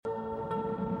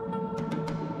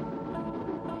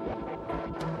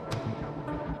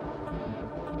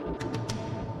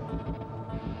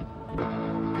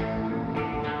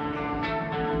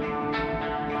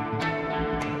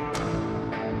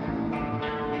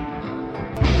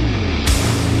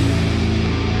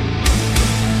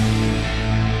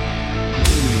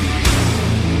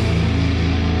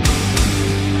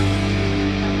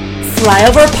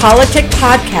Flyover Politic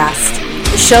Podcast,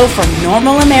 the show for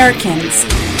normal Americans.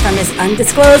 From his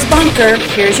undisclosed bunker,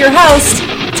 here's your host,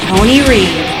 Tony Reed.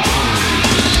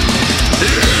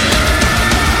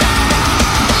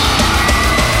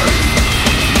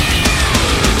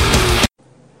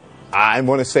 I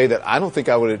want to say that I don't think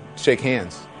I would shake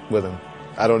hands with him.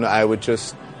 I don't know. I would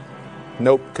just,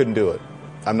 nope, couldn't do it.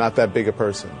 I'm not that big a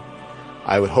person.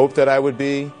 I would hope that I would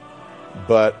be,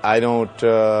 but I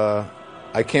don't,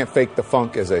 I can't fake the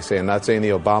funk, as they say. I'm not saying the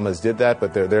Obamas did that,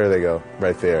 but there they go,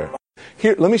 right there.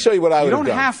 Here, let me show you what I would have done.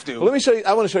 You don't have to. Well, let me show you,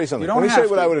 I want to show you something. Let me show you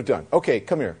what I would have done. Okay,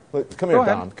 come here. Come here,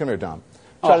 Dom. Come here, Dom.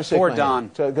 Try to shake poor my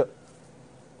Don. hand.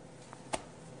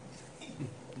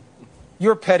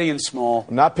 You're petty and small.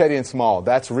 I'm not petty and small.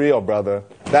 That's real, brother.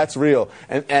 That's real.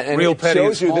 And real it petty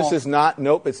shows and you small. this is not,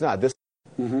 nope, it's not. This,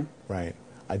 right.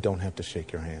 I don't have to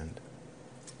shake your hand.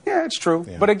 Yeah, it's true.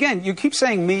 Yeah. But again, you keep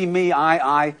saying me,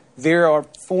 I. There are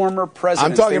former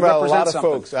presidents. I'm talking They about a represent lot of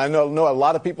something. folks. I know a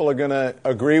lot of people are going to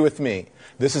agree with me.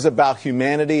 This is about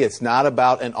humanity. It's not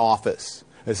about an office.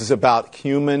 This is about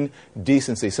human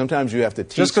decency. Sometimes you have to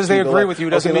teach. Just because they people agree with you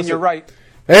doesn't mean you're right.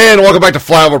 And welcome back to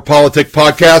Flyover Politic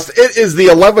Podcast. It is the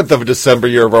 11th of December,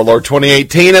 year of our Lord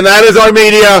 2018, and that is our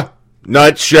media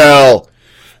nutshell.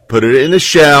 Put it in a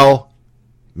shell,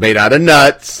 made out of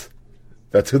nuts.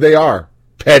 That's who they are.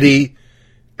 Petty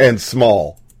and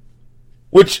small.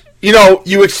 Which, you know,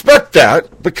 you expect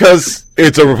that because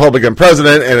it's a Republican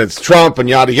president and it's Trump and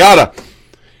yada yada.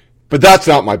 But that's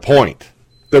not my point.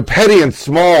 They're petty and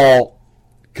small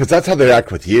because that's how they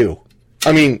act with you.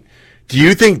 I mean, do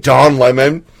you think Don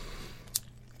Lemon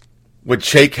would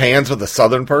shake hands with a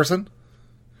Southern person?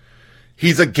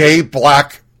 He's a gay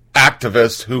black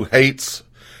activist who hates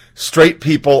straight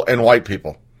people and white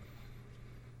people.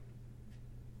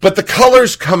 But the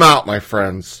colors come out, my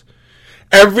friends.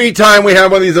 Every time we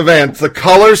have one of these events, the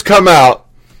colors come out.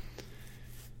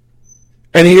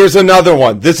 And here's another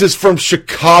one. This is from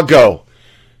Chicago.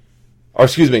 Or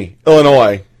excuse me,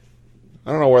 Illinois.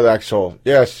 I don't know where the actual...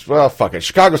 Yes, well, fuck it.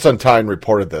 Chicago Sun-Times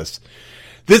reported this.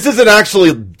 This is an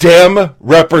actually Dem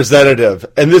representative.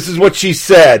 And this is what she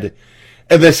said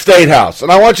in the State House. And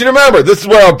I want you to remember, this is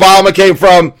where Obama came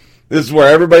from. This is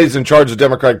where everybody's in charge of the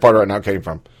Democratic Party right now came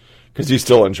from. Because he's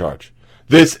still in charge.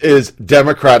 This is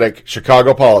Democratic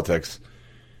Chicago politics.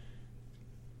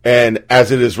 And as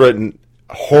it is written,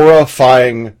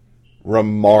 horrifying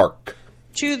remark.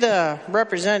 To the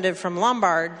representative from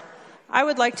Lombard, I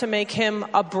would like to make him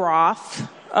a broth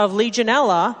of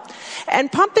Legionella and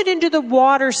pump it into the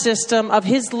water system of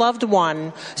his loved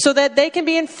one so that they can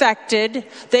be infected,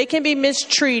 they can be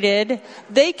mistreated,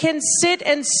 they can sit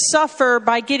and suffer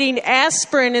by getting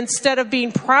aspirin instead of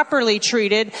being properly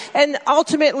treated and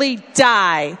ultimately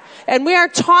die. And we are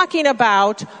talking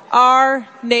about our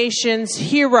nation's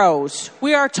heroes.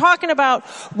 We are talking about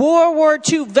World War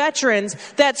II veterans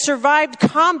that survived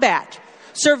combat,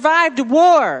 survived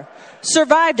war,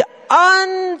 survived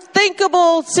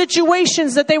unthinkable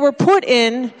situations that they were put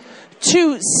in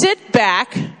to sit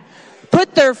back,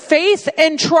 put their faith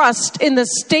and trust in the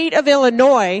state of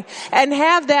Illinois, and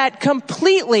have that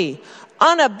completely,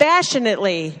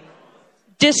 unabashedly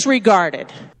disregarded.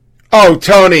 Oh,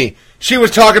 Tony, she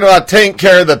was talking about taking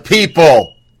care of the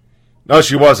people. No,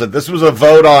 she wasn't. This was a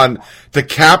vote on to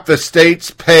cap the state's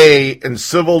pay in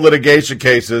civil litigation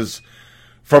cases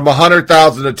from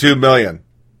 $100,000 to $2 million.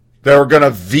 They were going to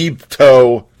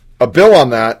veto a bill on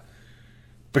that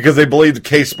because they believed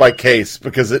case by case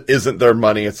because it isn't their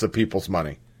money, it's the people's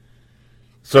money.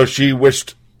 So she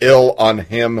wished ill on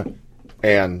him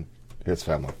and his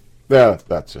family. Yeah,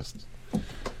 that's just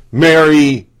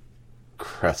Merry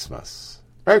Christmas.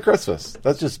 Merry Christmas.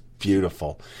 That's just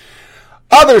beautiful.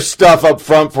 Other stuff up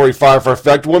front before we fire for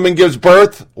effect. Woman gives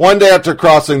birth one day after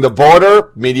crossing the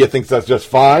border. Media thinks that's just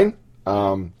fine.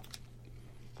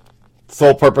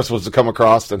 Sole purpose was to come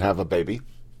across and have a baby.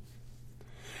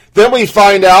 Then we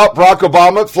find out Barack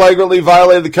Obama flagrantly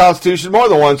violated the Constitution more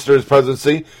than once during his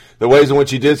presidency. The ways in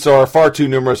which he did so are far too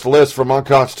numerous to list, from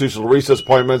unconstitutional recess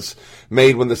appointments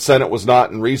made when the Senate was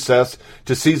not in recess,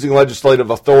 to seizing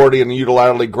legislative authority and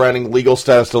unilaterally granting legal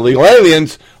status to illegal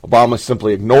aliens. Obama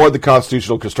simply ignored the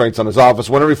constitutional constraints on his office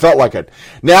whenever he felt like it.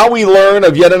 Now we learn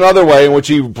of yet another way in which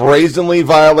he brazenly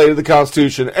violated the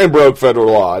Constitution and broke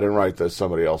federal law. I didn't write this,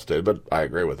 somebody else did, but I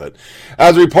agree with it.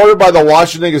 As reported by the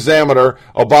Washington Examiner,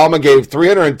 Obama gave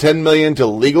 $310 million to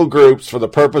legal groups for the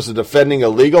purpose of defending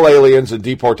illegal aliens in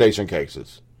deportation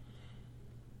cases.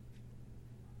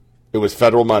 It was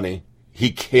federal money.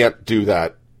 He can't do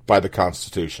that by the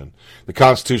Constitution. The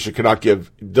Constitution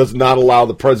does not allow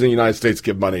the President of the United States to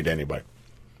give money to anybody.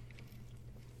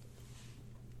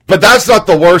 But that's not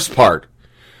the worst part.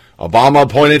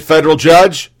 Obama-appointed federal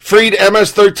judge freed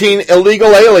MS-13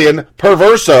 illegal alien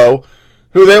Perverso,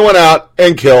 who then went out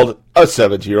and killed a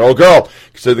 17-year-old girl.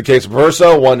 Consider the case of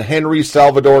Perverso, one Henry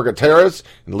Salvador Gutierrez,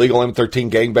 an illegal M13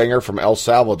 gangbanger from El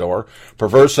Salvador.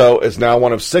 Perverso is now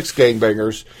one of 6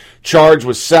 gangbangers charged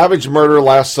with savage murder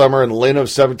last summer in Lynn of a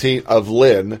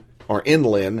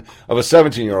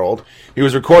 17-year-old. He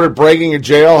was recorded bragging in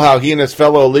jail how he and his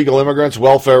fellow illegal immigrants,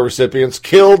 welfare recipients,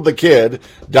 killed the kid,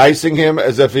 dicing him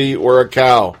as if he were a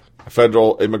cow. A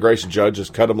federal immigration judge has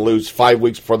cut him loose 5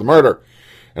 weeks before the murder.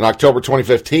 In October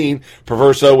 2015,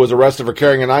 Perverso was arrested for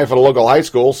carrying a knife at a local high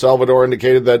school. Salvador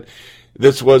indicated that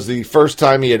this was the first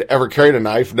time he had ever carried a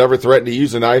knife, never threatened to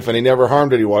use a knife, and he never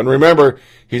harmed anyone. Remember,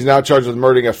 he's now charged with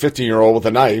murdering a 15-year-old with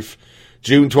a knife.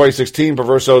 June 2016,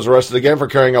 Perverso was arrested again for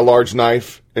carrying a large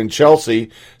knife in Chelsea.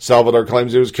 Salvador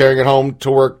claims he was carrying it home to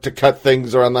work to cut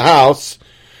things around the house.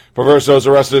 Perverso was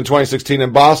arrested in 2016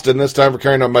 in Boston, this time for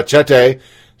carrying a machete.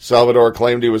 Salvador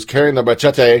claimed he was carrying the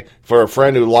machete for a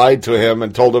friend who lied to him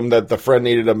and told him that the friend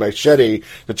needed a machete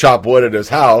to chop wood at his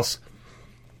house.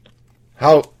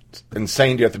 How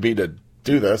insane do you have to be to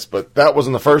do this? But that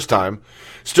wasn't the first time.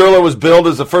 Sturla was billed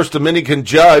as the first Dominican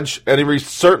judge, and he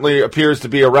certainly appears to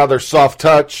be a rather soft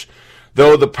touch,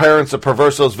 though the parents of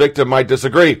Perverso's victim might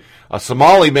disagree. A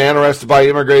Somali man arrested by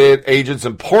immigration agents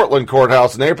in Portland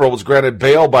courthouse in April was granted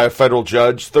bail by a federal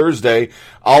judge Thursday.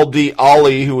 Aldi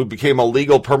Ali, who became a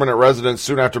legal permanent resident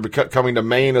soon after coming to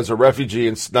Maine as a refugee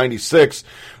in '96,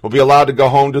 will be allowed to go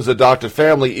home to his adopted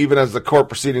family, even as the court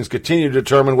proceedings continue to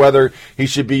determine whether he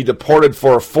should be deported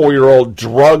for a 4-year-old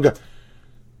drug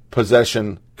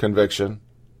possession conviction.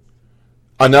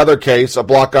 Another case, a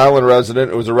Block Island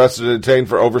resident who was arrested and detained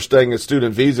for overstaying his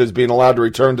student visa is being allowed to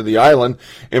return to the island.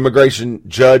 Immigration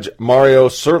Judge Mario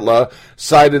Sertla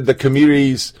cited the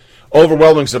community's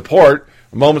overwhelming support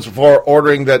moments before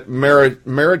ordering that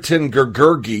Meritin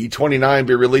Gergergi, 29,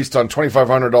 be released on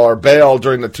 $2,500 bail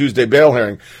during the Tuesday bail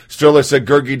hearing. Sertla said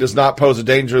Gergi does not pose a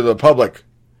danger to the public.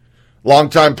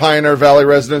 Longtime Pioneer Valley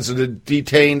residents and a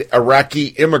detained Iraqi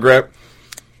immigrant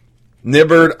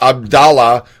Nibard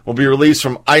Abdallah will be released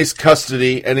from ICE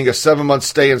custody, ending a 7-month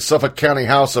stay in Suffolk County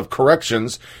House of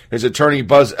Corrections. His attorney,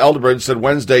 Buzz Eldridge, said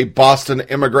Wednesday Boston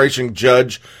immigration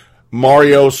judge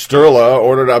Mario Sturla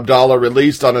ordered Abdallah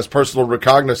released on his personal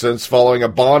recognizance following a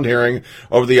bond hearing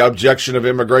over the objection of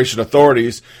immigration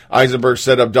authorities. Eisenberg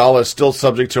said Abdallah is still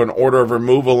subject to an order of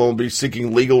removal and will be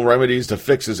seeking legal remedies to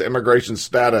fix his immigration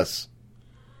status.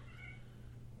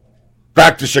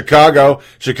 Back to Chicago.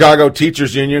 Chicago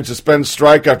Teachers Union suspends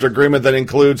strike after agreement that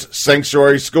includes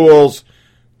sanctuary schools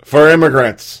for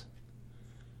immigrants.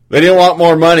 They didn't want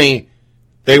more money.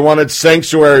 They wanted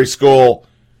sanctuary school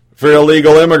for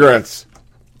illegal immigrants.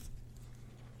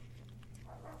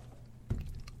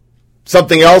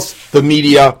 Something else the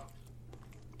media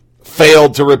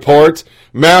failed to report.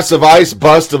 Massive ICE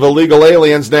bust of illegal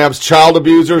aliens nabs child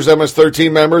abusers,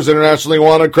 MS-13 members, internationally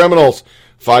wanted criminals.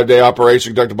 5-day operation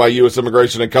conducted by U.S.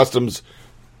 Immigration and Customs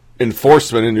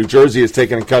Enforcement in New Jersey has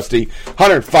taken in custody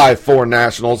 105 foreign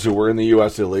nationals who were in the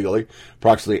U.S. illegally.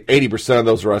 Approximately 80% of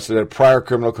those arrested had prior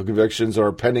criminal convictions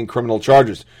or pending criminal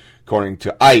charges, according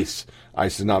to ICE.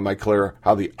 ICE did not make clear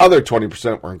how the other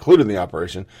 20% were included in the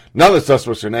operation. None of the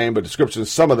suspects are named, but descriptions of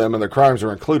some of them and their crimes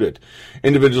are included.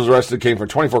 Individuals arrested came from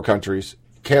 24 countries: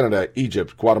 Canada,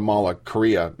 Egypt, Guatemala,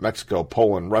 Korea, Mexico,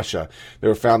 Poland, Russia. They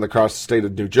were found across the state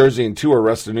of New Jersey, and 2 were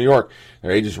arrested in New York. Their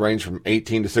ages range from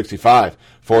 18 to 65.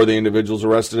 4 of the individuals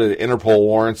arrested had Interpol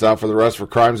warrants out for the arrest for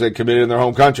crimes they had committed in their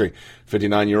home country.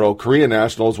 59-year-old Korean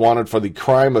national is wanted for the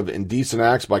crime of indecent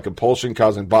acts by compulsion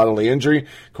causing bodily injury,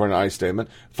 according to ICE statement.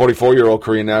 44-year-old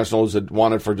Korean national is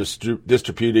wanted for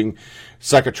distributing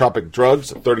psychotropic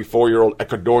drugs. A 34-year-old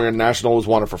Ecuadorian national was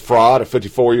wanted for fraud. A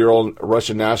 54-year-old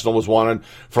Russian national was wanted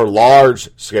for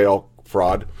large-scale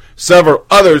fraud. Several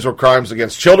others were crimes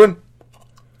against children,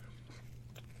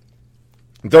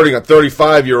 including a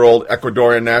 35-year-old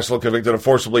Ecuadorian national convicted of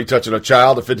forcibly touching a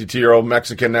child. A 52-year-old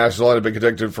Mexican national had been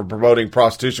convicted for promoting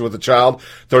prostitution with a child.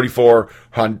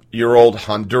 34-year-old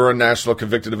Honduran national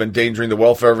convicted of endangering the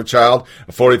welfare of a child.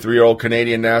 A 43-year-old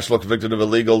Canadian national convicted of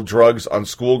illegal drugs on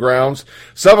school grounds.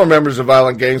 Several members of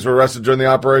violent gangs were arrested during the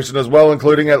operation as well,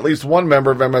 including at least one member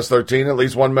of MS-13, at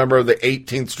least one member of the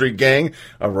 18th Street Gang,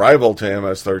 a rival to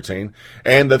MS-13,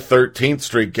 and the 13th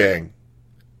Street Gang.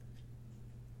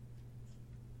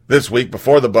 This week,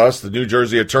 before the bust, the New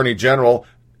Jersey Attorney General,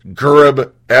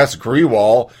 Gurib S.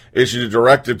 Grewal, issued a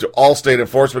directive to all state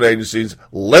enforcement agencies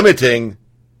limiting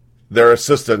their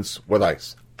assistance with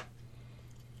ICE.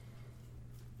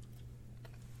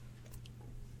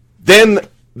 Then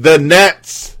the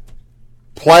Nets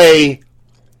play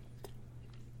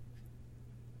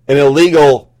an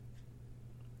illegal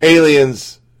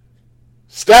alien's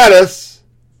status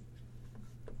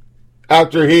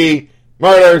after he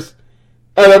murders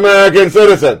an American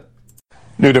citizen.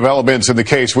 New developments in the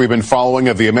case we've been following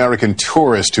of the American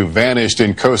tourist who vanished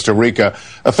in Costa Rica.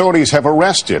 Authorities have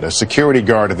arrested a security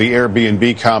guard at the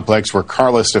Airbnb complex where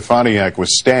Carla Stefaniak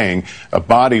was staying. A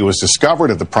body was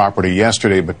discovered at the property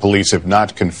yesterday, but police have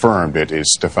not confirmed it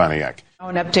is Stefaniak.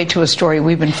 An update to a story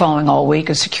we've been following all week.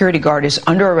 A security guard is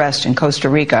under arrest in Costa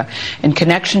Rica in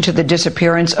connection to the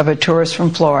disappearance of a tourist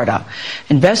from Florida.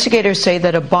 Investigators say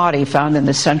that a body found in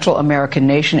the Central American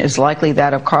nation is likely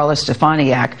that of Carla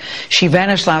Stefaniak. She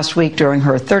vanished last week during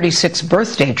her 36th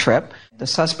birthday trip. The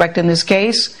suspect in this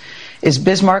case is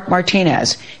Bismarck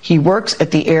Martinez. He works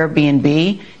at the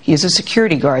Airbnb. He is a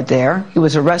security guard there. He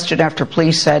was arrested after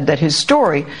police said that his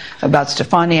story about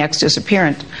Stefaniak's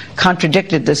disappearance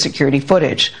contradicted the security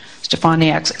footage.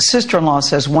 Stefaniak's sister-in-law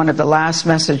says one of the last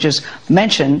messages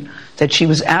mentioned that she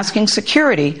was asking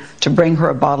security to bring her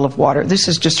a bottle of water. This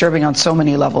is disturbing on so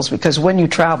many levels because when you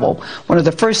travel, one of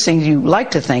the first things you like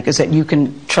to think is that you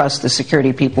can trust the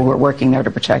security people who are working there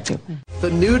to protect you. The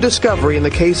new discovery in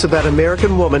the case of that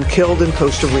American woman killed in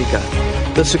Costa Rica.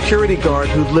 The security guard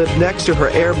who lived next to her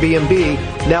Airbnb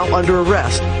now under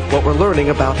arrest. What we're learning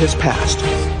about his past.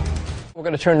 We're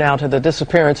going to turn now to the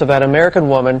disappearance of that American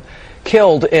woman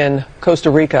killed in Costa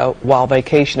Rica while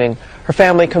vacationing. Her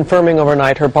family confirming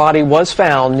overnight her body was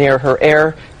found near her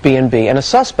Airbnb, and a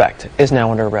suspect is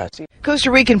now under arrest. Costa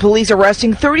Rican police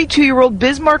arresting 32-year-old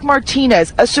Bismarck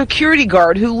Martinez, a security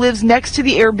guard who lives next to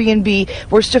the Airbnb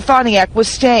where Stefaniak was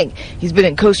staying. He's been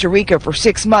in Costa Rica for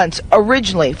 6 months,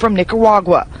 originally from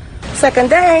Nicaragua. Second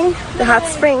day, the hot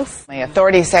springs.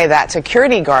 Authorities say that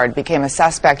security guard became a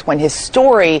suspect when his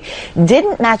story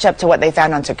didn't match up to what they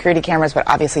found on security cameras, but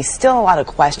obviously still a lot of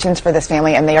questions for this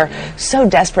family, and they are so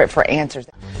desperate for answers.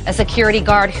 A security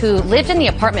guard who lived in the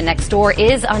apartment next door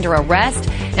is under arrest.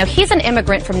 Now, he's an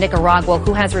immigrant from Nicaragua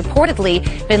who has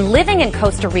reportedly been living in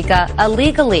Costa Rica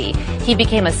illegally. He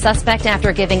became a suspect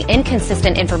after giving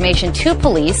inconsistent information to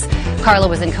police. Carla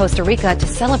was in Costa Rica to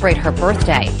celebrate her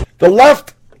birthday. The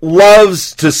left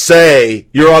loves to say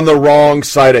you're on the wrong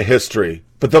side of history.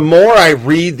 But the more I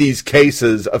read these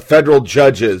cases of federal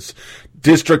judges,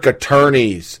 district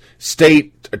attorneys,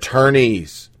 state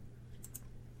attorneys,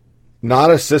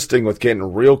 not assisting with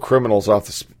getting real criminals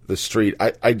off the street,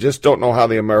 I just don't know how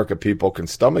the American people can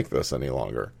stomach this any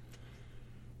longer.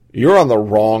 You're on the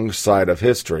wrong side of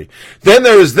history. Then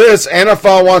there's this.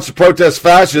 Antifa wants to protest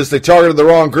fascists. They targeted the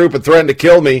wrong group and threatened to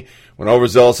kill me. When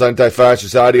overzealous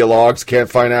anti-fascist ideologues can't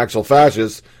find actual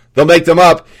fascists, they'll make them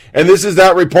up. And this is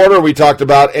that reporter we talked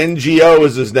about. NGO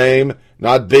is his name.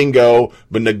 Not bingo,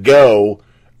 but Nago.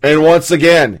 And once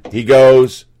again, he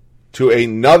goes to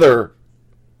another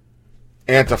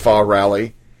Antifa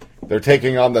rally. They're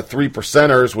taking on the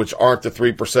 3%ers, which aren't the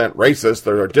 3% racists.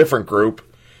 They're a different group.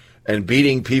 And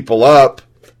beating people up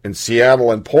in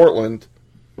Seattle and Portland.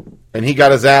 And he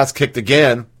got his ass kicked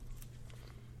again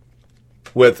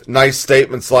with nice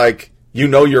statements like, you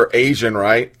know you're Asian,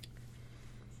 right?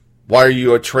 Why are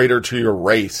you a traitor to your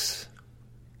race?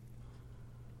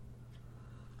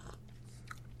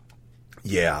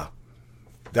 Yeah,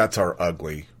 that's our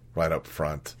ugly right up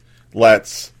front.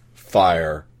 Let's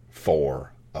fire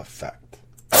for effect.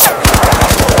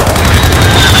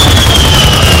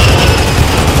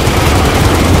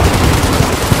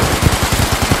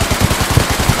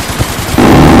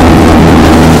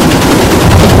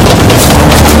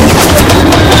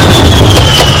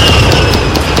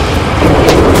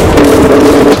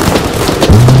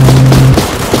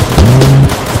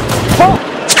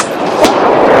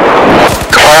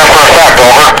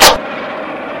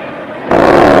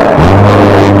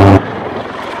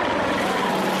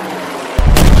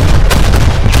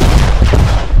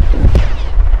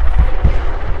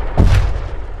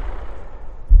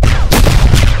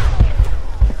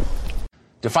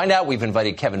 To find out, we've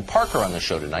invited Kevin Parker on the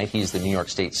show tonight. He's the New York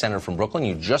State Senator from Brooklyn.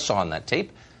 You just saw on that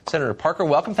tape. Senator Parker,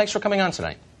 welcome. Thanks for coming on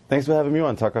tonight. Thanks for having me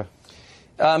on, Tucker.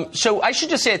 So I should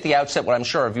just say at the outset what I'm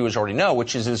sure our viewers already know,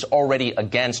 which is it's already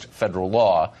against federal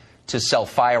law to sell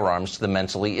firearms to the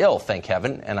mentally ill, thank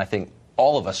heaven. And I think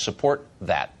all of us support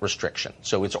that restriction.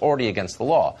 So it's already against the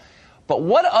law. But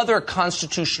what other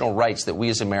constitutional rights that we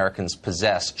as Americans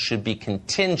possess should be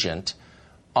contingent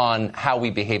on how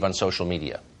we behave on social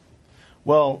media?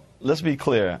 Well, let's be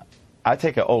clear. I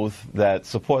take an oath that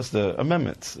supports the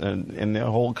amendments and the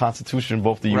whole Constitution,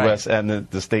 both the U.S. and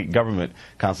the state government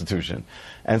Constitution.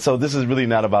 And so this is really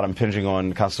not about impinging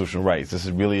on constitutional rights. This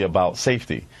is really about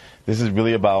safety. This is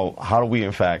really about how do we,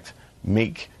 in fact,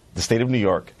 make the state of New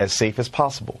York as safe as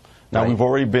possible. Now, Right. we've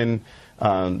already been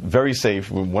very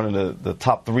safe. We're one of the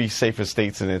top 3 safest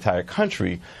states in the entire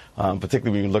country,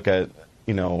 particularly when you look at,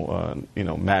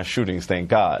 mass shootings, thank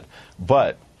God.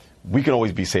 But we can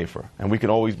always be safer, and we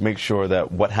can always make sure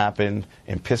that what happened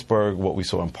in Pittsburgh, what we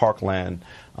saw in Parkland,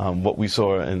 what we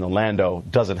saw in Orlando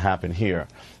doesn't happen here.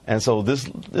 And so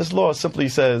this law simply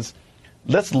says,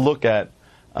 let's look at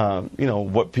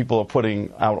what people are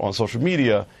putting out on social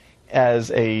media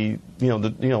as a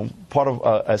part of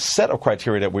a set of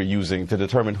criteria that we're using to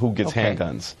determine who gets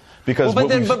handguns. Because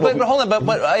hold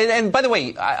on, and by the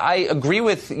way, I agree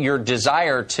with your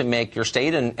desire to make your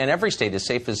state and every state as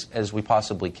safe as we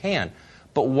possibly can.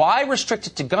 But why restrict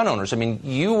it to gun owners? I mean,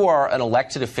 you are an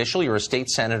elected official. You're a state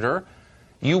senator.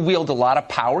 You wield a lot of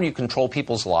power. You control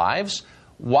people's lives.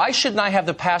 Why shouldn't I have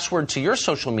the password to your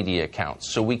social media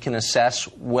accounts so we can assess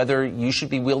whether you should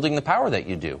be wielding the power that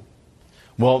you do?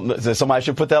 Well, somebody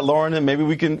should put that law in, and maybe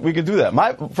we can do that.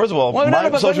 First of all,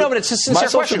 but it's a sincere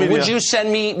question. Media,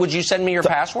 would you send me your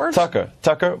passwords?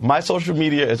 Tucker, my social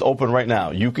media is open right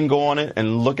now. You can go on it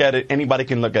and look at it. Anybody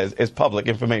can look at it. It's public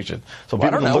information. So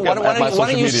people can look at my social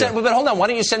media. But hold on. Why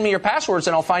don't you send me your passwords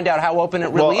and I'll find out how open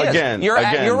it really is?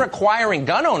 You're requiring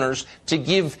gun owners to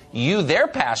give you their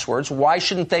passwords. Why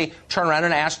shouldn't they turn around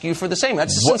and ask you for the same?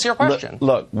 That's a sincere question.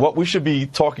 Look, what we should be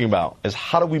talking about is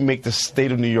how do we make the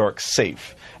state of New York safe?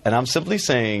 And I'm simply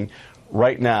saying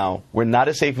right now we're not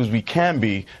as safe as we can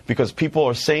be because people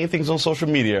are saying things on social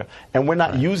media and we're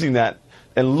not using that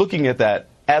and looking at that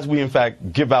as we in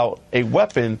fact give out a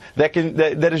weapon that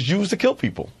is used to kill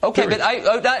people. Okay, period.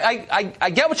 but I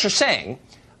get what you're saying.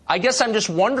 I guess I'm just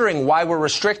wondering why we're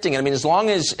restricting it. I mean, as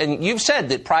long as, and you've said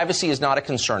that privacy is not a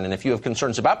concern, and if you have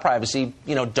concerns about privacy,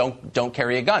 don't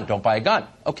carry a gun, don't buy a gun.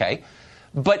 Okay,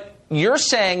 but you're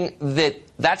saying that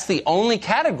that's the only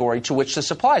category to which this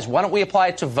applies. Why don't we apply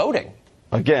it to voting?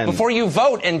 Again, before you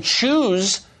vote and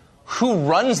choose who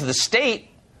runs the state,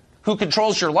 who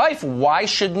controls your life, why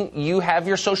shouldn't you have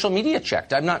your social media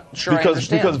checked? I'm not sure I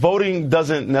understand. Because voting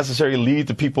doesn't necessarily lead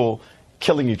to people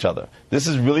killing each other. This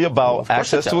is really about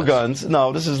access to guns.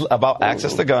 No, this is about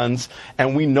access to guns,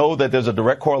 and we know that there's a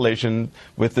direct correlation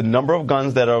with the number of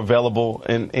guns that are available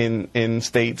in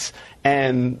states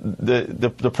and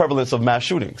the prevalence of mass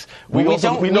shootings. We know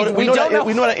that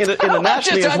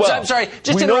internationally as well. I'm sorry,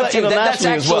 just to interrupt you. That's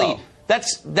actually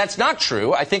That's not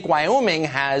true. I think Wyoming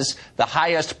has the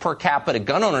highest per capita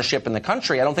gun ownership in the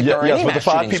country. I don't think there are any mass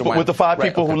shootings in Wyoming. With the five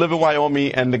people who live in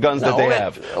Wyoming and the guns that they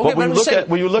have. Okay,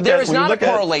 but there is not a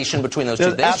correlation between those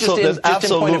two. There's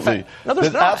absolutely.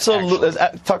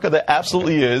 Tucker, there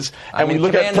absolutely is. And we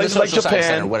look at places like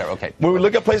Japan. When we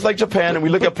look at places like Japan and we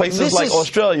look at places like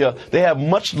Australia, they have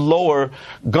much lower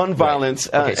gun violence,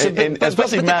 and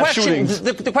especially mass shootings.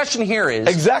 The question here is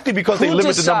exactly because they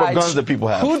limit the number of guns that people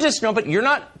have. But you're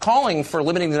not calling for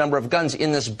limiting the number of guns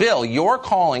in this bill. You're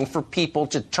calling for people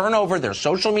to turn over their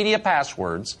social media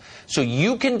passwords so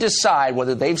you can decide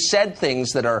whether they've said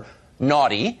things that are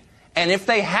naughty. And if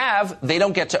they have, they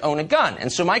don't get to own a gun.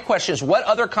 And so my question is, what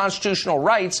other constitutional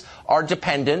rights are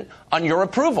dependent on your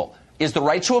approval? Is the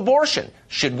right to abortion?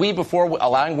 Should we, before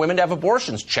allowing women to have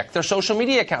abortions, check their social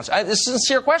media accounts? This is a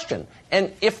sincere question.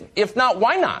 And if not,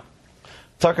 why not?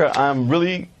 Tucker, I'm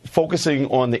really focusing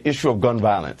on the issue of gun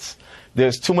violence.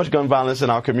 There's too much gun violence in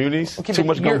our communities, too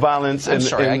much gun violence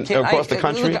across the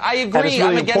country. Look, I agree. And it's really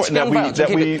I'm against gun violence.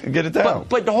 that we get it down.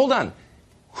 But hold on.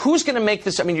 Who's going to make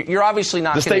this? I mean, you're obviously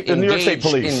not going to engage the New York State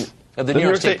Police. The New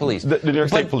York State Police. The New York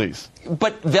State Police.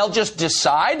 But they'll just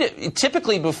decide.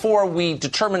 Typically, before we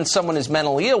determine someone is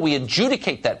mentally ill, we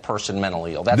adjudicate that person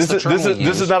mentally ill. That's the term we use.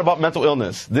 This is not about mental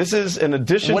illness. This is in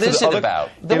addition to the other.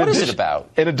 What is it about?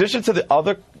 In addition to the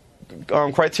other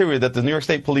criteria that the New York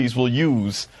State Police will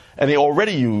use, and they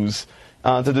already use,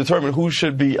 to determine who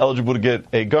should be eligible to get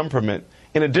a gun permit.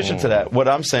 In addition to that, what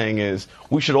I'm saying is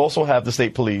we should also have the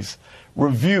state police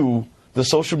review the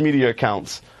social media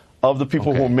accounts of the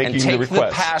people who are making the request. And take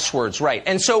the passwords, right.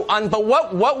 And so but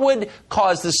what would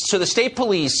cause this? So the state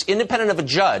police, independent of a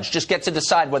judge, just get to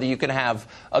decide whether you can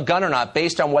have a gun or not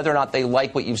based on whether or not they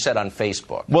like what you've said on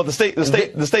Facebook. Well, the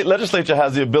state legislature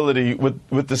has the ability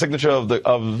with the signature of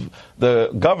the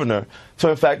governor to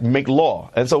in fact make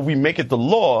law. And so if we make it the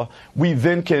law, we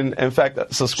then can in fact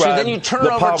subscribe the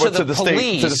power to the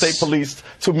state police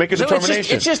to make a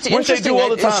determination. It's just which they do all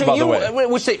the time, by the way.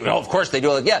 Of course they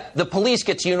do. Yeah, the police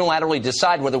gets unilateral unilaterally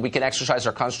decide whether we can exercise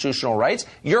our constitutional rights,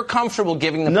 you're comfortable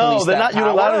giving the no, police they're that not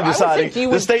power? unilaterally deciding.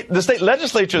 The state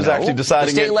legislature is actually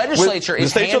deciding. The state legislature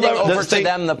is handing over to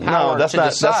them the power to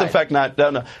decide. That's in fact not.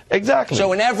 No. Exactly.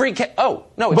 So in every case,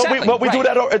 exactly. But we do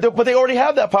that. But they already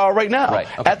have that power right now. Right.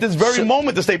 Okay. At this very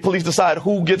moment, the state police decide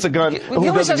who gets a gun, who doesn't get a gun.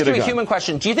 Let me ask you a human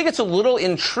question. Do you think it's a little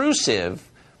intrusive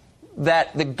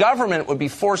that the government would be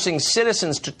forcing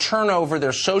citizens to turn over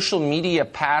their social media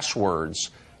passwords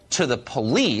to the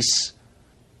police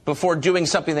before doing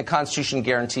something the Constitution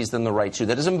guarantees them the right to?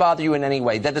 That doesn't bother you in any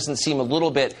way? That doesn't seem a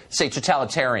little bit, say,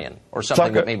 totalitarian or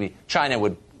something that maybe China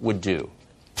would do?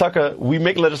 Tucker, we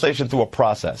make legislation through a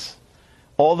process.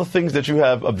 All the things that you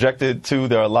have objected to,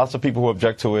 there are lots of people who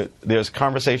object to it. There's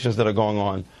conversations that are going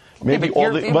on. Maybe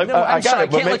I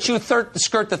can't let you skirt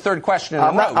the third question in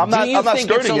a row. I'm not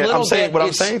skirting it. I'm saying what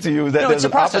I'm saying to you is that there's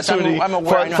an opportunity. I'm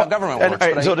aware. I know how government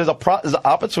works. So there's an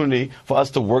opportunity for us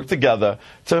to work together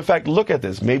to, in fact, look at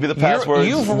this. Maybe the passwords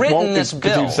You've written this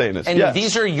bill, and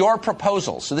these are your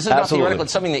proposals. So this is not theoretical.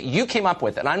 It's something that you came up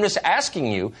with. And I'm just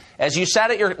asking you, as you sat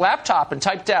at your laptop and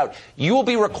typed out, you will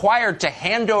be required to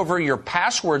hand over your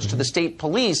passwords to the state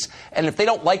police. And if they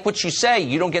don't like what you say,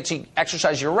 you don't get to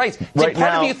exercise your rights. Did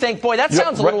part of you think, boy, that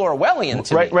sounds a little Orwellian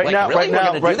to me.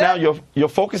 Right now, you're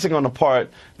focusing on the part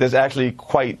that's actually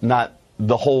quite not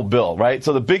the whole bill, right?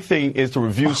 So the big thing is to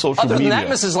review social media. Other than that,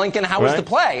 Mrs. Lincoln, how was the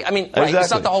play? I mean,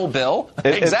 it's not the whole bill.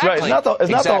 Exactly. It's not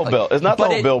the whole bill. It's not the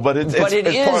whole bill, but it's part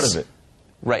of it.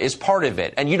 Right, is part of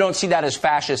it. And you don't see that as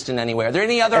fascist in any way. Are there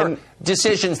any other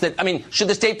decisions that, I mean, should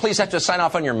the state police have to sign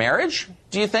off on your marriage,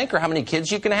 do you think, or how many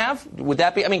kids you can have? Would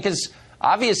that be, I mean, because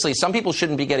obviously some people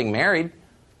shouldn't be getting married.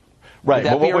 Right,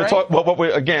 but what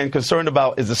we're again concerned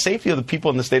about is the safety of the people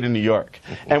in the state of New York,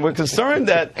 and we're concerned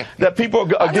that people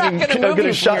are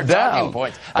getting shot down.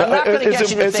 I'm not going to get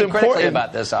you to think critically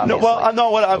about this. Obviously. No, well, I know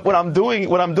what I'm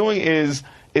doing. What I'm doing is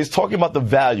talking about the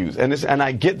values, and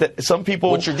I get that some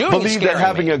people believe that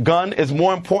having a gun is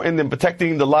more important than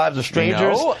protecting the lives of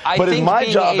strangers. No, but it's my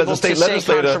job as a state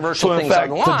legislator to, in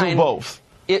fact, to do both.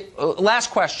 Last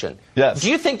question. Yes.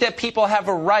 Do you think that people have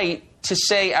a right to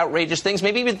say outrageous things,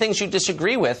 maybe even things you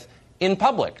disagree with, in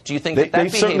public? Do you think that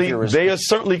behavior is... They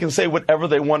certainly can say whatever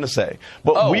they want to say.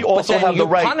 But we also have the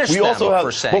right...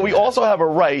 We also have a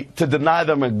right to deny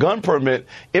them a gun permit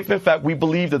if, in fact, we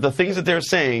believe that the things that they're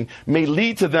saying may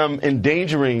lead to them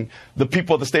endangering the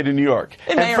people of the state of New York.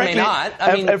 It may or may not.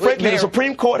 And frankly, the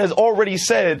Supreme Court has already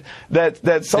said that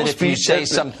some speech... if you say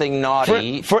something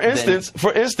naughty... For instance,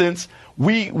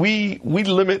 we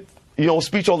limit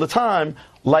speech all the time,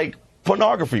 like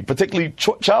pornography, particularly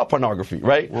child pornography,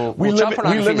 right? Child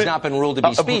pornography has not been ruled to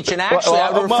be speech. And actually, I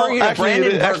would refer you to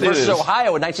Brandenburg versus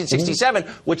Ohio in 1967,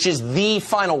 which is the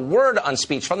final word on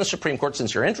speech from the Supreme Court,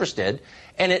 since you're interested.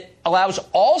 And it allows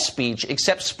all speech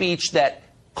except speech that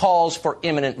calls for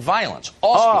imminent violence.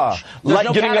 All speech.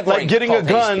 Like getting a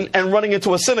gun and running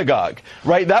into a synagogue,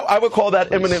 right? That I would call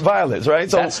that imminent violence, right?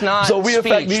 So that's not we speech,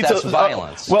 in fact need that's to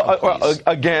violence.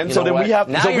 Again, you so then we have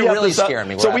now you're really scaring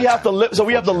me. So we have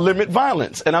to limit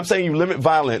violence, and I'm saying you limit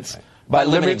violence by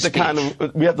limiting the kind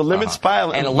of we have to limit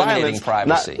violence and eliminating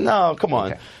privacy. No, come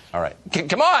on. Okay. All right.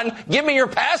 Come on. Give me your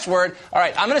password. All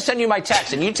right. I'm going to send you my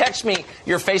text, and you text me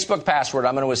your Facebook password.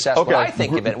 I'm going to assess what I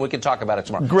think of it, and we can talk about it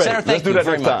tomorrow. Great. Senator, thank you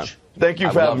very much. Thank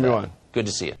you for having me on. Good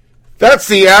to see you. That's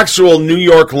the actual New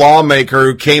York lawmaker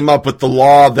who came up with the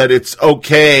law that it's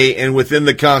okay and within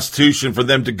the Constitution for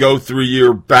them to go through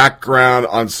your background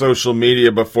on social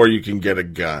media before you can get a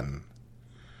gun.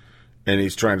 And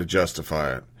he's trying to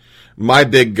justify it. My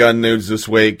big gun news this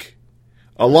week,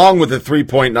 along with a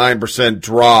 3.9%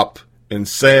 drop in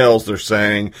sales, they're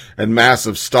saying, and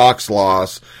massive stocks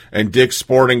loss, and Dick's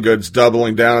Sporting Goods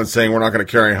doubling down and saying we're not going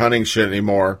to carry hunting shit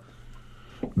anymore.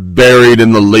 Buried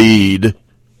in the lead.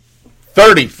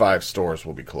 35 stores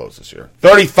will be closed this year.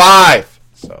 35!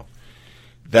 So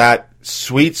that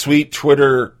sweet, sweet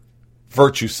Twitter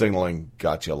virtue signaling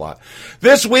got you a lot.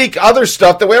 This week, other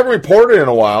stuff that we haven't reported in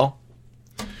a while.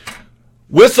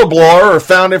 Whistleblower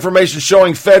found information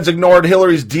showing feds ignored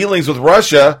Hillary's dealings with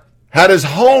Russia, had his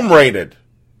home raided.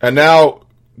 And now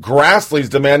Grassley's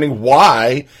demanding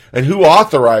why and who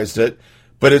authorized it,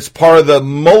 but it's part of the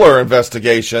Mueller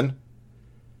investigation.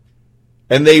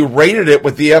 And they raided it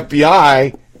with the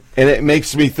FBI, and it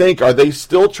makes me think, are they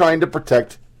still trying to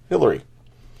protect Hillary?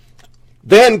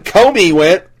 Then Comey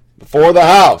went before the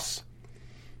House.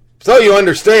 So you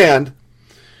understand.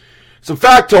 Some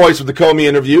factoids from the Comey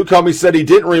interview. Comey said he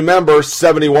didn't remember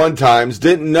 71 times,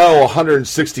 didn't know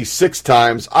 166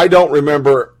 times. I don't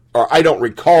remember, or I don't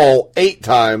recall 8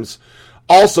 times.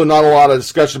 Also, not a lot of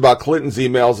discussion about Clinton's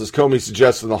emails, as Comey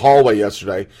suggested in the hallway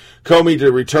yesterday. Comey to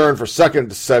return for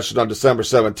second session on December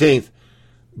 17th,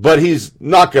 but he's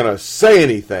not going to say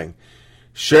anything.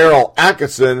 Cheryl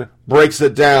Atkinson breaks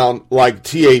it down like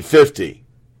TA50.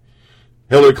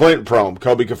 Hillary Clinton probe.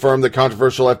 Comey confirmed that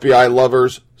controversial FBI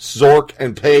lovers Zork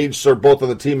and Page served both on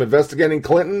the team investigating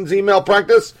Clinton's email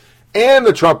practice and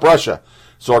the Trump-Russia.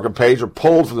 Zork and Page were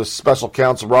pulled from the special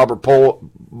counsel Robert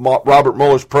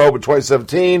Mueller's probe in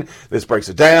 2017. This breaks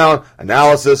it down.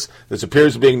 Analysis. This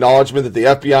appears to be acknowledgement that the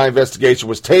FBI investigation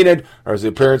was tainted, or has the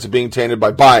appearance of being tainted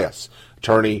by bias.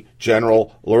 Attorney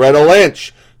General Loretta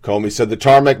Lynch. Comey said the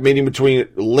tarmac meeting between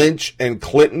Lynch and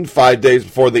Clinton 5 days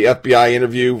before the FBI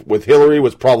interview with Hillary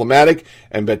was problematic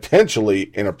and potentially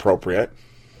inappropriate.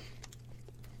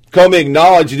 Comey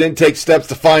acknowledged he didn't take steps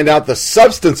to find out the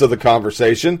substance of the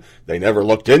conversation. They never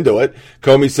looked into it.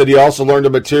 Comey said he also learned the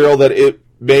material that it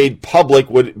made public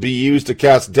would be used to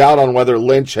cast doubt on whether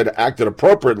Lynch had acted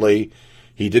appropriately.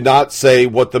 He did not say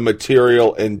what the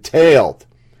material entailed.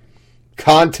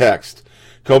 Context.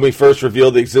 Comey first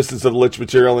revealed the existence of Lynch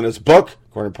material in his book.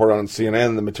 According to report on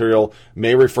CNN, the material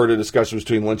may refer to discussions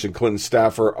between Lynch and Clinton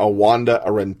staffer Awanda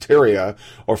Arenteria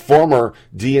or former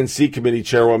DNC committee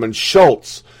chairwoman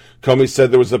Schultz. Comey said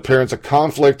there was the appearance of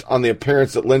conflict on the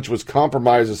appearance that Lynch was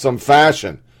compromised in some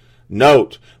fashion.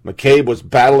 Note, McCabe was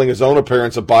battling his own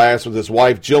appearance of bias with his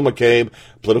wife, Jill McCabe,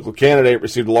 political candidate,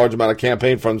 received a large amount of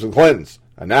campaign funds from Clintons.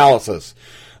 Analysis.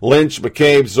 Lynch,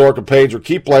 McCabe, Zork, and Page were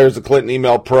key players of the Clinton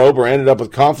email probe or ended up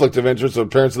with conflict of interest and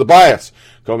appearance of the bias.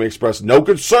 Comey expressed no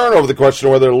concern over the question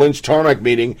of whether Lynch tarmac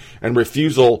meeting and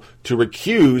refusal to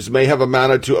recuse may have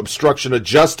amounted to obstruction of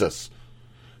justice.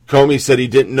 Comey said he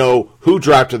didn't know who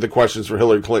drafted the questions for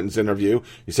Hillary Clinton's interview.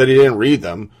 He said he didn't read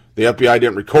them. The FBI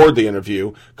didn't record the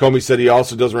interview. Comey said he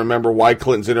also doesn't remember why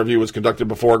Clinton's interview was conducted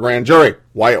before a grand jury,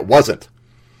 why it wasn't.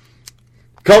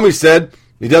 Comey said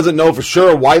he doesn't know for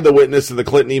sure why the witness in the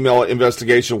Clinton email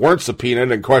investigation weren't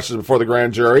subpoenaed and questioned before the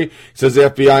grand jury. He says the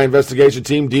FBI investigation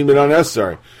team deemed it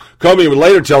unnecessary. Comey would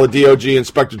later tell the DOJ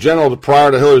Inspector General that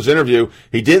prior to Hillary's interview,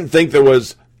 he didn't think there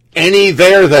was any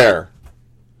there.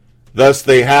 Thus,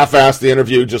 they half-assed the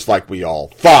interview just like we all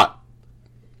thought.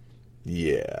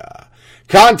 Yeah.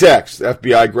 Context. The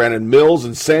FBI granted Mills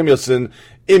and Samuelson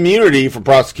immunity from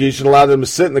prosecution, allowed them to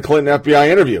sit in the Clinton FBI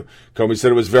interview. Comey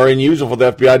said it was very unusual for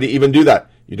the FBI to even do that.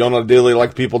 You don't ideally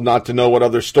like people not to know what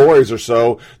other stories are,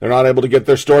 so they're not able to get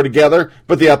their story together,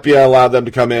 but the FBI allowed them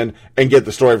to come in and get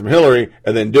the story from Hillary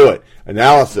and then do it.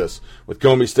 Analysis. With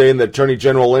Comey stating that Attorney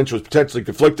General Lynch was potentially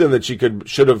conflicted and that she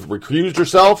should have recused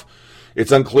herself,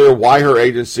 it's unclear why her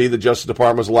agency, the Justice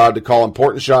Department, was allowed to call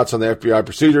important shots on the FBI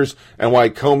procedures and why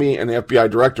Comey and the FBI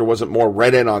director wasn't more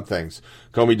read in on things.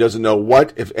 Comey doesn't know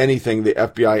what, if anything, the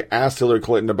FBI asked Hillary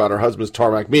Clinton about her husband's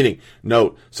tarmac meeting.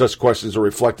 Note, such questions are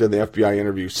reflected in the FBI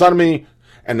interview. Sodomy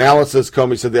analysis.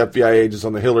 Comey said the FBI agents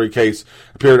on the Hillary case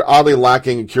appeared oddly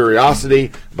lacking in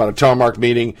curiosity about a tarmac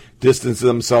meeting, distanced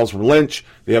themselves from Lynch.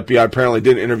 The FBI apparently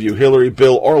didn't interview Hillary,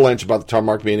 Bill, or Lynch about the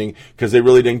tarmac meeting because they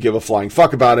really didn't give a flying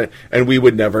fuck about it, and we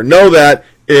would never know that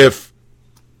if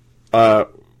a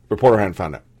reporter hadn't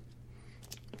found it.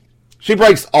 She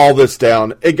breaks all this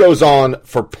down. It goes on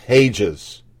for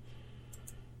pages.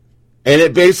 And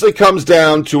it basically comes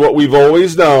down to what we've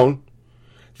always known.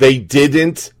 They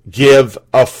didn't give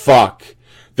a fuck.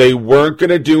 They weren't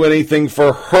going to do anything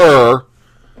for her.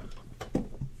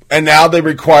 And now they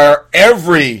require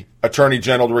every attorney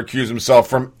general to recuse himself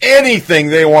from anything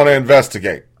they want to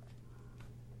investigate.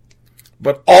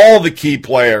 But all the key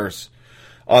players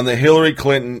on the Hillary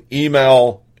Clinton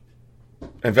email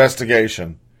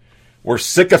investigation were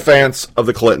sycophants of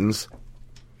the Clintons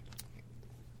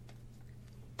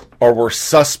or were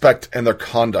suspect in their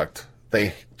conduct.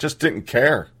 They just didn't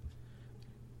care.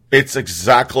 It's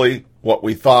exactly what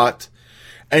we thought.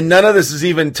 And none of this has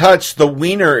even touched the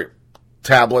Wiener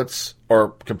tablets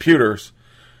or computers,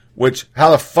 which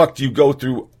how the fuck do you go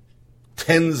through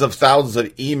tens of thousands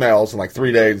of emails in like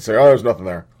 3 days and say, oh, there's nothing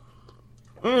there?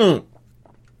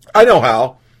 I know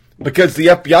how. Because the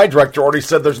FBI director already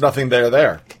said there's nothing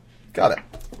there. Got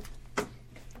it.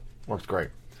 Works great.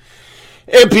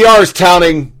 NPR is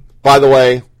touting, by the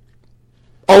way,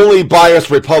 only biased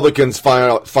Republicans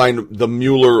find the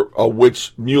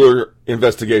Mueller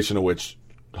investigation a witch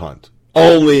hunt.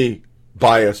 Only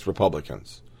biased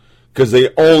Republicans. Because they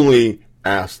only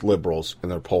asked liberals in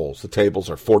their polls. The tables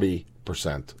are 40%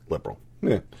 liberal.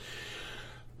 Yeah.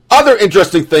 Other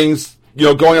interesting things,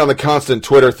 going on the constant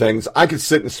Twitter things, I could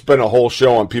sit and spend a whole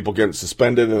show on people getting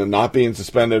suspended and then not being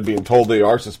suspended, being told they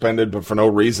are suspended, but for no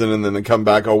reason, and then they come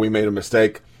back, oh, we made a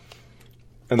mistake.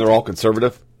 And they're all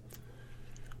conservative.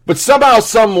 But somehow,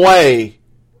 some way,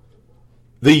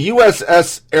 the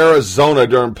USS Arizona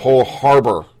during Pearl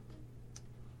Harbor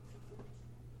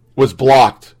was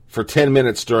blocked for 10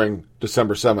 minutes during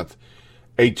December 7th.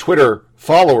 A Twitter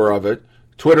follower of it,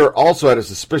 Twitter also had a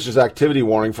suspicious activity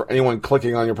warning for anyone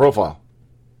clicking on your profile.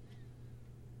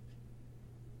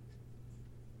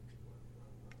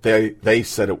 They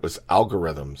said it was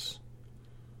algorithms.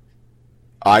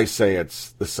 I say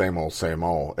it's the same old, same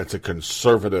old. It's a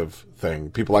conservative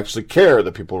thing. People actually care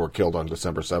that people were killed on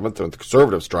December 7th and the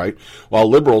conservative strike, while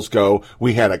liberals go,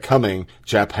 we had it coming.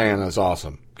 Japan is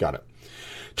awesome. Got it.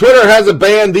 Twitter hasn't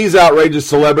banned these outrageous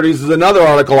celebrities. This is another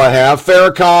article I have.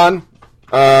 Farrakhan.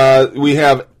 We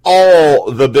have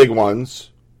all the big ones.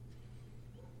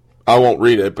 I won't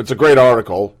read it, but it's a great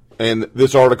article. And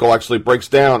this article actually breaks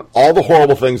down all the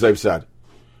horrible things they've said.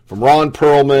 From Ron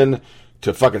Perlman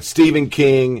to fucking Stephen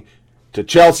King to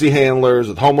Chelsea handlers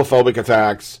with homophobic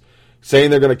attacks, saying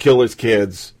they're going to kill his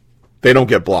kids. They don't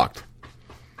get blocked.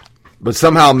 But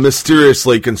somehow,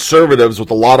 mysteriously, conservatives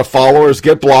with a lot of followers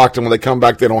get blocked, and when they come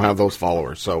back, they don't have those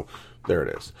followers. So, there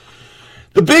it is.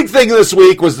 The big thing this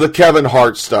week was the Kevin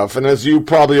Hart stuff, and as you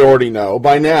probably already know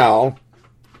by now,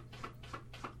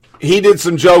 he did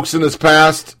some jokes in his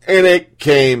past, and it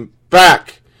came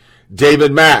back.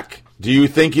 David Mack, do you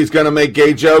think he's going to make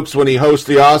gay jokes when he hosts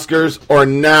the Oscars, or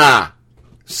nah?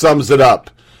 Sums it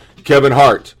up. Kevin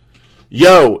Hart.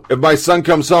 Yo, if my son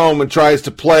comes home and tries to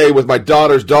play with my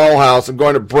daughter's dollhouse, I'm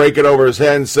going to break it over his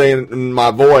head and say in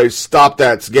my voice, stop,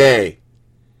 that's gay.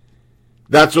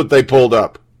 That's what they pulled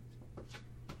up.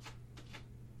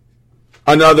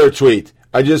 Another tweet.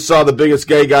 I just saw the biggest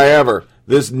gay guy ever.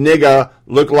 This nigga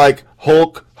looked like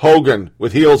Hulk Hogan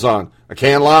with heels on. I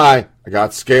can't lie. I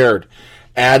got scared.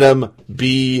 Adam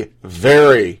B.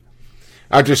 Very.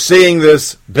 After seeing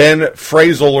this Ben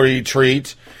Fraser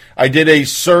tweet, I did a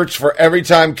search for every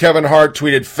time Kevin Hart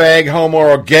tweeted fag, homo,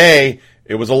 or gay.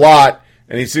 It was a lot,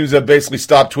 and he seems to have basically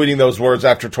stopped tweeting those words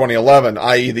after 2011,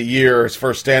 i.e. the year his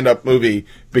first stand-up movie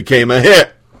became a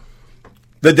hit.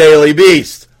 The Daily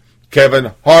Beast.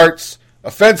 Kevin Hart's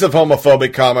offensive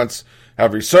homophobic comments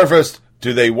have resurfaced.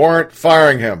 Do they warrant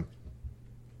firing him?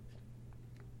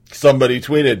 Somebody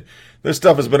tweeted, this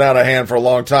stuff has been out of hand for a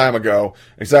long time ago.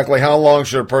 Exactly how long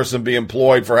should a person be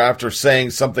employed for after saying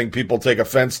something people take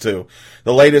offense to?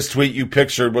 The latest tweet you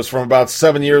pictured was from about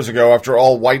 7 years ago after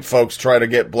all white folks try to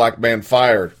get black man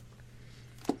fired.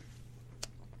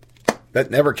 That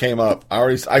never came up.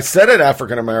 I said it,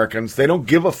 African Americans. They don't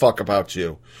give a fuck about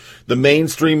you. The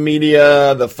mainstream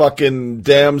media, the fucking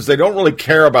Dems, they don't really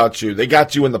care about you. They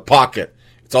got you in the pocket.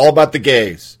 It's all about the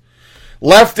gays.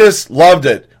 Leftists loved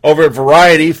it. Over at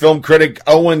Variety, film critic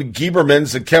Owen Gieberman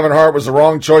said Kevin Hart was the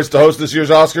wrong choice to host this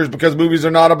year's Oscars because movies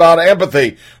are not about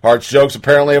empathy. Hart's jokes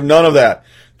apparently have none of that.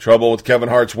 Trouble with Kevin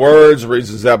Hart's words,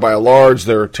 reasons that by and large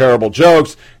they're terrible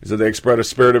jokes, is that they express a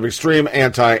spirit of extreme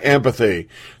anti-empathy.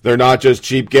 They're not just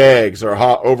cheap gags. They're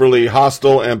overly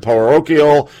hostile and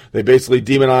parochial. They basically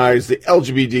demonize the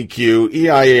LGBTQ,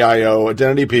 EIAIO,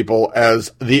 identity people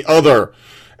as the other.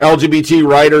 LGBT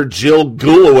writer Jill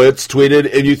Gulowitz tweeted,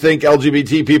 if you think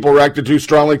LGBT people reacted too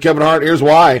strongly to Kevin Hart, here's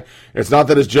why. It's not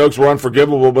that his jokes were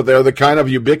unforgivable, but they're the kind of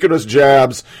ubiquitous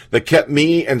jabs that kept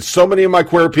me and so many of my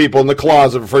queer people in the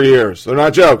closet for years. They're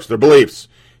not jokes, they're beliefs.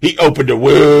 He opened a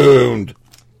wound.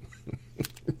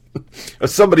 If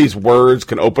somebody's words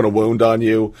can open a wound on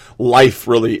you, life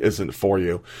really isn't for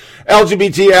you.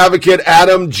 LGBT advocate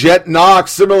Adam Jet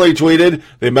Knox similarly tweeted,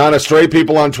 the amount of straight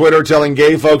people on Twitter telling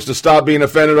gay folks to stop being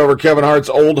offended over Kevin Hart's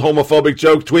old homophobic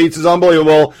joke tweets is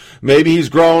unbelievable. Maybe he's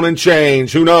grown and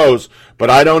changed. Who knows? But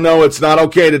I don't know. It's not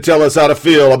okay to tell us how to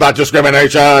feel about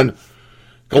discrimination.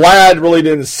 Glad really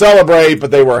didn't celebrate,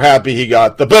 but they were happy he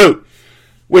got the boot.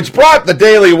 Which brought the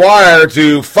Daily Wire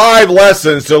to 5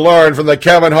 lessons to learn from the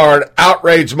Kevin Hart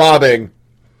outrage mobbing,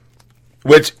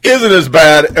 which isn't as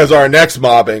bad as our next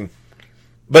mobbing,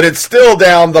 but it's still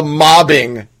down the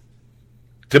mobbing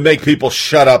to make people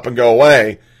shut up and go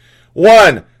away.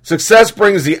 1, success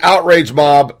brings the outrage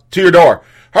mob to your door.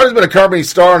 Hart has been a comedy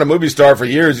star and a movie star for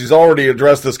years. He's already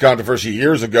addressed this controversy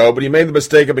years ago, but he made the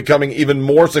mistake of becoming even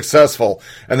more successful,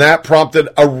 and that prompted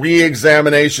a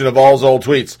re-examination of all his old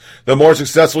tweets. The more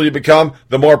successful you become,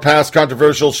 the more past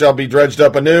controversial shall be dredged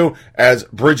up anew, as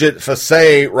Bridget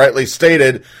Fassay rightly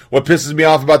stated. What pisses me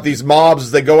off about these mobs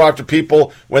is they go after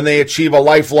people when they achieve a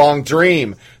lifelong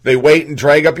dream. They wait and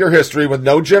drag up your history with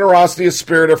no generosity, a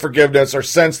spirit of forgiveness, or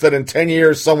sense that in 10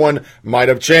 years someone might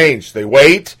have changed. They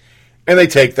wait, and they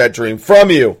take that dream from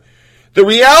you. The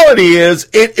reality is,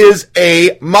 it is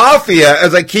a mafia,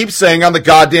 as I keep saying on the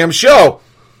goddamn show.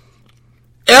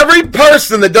 Every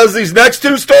person that does these next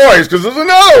two stories, because there's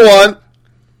another one,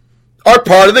 are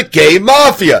part of the gay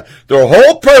mafia. Their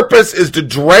whole purpose is to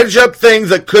dredge up things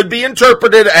that could be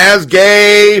interpreted as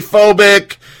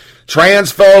gay-phobic,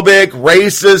 transphobic,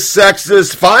 racist,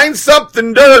 sexist. Find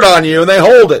something dirt on you, and they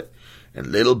hold it in a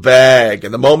little bag.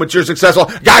 And the moment you're successful,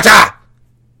 gotcha!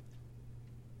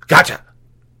 Gotcha.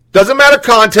 Doesn't matter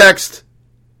context.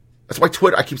 That's why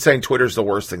Twitter, I keep saying Twitter's the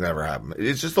worst thing that ever happened.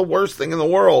 It's just the worst thing in the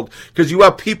world, because you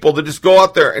have people that just go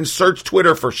out there and search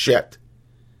Twitter for shit.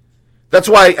 That's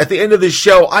why at the end of this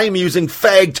show, I am using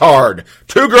fagtard.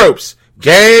 2 groups,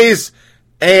 gays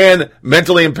and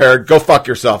mentally impaired. Go fuck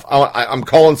yourself. I'm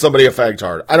calling somebody a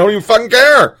fagtard. I don't even fucking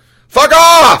care. Fuck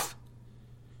off.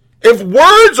 If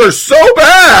words are so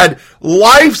bad,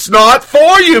 life's not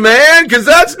for you, man, because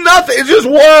that's nothing. It's just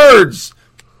words.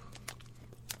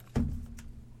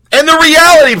 And the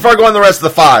reality, before I go on the rest of the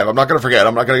 5, I'm not going to forget.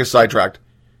 I'm not going to get sidetracked.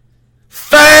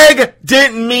 Fag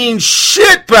didn't mean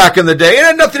shit back in the day. It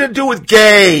had nothing to do with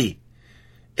gay.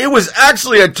 It was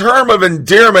actually a term of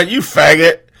endearment. You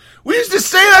faggot. We used to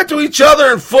say that to each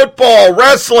other in football,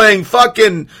 wrestling,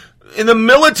 fucking in the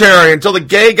military, until the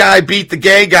gay guy beat the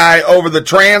gay guy over the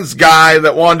trans guy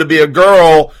that wanted to be a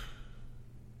girl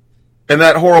in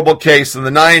that horrible case in the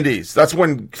 90s. That's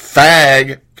when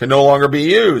fag can no longer be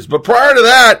used. But prior to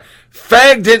that,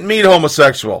 fag didn't mean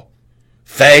homosexual.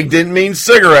 Fag didn't mean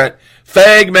cigarette.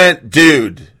 Fag meant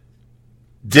dude,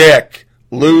 dick,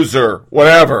 loser,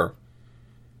 whatever.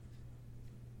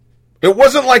 It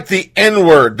wasn't like the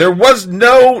N-word. There was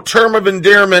no term of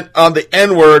endearment on the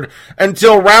N-word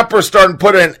until rappers started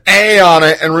putting an A on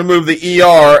it and remove the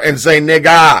ER and say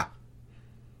nigga.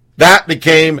 That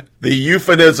became the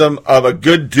euphemism of a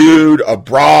good dude, a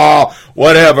bra,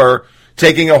 whatever,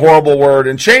 taking a horrible word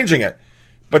and changing it.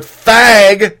 But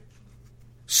fag,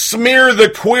 smear the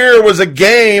queer, was a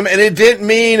game, and it didn't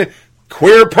mean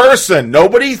queer person.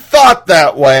 Nobody thought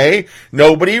that way.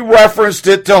 Nobody referenced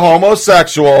it to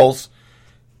homosexuals.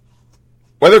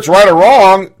 Whether it's right or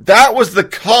wrong, that was the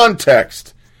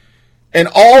context. And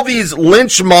all these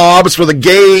lynch mobs for the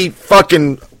gay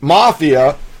fucking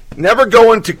mafia never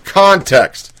go into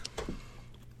context.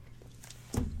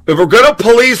 If we're going to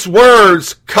police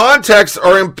words, contexts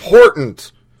are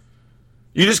important.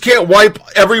 You just can't wipe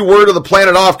every word of the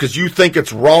planet off because you think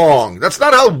it's wrong. That's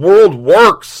not how the world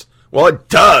works. Well, it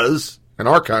does in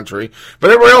our country, but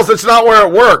everywhere else, it's not where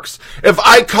it works. If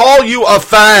I call you a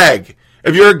fag,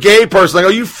 if you're a gay person, I go,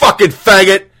 you fucking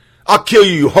faggot, I'll kill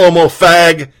you, you homo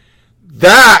fag.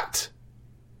 That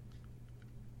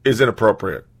is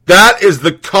inappropriate. That is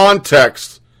the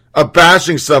context of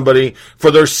bashing somebody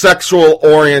for their sexual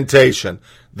orientation.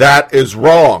 That is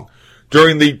wrong.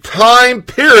 During the time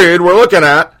period we're looking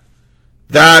at,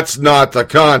 that's not the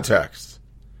context.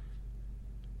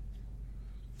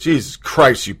 Jesus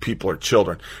Christ, you people are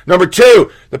children. Number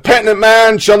 2, the penitent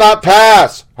man shall not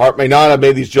pass. Hart may not have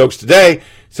made these jokes today.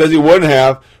 Says he wouldn't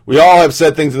have. We all have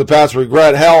said things in the past we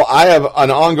regret. Hell, I have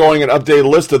an ongoing and updated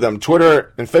list of them.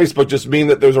 Twitter and Facebook just mean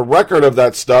that there's a record of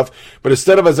that stuff, but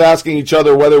instead of us asking each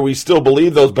other whether we still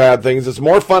believe those bad things, it's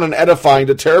more fun and edifying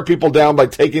to tear people down by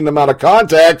taking them out of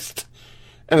context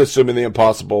and assuming the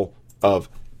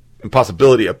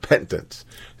impossibility of penitence.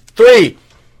 3,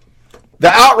 the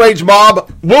outrage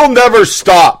mob will never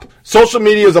stop. Social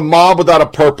media is a mob without a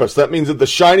purpose. That means that the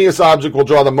shiniest object will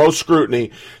draw the most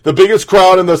scrutiny, the biggest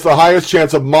crowd, and thus the highest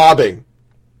chance of mobbing.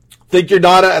 Think you're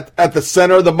not at the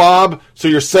center of the mob, so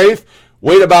you're safe?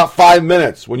 Wait about 5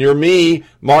 minutes. When you're me,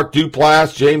 Mark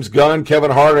Duplass, James Gunn,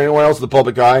 Kevin Hart, or anyone else in the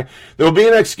public eye, there will be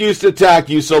an excuse to attack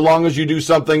you so long as you do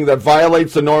something that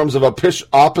violates the norms of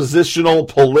oppositional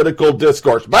political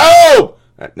discourse. Boom!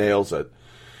 That nails it.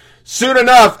 Soon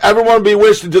enough, everyone will be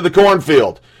wished into the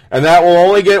cornfield. And that will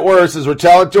only get worse as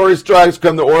retaliatory strikes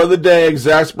come the order of the day,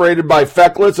 exasperated by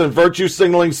feckless and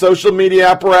virtue-signaling social media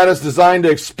apparatus designed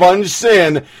to expunge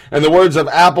sin, in the words of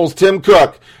Apple's Tim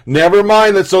Cook. Never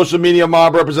mind that social media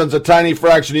mob represents a tiny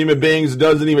fraction of human beings and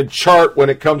doesn't even chart when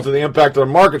it comes to the impact on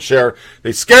market share.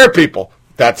 They scare people.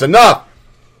 That's enough.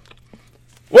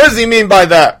 What does he mean by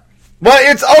that? Well,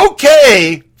 it's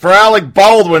okay for Alec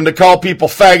Baldwin to call people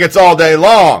faggots all day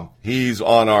long. He's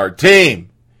on our team.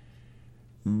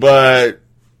 But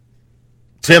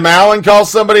Tim Allen calls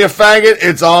somebody a faggot,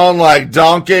 it's on like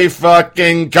Donkey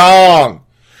fucking Kong.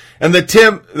 And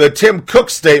the Tim Cook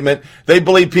statement, they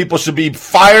believe people should be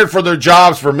fired for their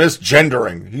jobs for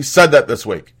misgendering. He said that this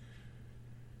week.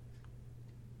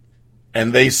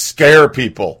 And they scare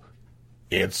people.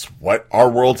 It's what our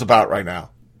world's about right now.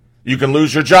 You can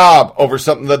lose your job over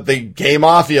something that the gay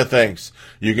mafia thinks.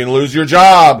 You can lose your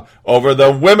job over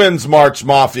the women's march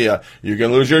mafia. You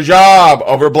can lose your job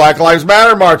over Black Lives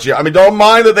Matter march. I mean, don't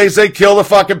mind that they say kill the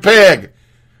fucking pig.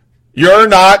 You're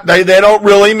not, they don't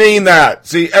really mean that.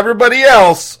 See, everybody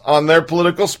else on their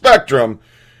political spectrum,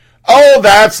 oh,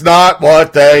 that's not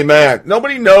what they meant.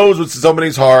 Nobody knows what's in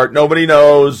somebody's heart. Nobody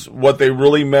knows what they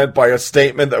really meant by a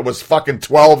statement that was fucking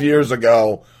 12 years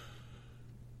ago,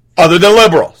 other than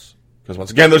liberals. Because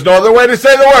once again, there's no other way to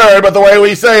say the word, but the way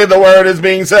we say the word is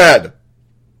being said.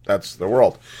 That's the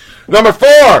world. Number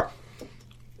 4,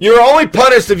 you're only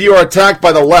punished if you are attacked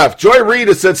by the left. Joy Reid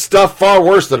has said stuff far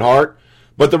worse than Hart,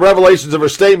 but the revelations of her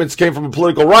statements came from a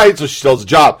political right, so she still has a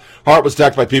job. Hart was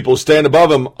attacked by people who stand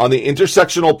above him on the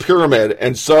intersectional pyramid,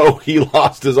 and so he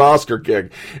lost his Oscar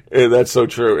gig. That's so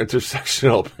true.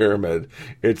 Intersectional pyramid.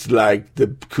 It's like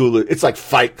the coolest. It's like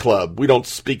Fight Club. We don't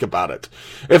speak about it.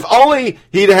 If only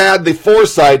he'd had the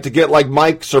foresight to get like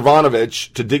Mike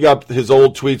Cervanovich to dig up his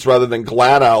old tweets rather than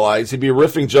Glad allies, he'd be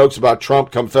riffing jokes about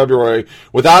Trump come February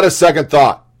without a second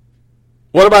thought.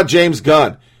 What about James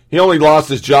Gunn? He only lost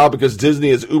his job because Disney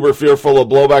is uber fearful of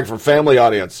blowback from family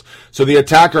audience. So the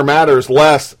attacker matters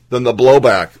less than the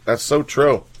blowback. That's so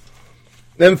true.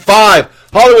 Then 5,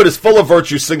 Hollywood is full of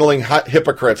virtue signaling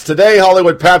hypocrites. Today,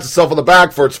 Hollywood pats itself on the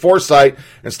back for its foresight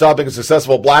in stopping a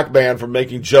successful black man from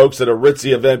making jokes at a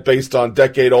ritzy event based on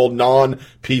decade-old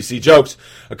non-PC jokes.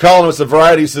 A columnist of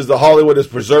Variety says that Hollywood has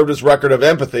preserved its record of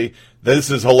empathy.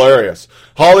 This is hilarious.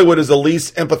 Hollywood is the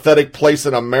least empathetic place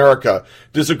in America.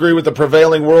 Disagree with the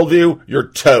prevailing worldview? You're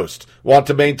toast. Want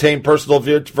to maintain personal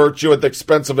virtue at the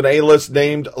expense of an A-list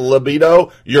named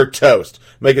libido? You're toast.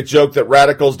 Make a joke that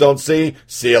radicals don't see?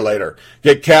 See you later.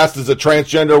 Get cast as a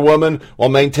transgender woman while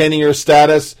maintaining your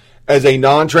status as a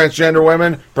non-transgender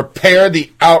woman? Prepare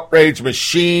the outrage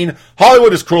machine.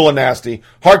 Hollywood is cruel and nasty.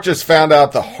 Hart just found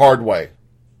out the hard way.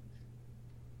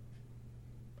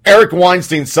 Eric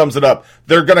Weinstein sums it up.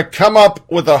 They're going to come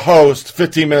up with a host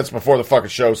 15 minutes before the fucking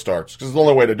show starts, because it's the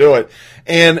only way to do it.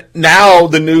 And now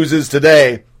the news is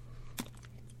today,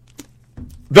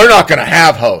 they're not going to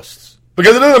have hosts,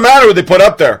 because it doesn't matter what they put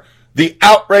up there. The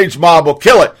outrage mob will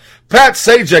kill it. Pat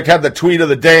Sajak had the tweet of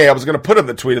the day. I was going to put in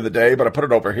the tweet of the day, but I put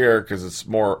it over here because it's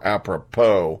more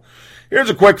apropos.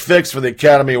 Here's a quick fix for the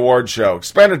Academy Awards show.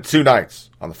 Expanded to 2 nights.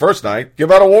 On the first night,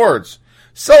 give out awards.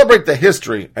 Celebrate the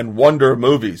history and wonder of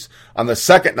movies. On the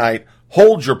second night,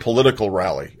 hold your political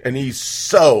rally. And he's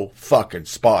so fucking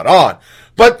spot on.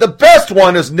 But the best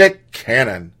one is Nick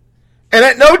Cannon. And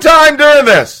at no time during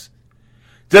this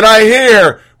did I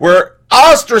hear we're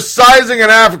ostracizing an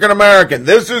African American.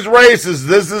 This is racist.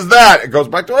 This is that. It goes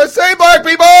back to what I say, black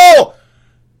people.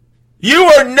 You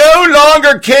are no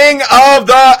longer king of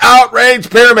the outrage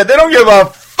pyramid. They don't give a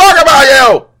fuck about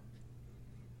you.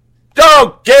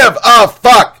 Don't give a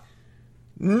fuck.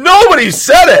 Nobody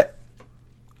said it.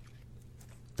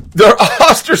 They're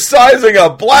ostracizing a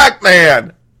black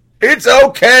man. It's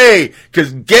okay,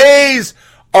 because gays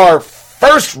are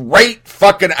first-rate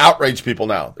fucking outrage people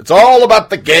now. It's all about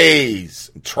the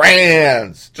gays,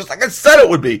 trans, just like I said it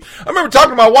would be. I remember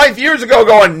talking to my wife years ago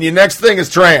going, your next thing is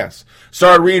trans.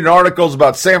 Started reading articles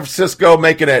about San Francisco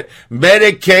making it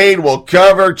Medicaid will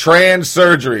cover trans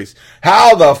surgeries.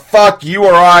 How the fuck you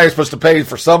or I are supposed to pay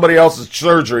for somebody else's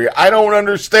surgery? I don't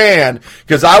understand,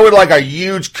 because I would like a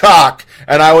huge cock,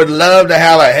 and I would love to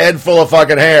have a head full of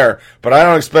fucking hair, but I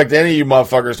don't expect any of you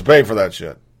motherfuckers to pay for that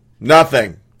shit.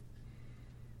 Nothing.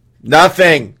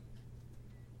 Nothing.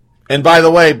 And by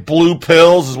the way, blue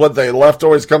pills is what the left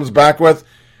always comes back with.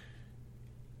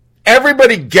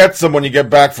 Everybody gets them when you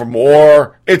get back from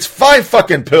war. It's 5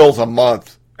 fucking pills a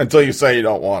month until you say you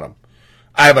don't want them.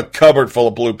 I have a cupboard full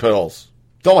of blue pills.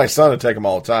 Tell my son to take them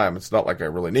all the time. It's not like I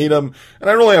really need them. And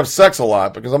I don't really have sex a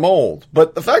lot because I'm old.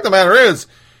 But the fact of the matter is,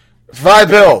 5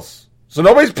 pills. So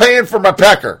nobody's paying for my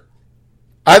pecker.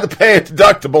 I had to pay a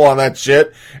deductible on that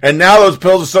shit. And now those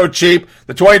pills are so cheap,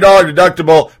 the $20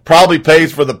 deductible probably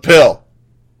pays for the pill.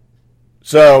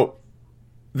 So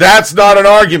that's not an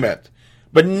argument.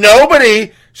 But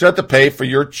nobody should have to pay for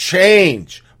your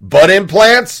change. Butt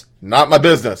implants? Not my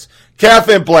business. Calf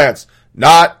implants?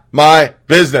 Not my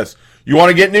business. You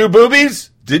want to get new boobies?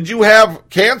 Did you have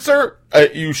cancer?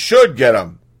 You should get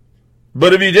them.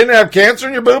 But if you didn't have cancer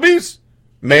in your boobies,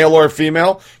 male or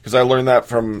female, because I learned that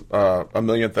from A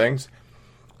Million Things,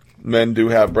 men do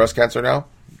have breast cancer now.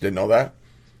 Didn't know that.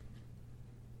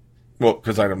 Well,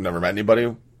 because I've never met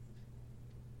anybody.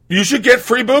 You should get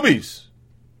free boobies.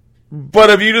 But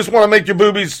if you just want to make your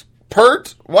boobies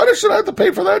pert, why should I have to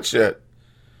pay for that shit?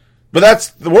 But that's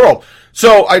the world.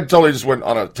 So I totally just went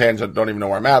on a tangent, don't even know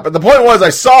where I'm at. But the point was, I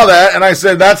saw that, and I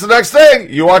said, that's the next thing.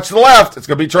 You watch the left. It's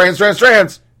going to be trans.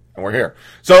 And we're here.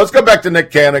 So let's go back to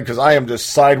Nick Cannon, because I am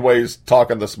just sideways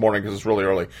talking this morning because it's really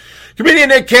early. Comedian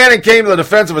Nick Cannon came to the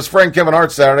defense of his friend Kevin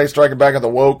Hart Saturday, striking back at the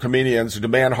woke comedians who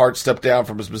demand Hart step down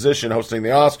from his position hosting the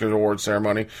Oscars award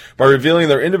ceremony by revealing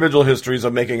their individual histories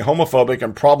of making homophobic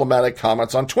and problematic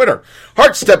comments on Twitter.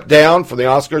 Hart stepped down from the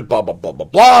Oscars, blah, blah, blah, blah,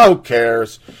 blah, who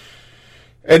cares?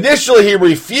 Initially, he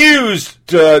refused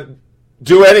to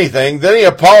do anything. Then he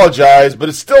apologized, but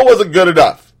it still wasn't good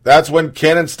enough. That's when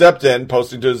Cannon stepped in,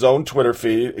 posting to his own Twitter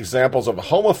feed examples of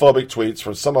homophobic tweets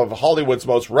from some of Hollywood's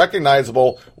most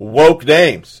recognizable woke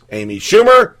names. Amy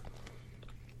Schumer,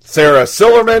 Sarah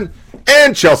Silverman,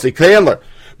 and Chelsea Chandler.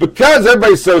 Because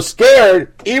everybody's so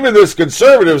scared, even this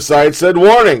conservative site said,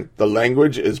 warning, the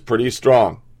language is pretty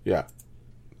strong. Yeah,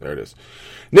 there it is.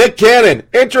 Nick Cannon,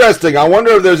 interesting. I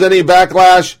wonder if there's any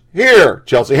backlash here.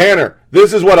 Chelsea Hanner,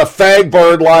 this is what a fag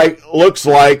bird looks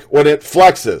like when it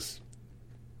flexes.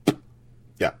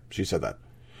 Yeah, she said that.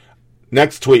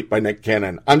 Next tweet by Nick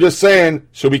Cannon. I'm just saying,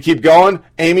 should we keep going?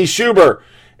 Amy Schumer,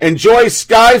 enjoy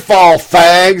Skyfall,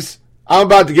 fags. I'm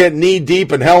about to get knee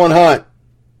deep in Helen Hunt.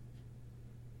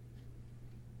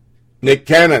 Nick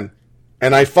Cannon,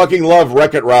 and I fucking love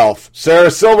Wreck-It Ralph. Sarah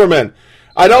Silverman,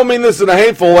 I don't mean this in a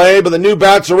hateful way, but the new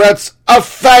Bachelorette's a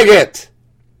faggot.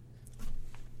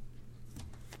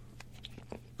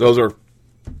 Those are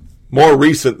more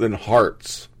recent than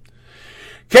Hart's.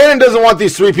 Cannon doesn't want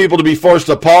these three people to be forced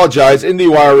to apologize,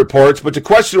 IndieWire reports, but to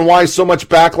question why so much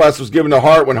backlash was given to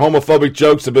Hart when homophobic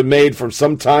jokes have been made for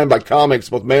some time by comics,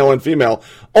 both male and female.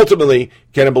 Ultimately,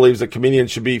 Cannon believes that comedians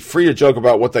should be free to joke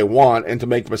about what they want and to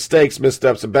make mistakes,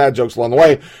 missteps, and bad jokes along the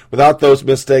way without those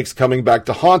mistakes coming back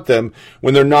to haunt them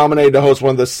when they're nominated to host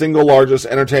one of the single largest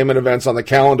entertainment events on the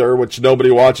calendar, which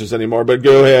nobody watches anymore, but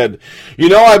go ahead. You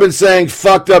know, I've been saying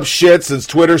fucked up shit since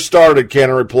Twitter started,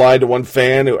 Cannon replied to one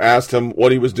fan who asked him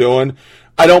what he was doing.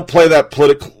 I don't play that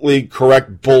politically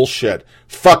correct bullshit.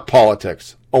 Fuck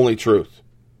politics. Only truth.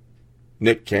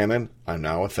 Nick Cannon, I'm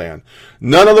now a fan.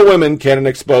 None of the women Cannon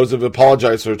exposed have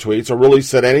apologized for their tweets or really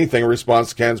said anything in response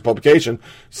to Cannon's publication.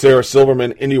 Sarah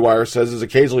Silverman, IndieWire, says has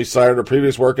occasionally cited her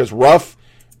previous work as rough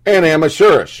and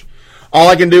amateurish. All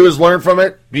I can do is learn from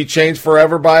it, be changed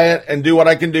forever by it, and do what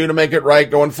I can do to make it right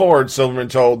going forward, Silverman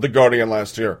told The Guardian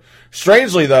last year.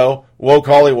 Strangely, though, woke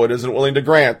Hollywood isn't willing to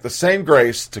grant the same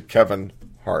grace to Kevin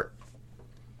Hart.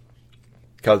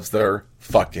 Because they're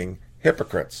fucking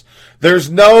hypocrites. There's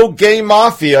no gay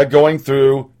mafia going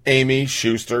through Amy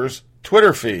Schuster's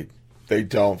Twitter feed. They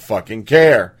don't fucking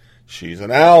care. She's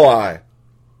an ally.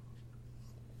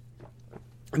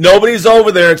 Nobody's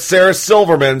over there at Sarah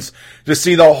Silverman's to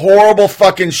see the horrible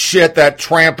fucking shit that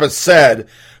Trump has said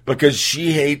because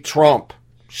she hate Trump.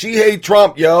 She hate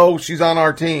Trump, yo. She's on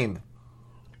our team.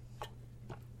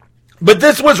 But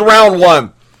this was round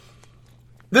one.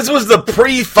 This was the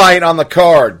pre-fight on the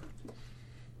card.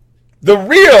 The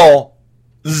real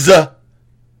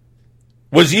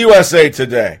was USA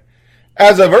Today.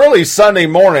 As of early Sunday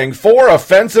morning, 4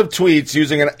 offensive tweets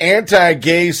using an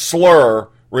anti-gay slur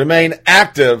remain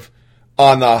active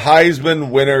on the Heisman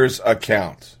winners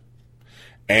account.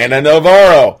 Ana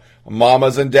Navarro,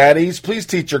 mamas and daddies, please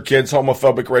teach your kids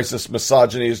homophobic, racist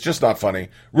misogyny is just not funny.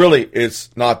 Really,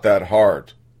 it's not that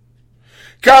hard.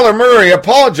 Kyler Murray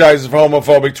apologizes for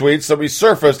homophobic tweets that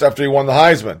resurfaced after he won the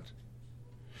Heisman.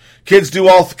 Kids do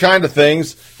all kind of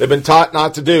things they've been taught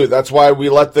not to do. That's why we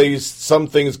let some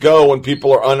things go when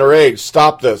people are underage.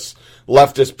 Stop this,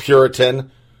 leftist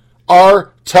Puritan.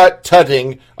 Are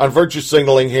tut-tutting on virtue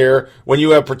signaling here when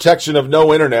you have protection of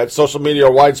no internet, social media,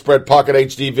 or widespread pocket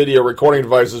HD video recording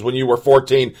devices when you were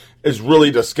 14 is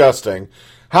really disgusting.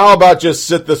 How about just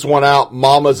sit this one out?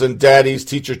 Mamas and daddies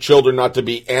teach your children not to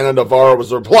be. Ana Navarro was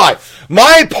the reply.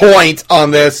 My point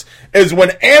on this is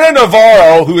when Ana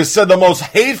Navarro, who has said the most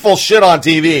hateful shit on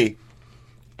TV,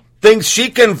 thinks she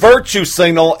can virtue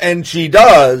signal, and she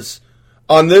does,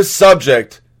 on this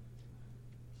subject,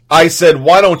 I said,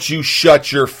 why don't you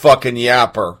shut your fucking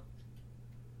yapper?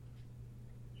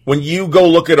 When you go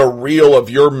look at a reel of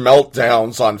your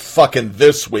meltdowns on fucking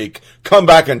This Week, come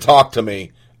back and talk to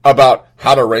me about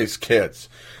how to raise kids.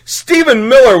 Stephen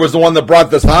Miller was the one that brought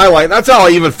this highlight. That's how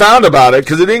I even found about it,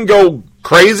 because it didn't go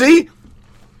crazy.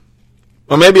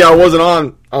 Or maybe I was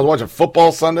watching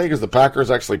football Sunday because the Packers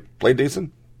actually played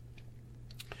decent.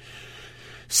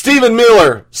 Stephen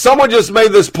Miller, someone just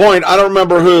made this point, I don't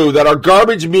remember who, that our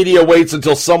garbage media waits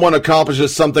until someone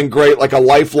accomplishes something great like a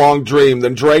lifelong dream,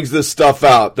 then drags this stuff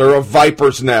out. They're a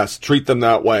viper's nest. Treat them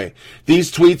that way.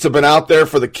 These tweets have been out there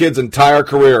for the kid's entire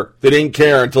career. They didn't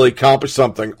care until he accomplished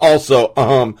something.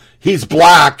 Also, he's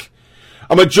black.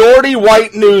 A majority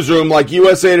white newsroom like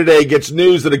USA Today gets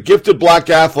news that a gifted black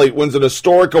athlete wins an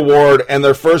historic award, and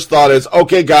their first thought is,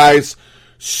 okay, guys,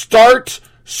 start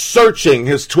searching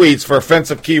his tweets for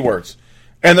offensive keywords.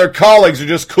 And their colleagues are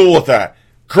just cool with that.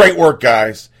 Great work,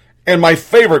 guys. And my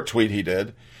favorite tweet he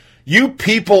did, you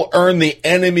people earn the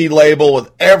enemy label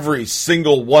with every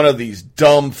single one of these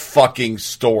dumb fucking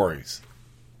stories.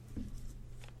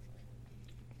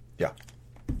 Yeah.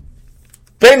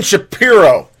 Ben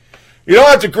Shapiro. You don't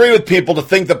have to agree with people to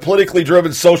think that politically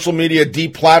driven social media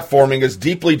deplatforming is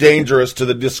deeply dangerous to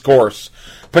the discourse.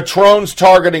 Patron's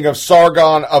targeting of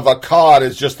Sargon of Akkad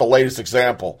is just the latest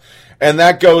example. And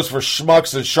that goes for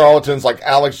schmucks and charlatans like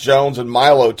Alex Jones and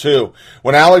Milo, too.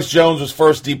 When Alex Jones was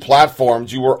first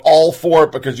deplatformed, you were all for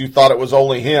it because you thought it was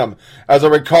only him. As I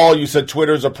recall, you said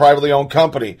Twitter's a privately owned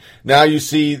company. Now you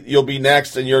see you'll be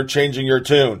next and you're changing your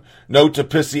tune. Note to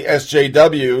pissy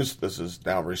SJWs, this is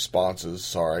now responses,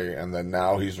 sorry, and then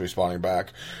now he's responding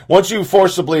back. Once you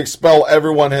forcibly expel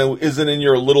everyone who isn't in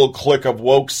your little clique of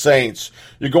woke saints,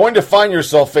 you're going to find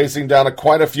yourself facing down to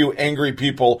quite a few angry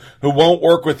people who won't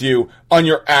work with you on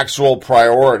your actual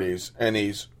priorities. And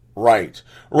he's right.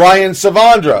 Ryan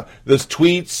Savandra, these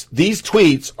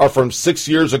tweets are from 6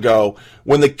 years ago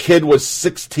when the kid was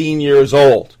 16 years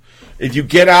old. If you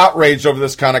get outraged over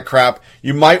this kind of crap,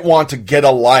 you might want to get a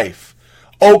life.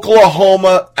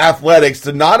 Oklahoma Athletics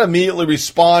did not immediately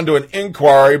respond to an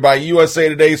inquiry by USA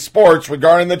Today Sports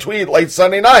regarding the tweet late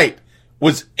Sunday night.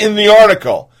 Was in the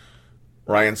article.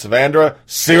 Ryan Savandra,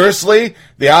 seriously?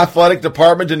 The athletic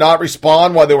department did not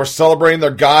respond while they were celebrating their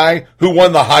guy who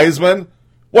won the Heisman?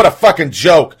 What a fucking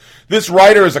joke. This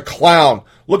writer is a clown.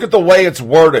 Look at the way it's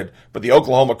worded. But the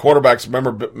Oklahoma quarterback's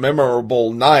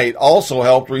memorable night also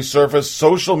helped resurface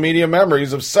social media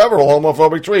memories of several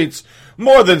homophobic tweets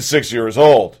more than 6 years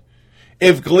old.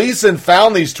 If Gleason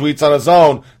found these tweets on his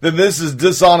own, then this is a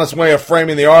dishonest way of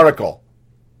framing the article.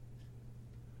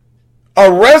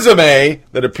 A resume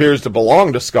that appears to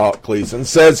belong to Scott Gleason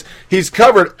says he's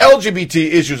covered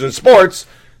LGBT issues in sports,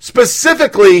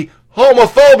 specifically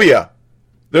homophobia.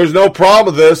 There's no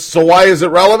problem with this, so why is it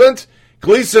relevant?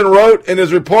 Gleason wrote in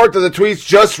his report that the tweets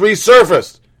just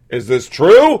resurfaced. Is this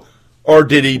true, or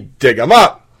did he dig them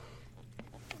up?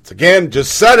 Once again,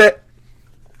 just said it.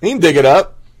 He didn't dig it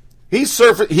up. He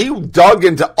dug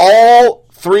into all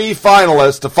three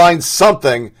finalists to find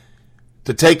something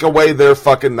to take away their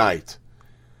fucking night.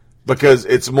 Because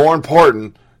it's more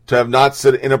important to have not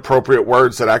said inappropriate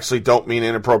words that actually don't mean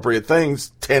inappropriate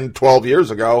things 10, 12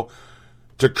 years ago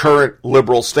to current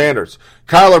liberal standards.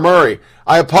 Kyler Murray,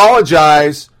 I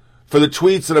apologize for the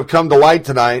tweets that have come to light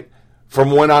tonight from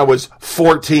when I was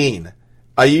 14.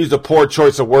 I used a poor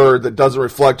choice of word that doesn't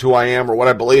reflect who I am or what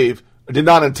I believe. I did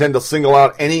not intend to single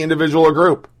out any individual or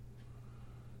group.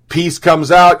 Piece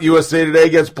comes out, USA Today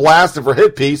gets blasted for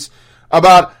hit piece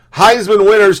about Heisman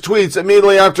winner's tweets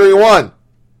immediately after he won.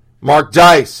 Mark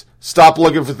Dice, stop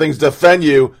looking for things to offend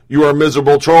you. You are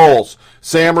miserable trolls.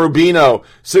 Sam Rubino,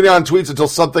 sitting on tweets until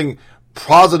something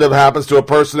positive happens to a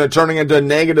person and turning into a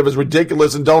negative is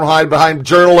ridiculous and don't hide behind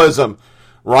journalism.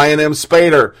 Ryan M.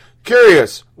 Spader,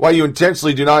 curious why you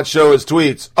intentionally do not show his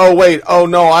tweets. Oh, wait. Oh,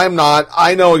 no, I'm not.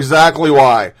 I know exactly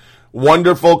why.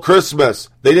 Wonderful Christmas.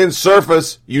 They didn't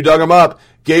surface. You dug them up.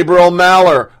 Gabriel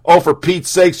Maller. Oh, for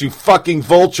Pete's sakes, you fucking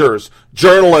vultures.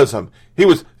 Journalism. He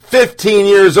was 15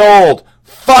 years old.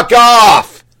 Fuck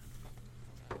off.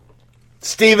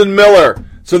 Stephen Miller.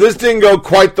 So this didn't go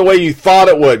quite the way you thought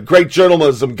it would. Great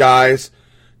journalism, guys.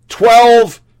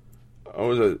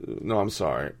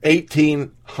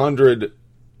 1,800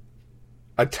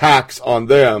 attacks on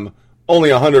them.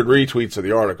 Only 100 retweets of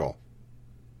the article.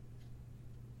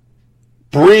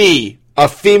 Bree, a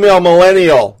female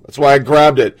millennial. That's why I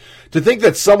grabbed it. To think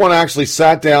that someone actually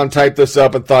sat down, typed this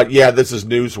up, and thought, yeah, this is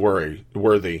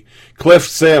newsworthy. Cliff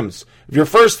Sims. If your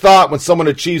first thought when someone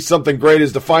achieves something great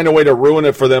is to find a way to ruin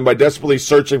it for them by desperately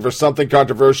searching for something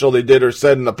controversial they did or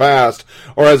said in the past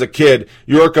or as a kid,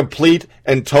 you're a complete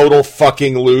and total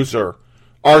fucking loser.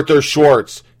 Arthur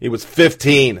Schwartz. He was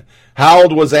 15. How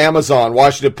old was Amazon?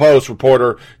 Washington Post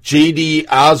reporter G.D.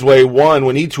 Osway won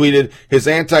when he tweeted his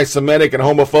anti-Semitic and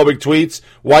homophobic tweets.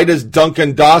 Why does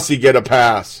Duncan Dossie get a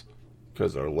pass?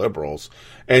 Because they're liberals.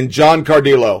 And John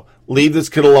Cardillo, leave this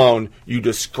kid alone, you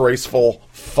disgraceful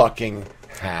fucking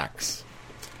hacks.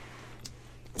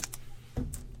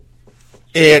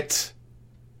 It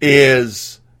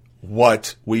is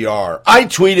what we are. I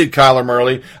tweeted Kyler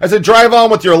Murray. I said, drive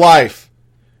on with your life.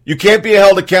 You can't be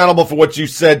held accountable for what you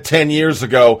said 10 years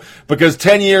ago, because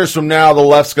 10 years from now, the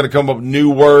left's going to come up with new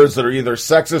words that are either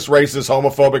sexist, racist,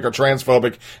 homophobic, or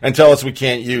transphobic and tell us we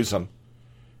can't use them.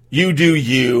 You do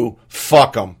you.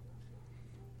 Fuck them.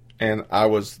 And I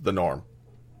was the norm.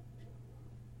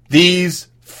 These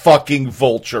fucking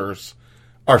vultures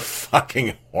are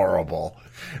fucking horrible.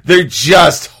 They're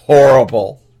just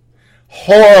horrible.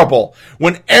 Horrible.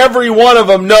 When every one of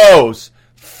them knows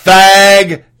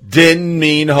fag didn't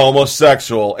mean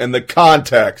homosexual in the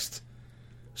context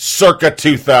circa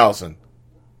 2000.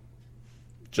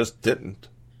 Just didn't.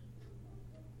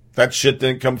 That shit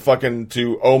didn't come fucking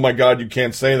to, oh my God, you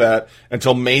can't say that,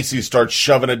 until Macy's starts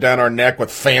shoving it down our neck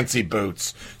with fancy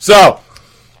boots. So,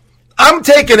 I'm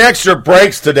taking extra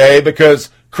breaks today because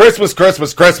Christmas.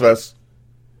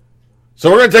 So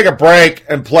we're going to take a break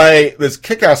and play this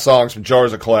kick-ass songs from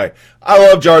Jars of Clay. I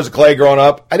love Jars of Clay growing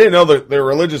up. I didn't know they're a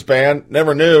religious band.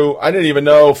 Never knew. I didn't even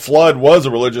know Flood was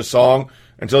a religious song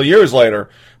until years later.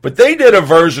 But they did a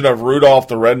version of Rudolph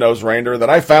the Red-Nosed Reindeer that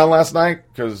I found last night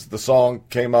because the song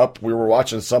came up. We were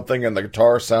watching something and the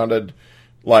guitar sounded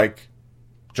like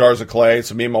Jars of Clay.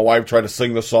 So me and my wife tried to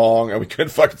sing the song and we couldn't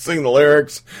fucking sing the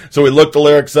lyrics. So we looked the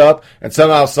lyrics up and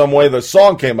somehow, some way the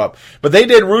song came up. But they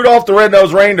did Rudolph the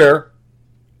Red-Nosed Reindeer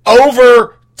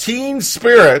over Teen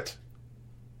Spirit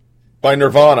by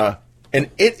Nirvana, and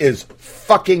it is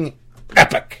fucking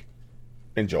epic.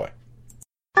 Enjoy.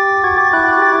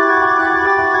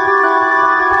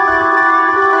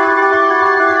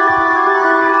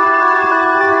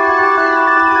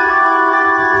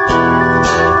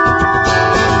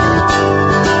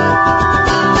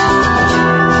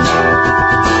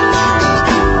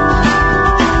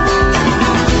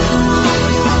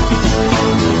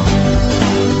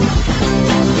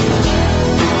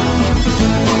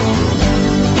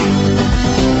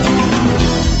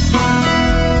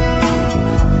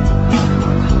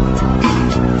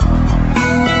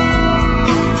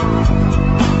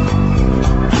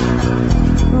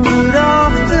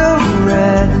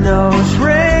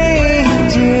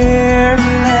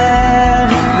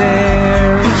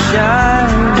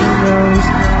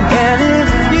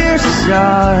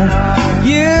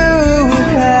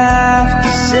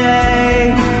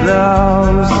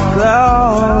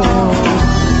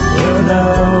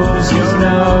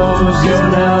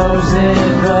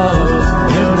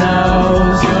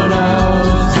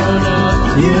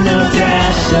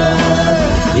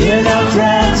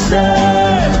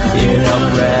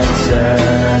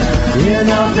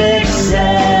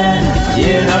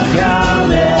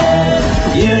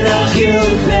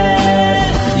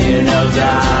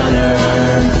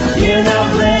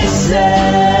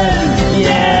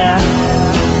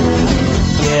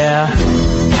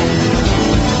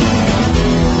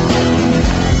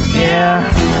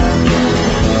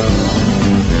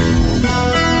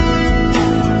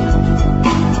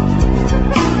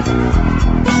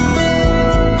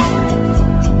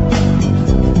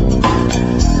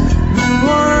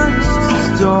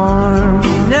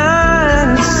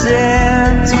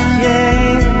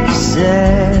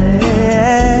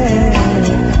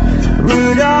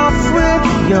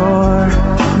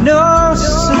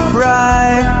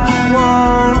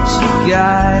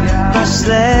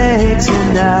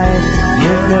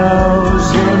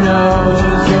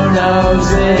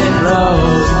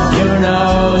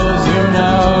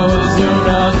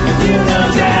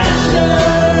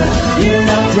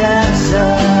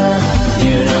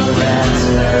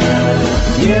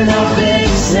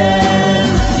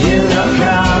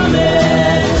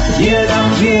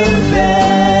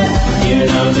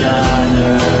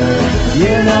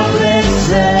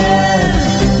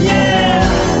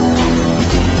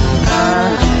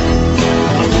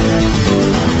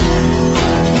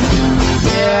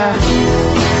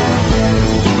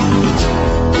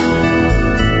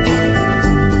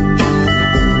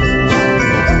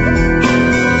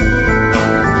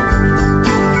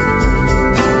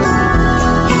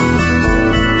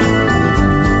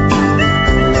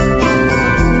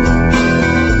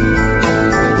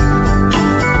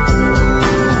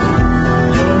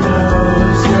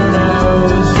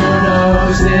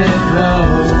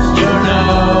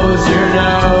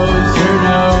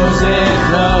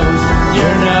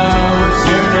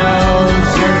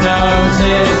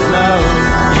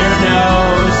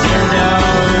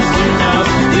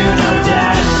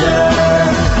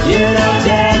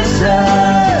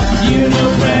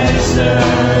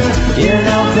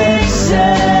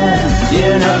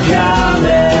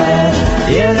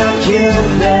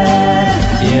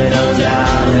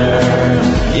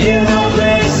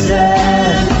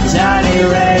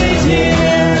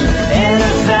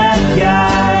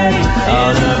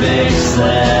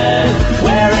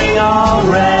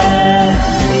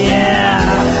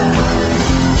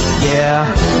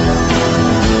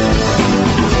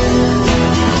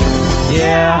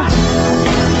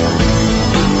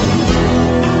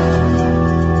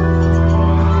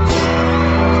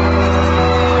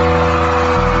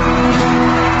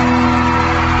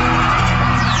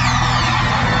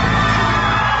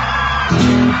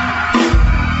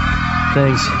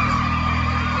 feelings.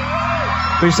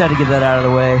 We just had to get that out of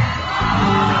the way.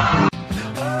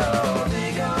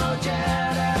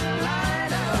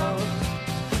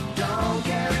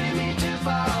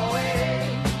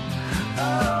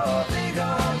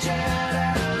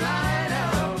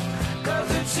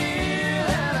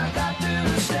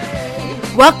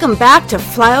 Welcome back to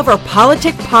Flyover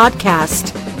Politic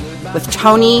Podcast with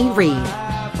Tony Reed.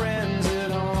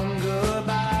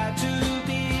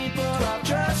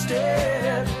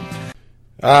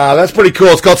 That's pretty cool.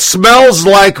 It's called Smells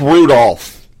Like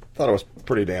Rudolph. Thought it was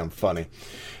pretty damn funny.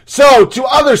 So, to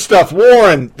other stuff,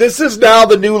 Warren. This is now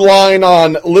the new line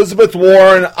on Elizabeth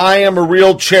Warren. I am a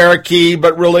real Cherokee,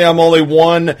 but really I'm only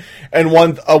 1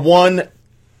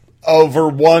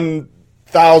 over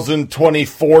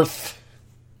 1,024th.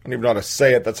 I don't even know how to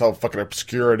say it. That's how fucking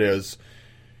obscure it is.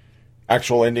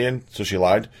 Actual Indian, so she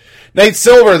lied. Nate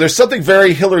Silver, there's something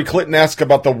very Hillary Clinton-esque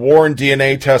about the Warren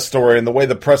DNA test story and the way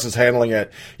the press is handling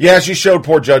it. Yeah, she showed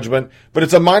poor judgment, but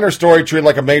it's a minor story treated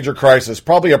like a major crisis,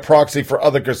 probably a proxy for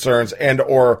other concerns and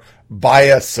or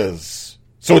biases.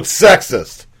 So it's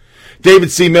sexist.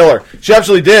 David C. Miller, she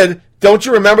actually did. Don't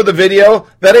you remember the video?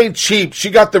 That ain't cheap. She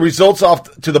got the results off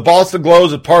to the Boston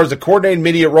Globe as part of the coordinated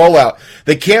media rollout.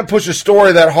 They can't push a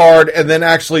story that hard and then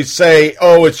actually say,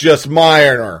 oh, it's just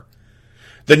minor.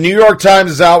 The New York Times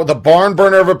is out with a barn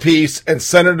burner of a piece and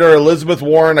Senator Elizabeth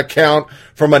Warren account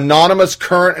from anonymous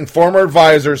current and former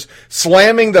advisors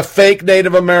slamming the fake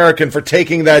Native American for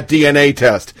taking that DNA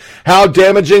test. How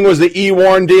damaging was the E.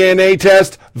 Warren DNA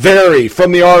test? Very,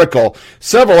 from the article.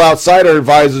 Several outsider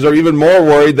advisors are even more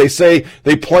worried. They say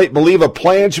they believe a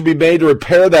plan should be made to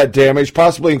repair that damage,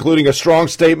 possibly including a strong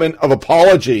statement of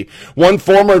apology. One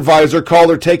former advisor called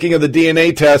her taking of the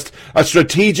DNA test a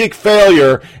strategic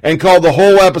failure and called the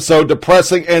whole episode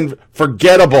depressing and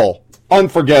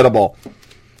unforgettable.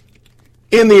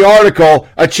 In the article,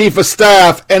 a chief of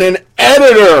staff and an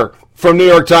editor from New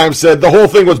York Times said the whole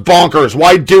thing was bonkers.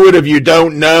 Why do it if you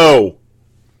don't know?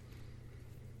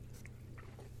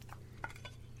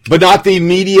 But not the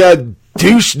media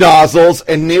douche nozzles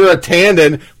and Neera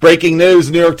Tanden. Breaking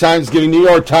news, New York Times giving New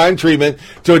York Times treatment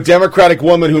to a Democratic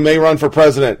woman who may run for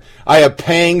president. I have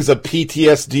pangs of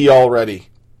PTSD already.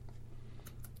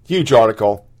 Huge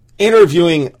article.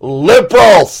 Interviewing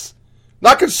liberals,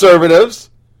 not conservatives.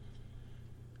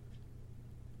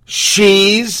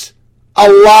 She's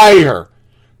a liar.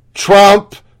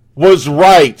 Trump was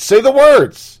right. Say the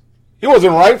words. He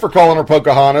wasn't right for calling her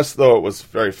Pocahontas, though it was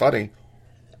very funny.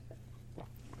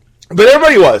 But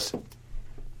everybody was.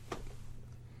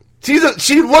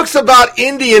 She looks about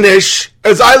Indian-ish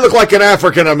as I look like an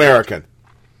African-American.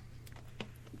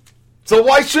 So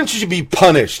why shouldn't she be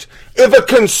punished? If a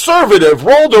conservative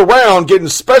rolled around getting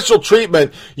special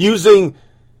treatment using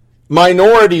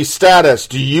minority status,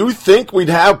 do you think we'd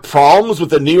have problems with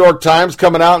the New York Times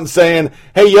coming out and saying,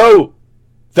 hey, yo,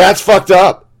 that's fucked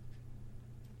up?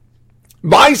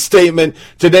 My statement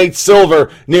to Nate Silver,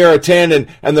 Neera Tanden,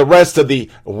 and the rest of the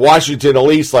Washington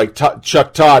elites like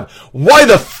Chuck Todd, why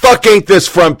the fuck ain't this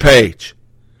front page?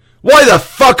 Why the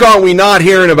fuck aren't we not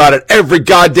hearing about it every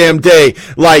goddamn day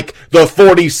like the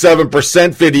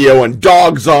 47% video and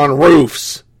dogs on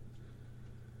roofs?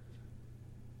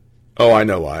 Oh, I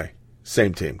know why.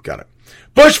 Same team. Got it.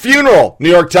 Bush funeral.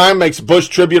 New York Times makes Bush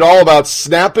tribute all about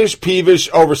snappish, peevish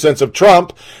oversense of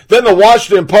Trump. Then the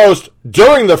Washington Post,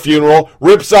 during the funeral,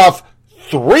 rips off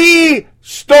 3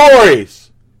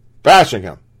 stories bashing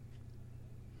him.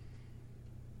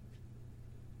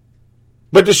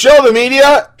 But to show the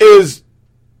media is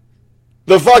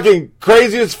the fucking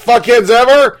craziest fuckheads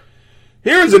ever,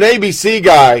 here's an ABC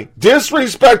guy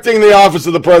disrespecting the office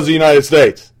of the President of the United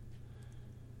States.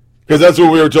 Because that's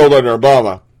what we were told under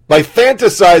Obama. By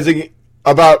fantasizing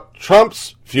about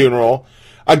Trump's funeral,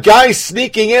 a guy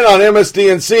sneaking in on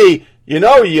MSDNC,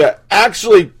 you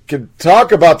actually can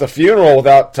talk about the funeral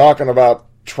without talking about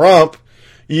Trump.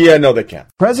 Yeah, no, they can't.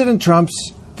 President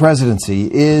Trump's presidency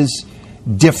is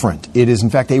different. It is,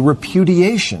 in fact, a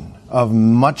repudiation of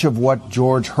much of what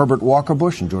George Herbert Walker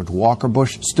Bush and George Walker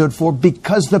Bush stood for,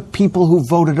 because the people who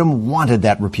voted him wanted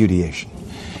that repudiation.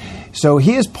 So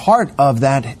he is part of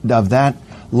that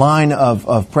line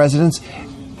of presidents,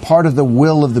 part of the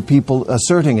will of the people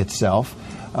asserting itself.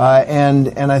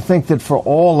 And I think that for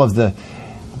all of the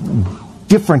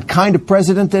different kind of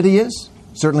president that he is,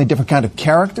 certainly different kind of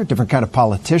character, different kind of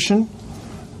politician,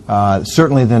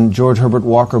 certainly than George Herbert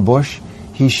Walker Bush,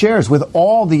 he shares with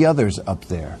all the others up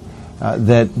there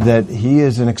that he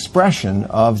is an expression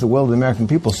of the will of the American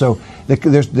people. So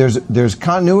there's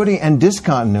continuity and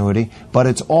discontinuity, but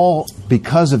it's all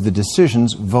because of the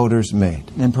decisions voters made.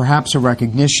 And perhaps a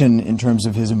recognition in terms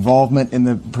of his involvement in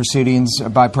the proceedings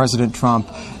by President Trump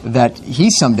that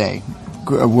he someday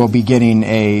will be getting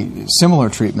a similar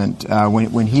treatment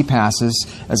when he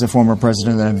passes as a former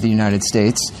president of the United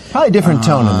States. Probably a different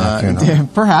tone in that funeral.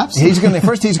 Perhaps. He's going to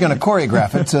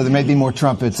choreograph it, so there may be more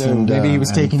trumpets and maybe he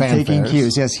was taking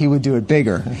cues. Yes, he would do it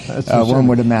bigger. One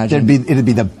would imagine. It'd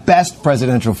be the best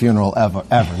presidential funeral ever.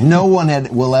 No one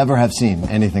will ever have seen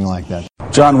anything like that.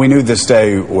 John, we knew this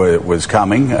day was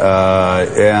coming,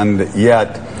 and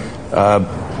yet.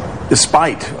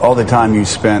 Despite all the time you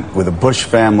spent with the Bush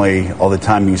family, all the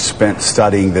time you spent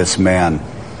studying this man,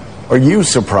 are you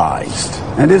surprised,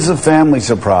 and is the family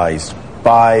surprised,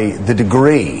 by the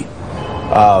degree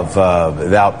of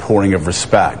the outpouring of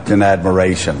respect and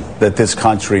admiration that this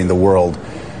country and the world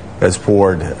has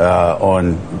poured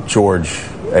on George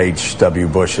H.W.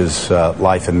 Bush's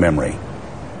life and memory?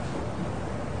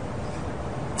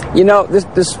 You know,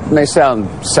 this may sound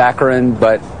saccharine,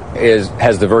 but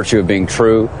has the virtue of being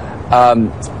true.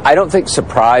 I don't think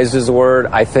surprised is the word.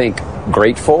 I think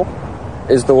grateful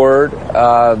is the word.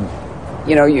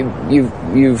 You know,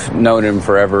 you've known him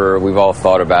forever. We've all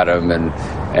thought about him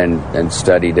and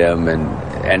studied him,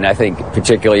 and I think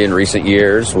particularly in recent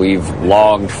years we've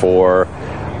longed for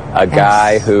a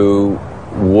guy who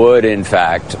would in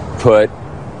fact put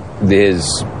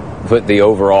the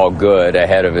overall good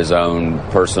ahead of his own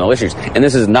personal issues. And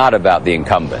this is not about the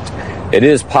incumbent. It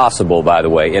is possible, by the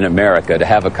way, in America to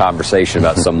have a conversation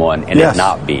about someone and it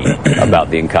not be about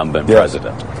the incumbent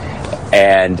president.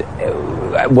 And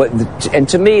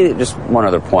to me, just one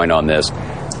other point on this,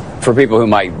 for people who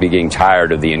might be getting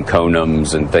tired of the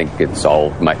encomiums and think it's all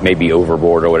maybe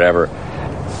overboard or whatever,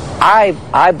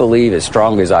 I believe as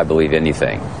strongly as I believe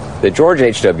anything that George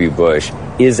H.W. Bush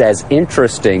is as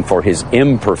interesting for his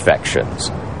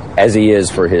imperfections as he is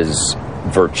for his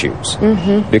virtues.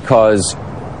 Because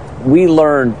we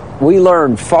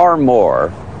learn far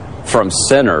more from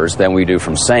sinners than we do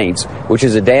from saints, which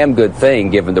is a damn good thing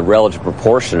given the relative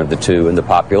proportion of the two in the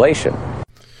population.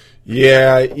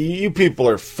 Yeah, you people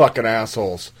are fucking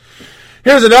assholes.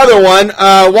 Here's another one.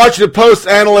 Washington Post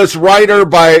analyst,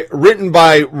 written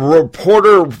by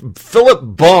reporter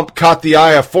Philip Bump, caught the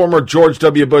eye of former George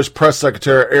W. Bush press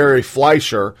secretary Ari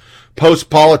Fleischer. Post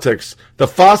Politics, the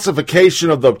falsification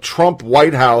of the Trump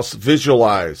White House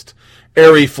visualized.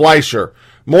 Ari Fleischer.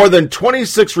 More than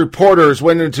 26 reporters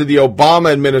went into the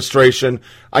Obama administration.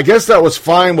 I guess that was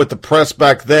fine with the press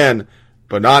back then,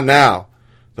 but not now.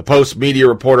 The Post media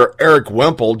reporter Eric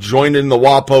Wemple joined in the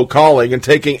WAPO calling and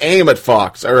taking aim at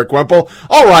Fox. Eric Wemple,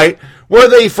 all right, were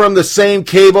they from the same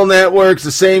cable networks,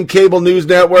 the same cable news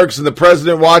networks, and the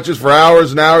president watches for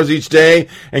hours and hours each day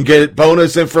and get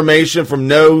bonus information from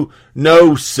no,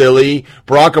 silly.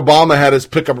 Barack Obama had us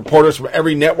pick up reporters from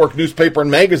every network, newspaper,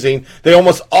 and magazine. They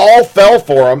almost all fell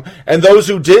for him, and those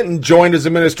who didn't join his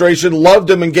administration loved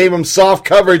him and gave him soft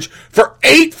coverage for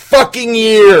 8 fucking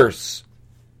years.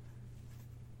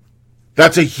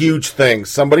 That's a huge thing.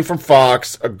 Somebody from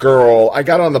Fox, a girl, I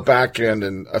got on the back end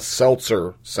in a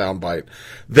Seltzer soundbite.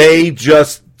 They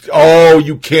just,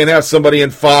 you can't have somebody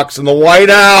in Fox in the White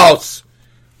House.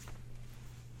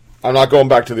 I'm not going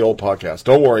back to the old podcast.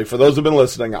 Don't worry. For those who've been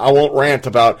listening, I won't rant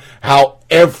about how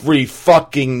every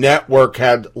fucking network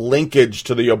had linkage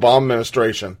to the Obama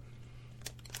administration.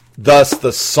 Thus,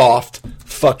 the soft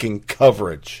fucking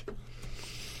coverage.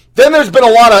 Then there's been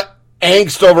a lot of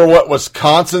angst over what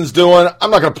Wisconsin's doing.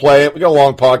 I'm not going to play it. We got a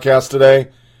long podcast today.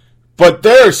 But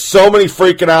there's so many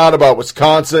freaking out about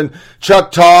Wisconsin.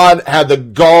 Chuck Todd had the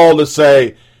gall to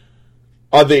say,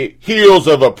 on the heels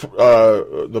of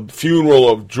the funeral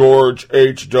of George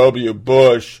H.W.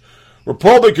 Bush,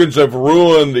 Republicans have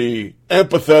ruined the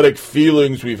empathetic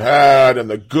feelings we've had and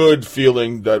the good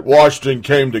feeling that Washington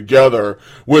came together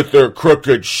with their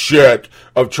crooked shit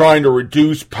of trying to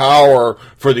reduce power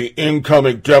for the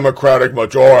incoming Democratic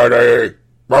majority.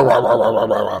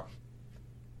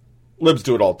 Libs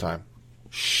do it all the time.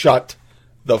 Shut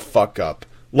the fuck up.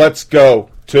 Let's go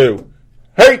to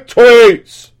Hate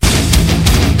Tweets.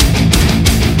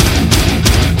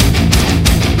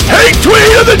 Hate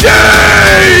Tweet of the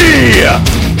Day!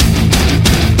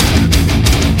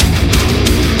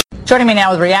 Joining me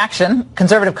now with reaction,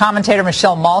 conservative commentator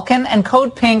Michelle Malkin and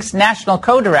Code Pink's national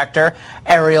co-director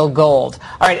Ariel Gold.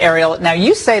 All right, Ariel, now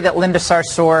you say that Linda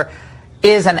Sarsour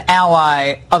is an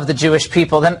ally of the Jewish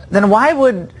people. Then why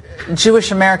would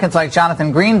Jewish Americans like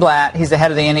Jonathan Greenblatt, he's the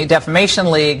head of the Anti-Defamation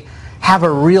League, have a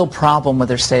real problem with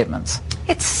her statements?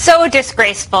 It's so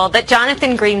disgraceful that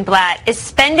Jonathan Greenblatt is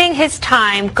spending his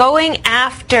time going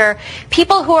after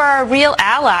people who are our real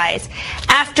allies.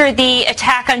 After the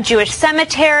attack on Jewish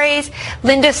cemeteries,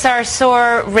 Linda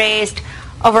Sarsour raised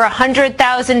over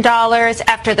 $100,000.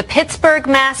 After the Pittsburgh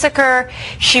massacre,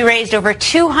 she raised over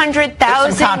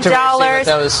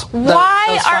 $200,000.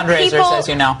 Why are people as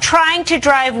you know, trying to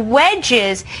drive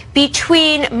wedges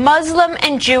between Muslim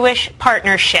and Jewish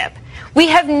partnership? We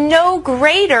have no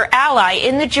greater ally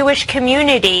in the Jewish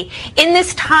community in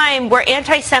this time where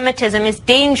anti-Semitism is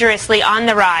dangerously on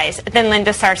the rise than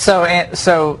Linda Sarsour.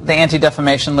 So the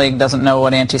Anti-Defamation League doesn't know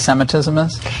what anti-Semitism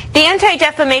is? The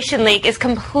Anti-Defamation League is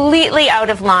completely out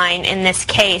of line in this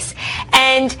case,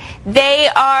 and they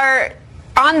are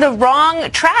on the wrong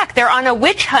track. They're on a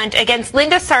witch hunt against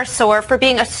Linda Sarsour for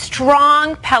being a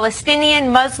strong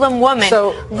Palestinian Muslim woman,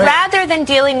 rather than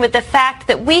dealing with the fact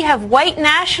that we have white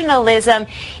nationalism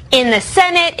in the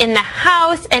Senate, in the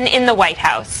House, and in the White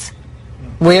House.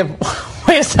 We have,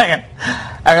 wait a second,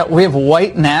 we have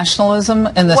white nationalism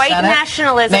in the Senate? White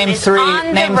nationalism name is three,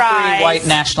 on name the rise. 3 white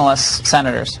nationalist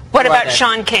senators. What about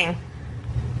Sean King?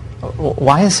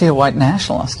 Why is he a white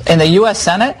nationalist? In the U.S.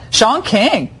 Senate? Sean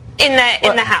King. In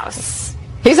the House.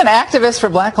 He's an activist for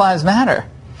Black Lives Matter.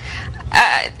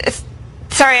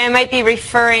 Sorry, I might be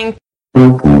referring.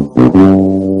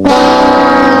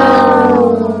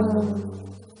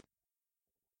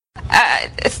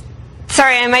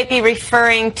 Sorry, I might be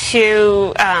referring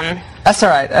to. That's all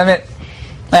right. I mean,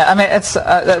 it's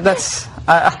that's.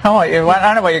 I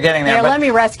don't know what you're getting there. Yeah, let me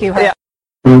rescue her. Yeah.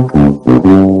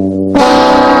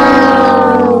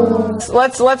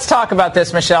 Let's talk about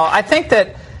this, Michelle. I think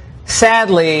that,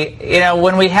 sadly,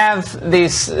 when we have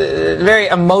these very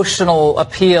emotional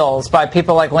appeals by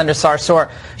people like Linda Sarsour,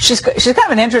 she's kind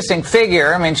of an interesting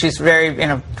figure. I mean, she's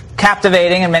very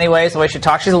captivating in many ways, the way she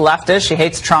talks. She's a leftist. She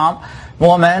hates Trump,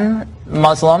 woman,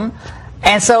 Muslim.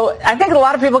 And so I think a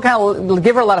lot of people kind of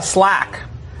give her a lot of slack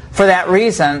for that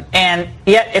reason. And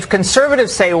yet, if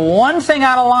conservatives say one thing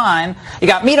out of line, you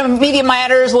got media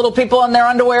matters, little people in their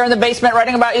underwear in the basement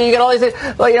writing about you. You get all these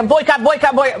boycott.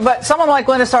 But someone like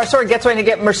Linda Sarsour gets ready to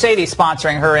get Mercedes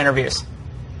sponsoring her interviews.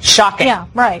 Shocking. Yeah,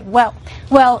 right. Well,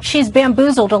 she's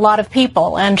bamboozled a lot of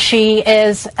people, and she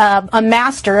is a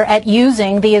master at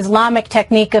using the Islamic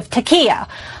technique of taqiyya,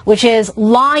 which is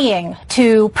lying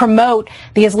to promote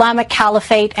the Islamic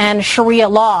Caliphate and Sharia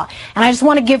law. And I just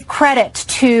want to give credit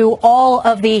to all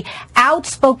of the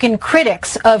outspoken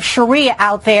critics of Sharia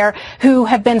out there who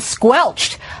have been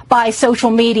squelched by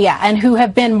social media and who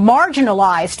have been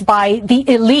marginalized by the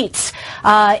elites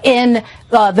in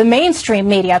the mainstream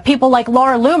media. People like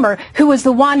Laura Loomer, who was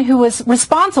the one who was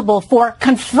responsible for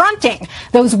confronting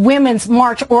those Women's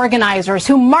March organizers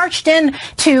who marched in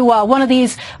to one of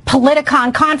these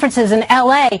Politicon conferences in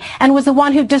L.A. and was the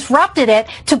one who disrupted it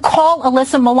to call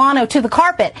Alyssa Milano to the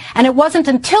carpet. And it wasn't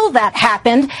until that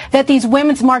happened that these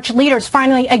Women's March leaders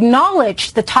finally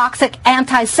acknowledged the toxic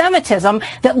anti-Semitism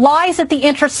that lies at the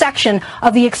intersection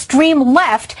of the extreme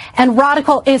left and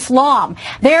radical Islam.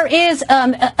 There is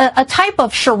a type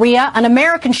of Sharia, an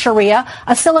American Sharia,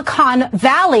 a Silicon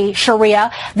Valley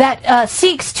Sharia that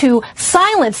seeks to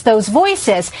silence those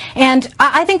voices. And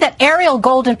I think that Ariel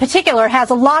Gold in particular has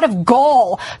a lot of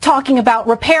gall talking about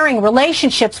repairing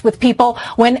relationships with people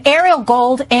when Ariel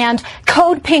Gold and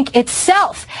Code Pink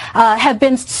itself have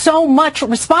been so much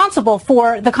responsible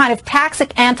for the kind of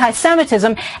toxic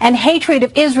anti-Semitism and hatred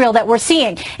of Israel that we're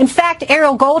seeing. In fact,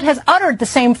 Ariel Gold has uttered the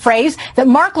same phrase that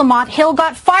Mark Lamont Hill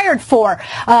got fired for,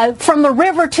 from the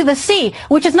river to the sea,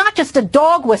 which is not just a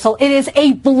dog whistle. It is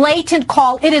a blatant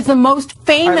call. It is the most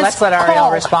famous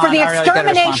call for the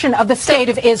extermination of the state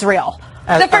of Israel.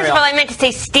 So first of all, I meant to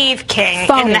say Steve King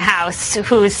in the House,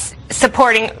 who's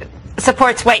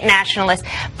supports white nationalists.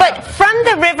 But from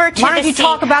the river to the sea,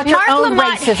 Mark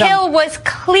Lamont Hill was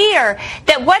clear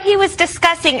that what he was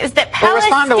discussing is that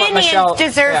Palestinians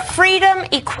deserve freedom,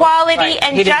 equality,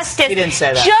 and justice,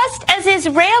 just as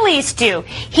Israelis do.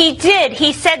 He did.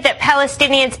 He said that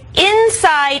Palestinians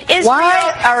inside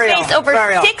Israel face over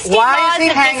 60 laws of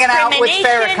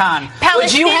discrimination.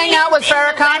 Would you hang out with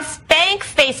Farrakhan? West Bank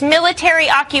face military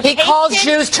occupation. He calls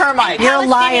Jews termites. You're a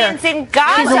liar. Palestinians in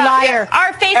Gaza She's a liar.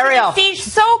 are facing siege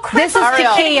so critical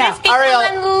it's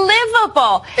become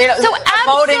unlivable. So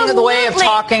voting the way of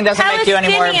talking doesn't make you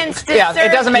any more. Yeah,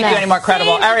 it doesn't make you any more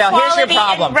credible. Ariel, here's your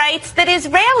problem. Rights that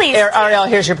Israelis. Ariel,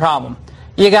 here's your problem.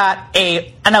 You got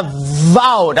an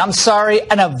avowed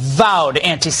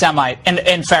anti-Semite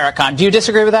in Farrakhan. Do you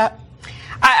disagree with that?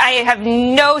 I have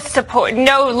no support,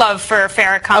 no love for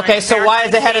Farrakhan. Okay, so why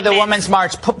is the head of the Women's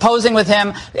March posing with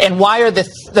him, and why are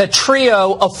the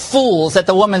trio of fools at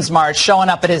the Women's March showing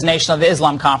up at his Nation of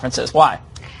Islam conferences? Why?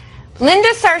 Linda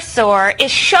Sarsour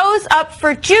shows up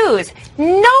for Jews.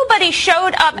 Nobody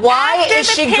showed up. Why is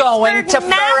she going to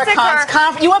Farrakhan's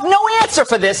conference? You have no answer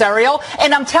for this, Ariel.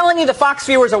 And I'm telling you, the Fox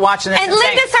viewers are watching this. And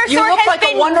Linda Sarsour you look like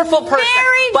a wonderful person,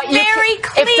 but very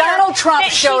clear. If Donald Trump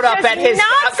showed up at his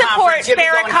conference, you'd be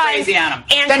going crazy on him.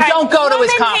 Then don't go to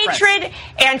his conference. Hatred,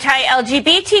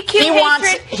 anti-LGBTQ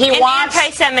hatred, and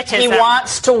anti-Semitism. He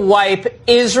wants to wipe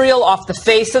Israel off the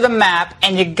face of the map,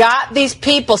 and you got these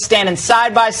people standing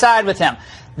side by side with him.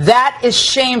 That is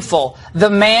shameful. The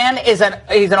man he's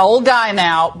an old guy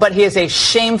now, but he is a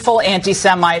shameful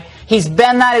anti-Semite. He's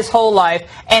been that his whole life,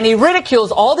 and he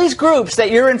ridicules all these groups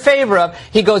that you're in favor of.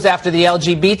 He goes after the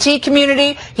LGBT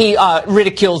community. He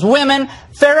ridicules women.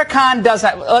 Farrakhan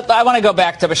doesn't. I want to go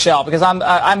back to Michelle because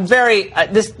I'm very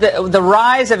the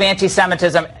rise of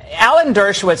anti-Semitism. Alan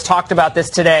Dershowitz talked about this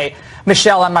today,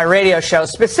 Michelle, on my radio show,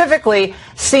 specifically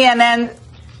CNN.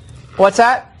 What's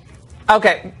that?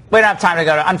 Okay, we don't have time to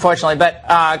go to, unfortunately, but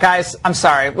guys, I'm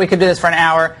sorry. We could do this for an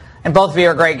hour, and both of you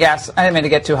are great guests. I didn't mean to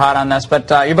get too hot on this, but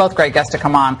you're both great guests to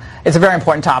come on. It's a very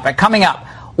important topic. Coming up,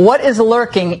 what is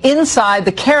lurking inside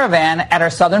the caravan at our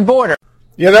southern border?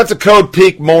 Yeah, that's a Code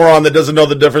Pink moron that doesn't know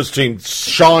the difference between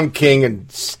Sean King and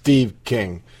Steve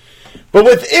King. But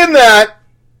within that,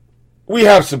 we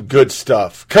have some good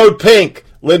stuff. Code Pink,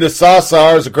 Linda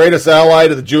Sarsour is the greatest ally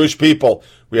to the Jewish people.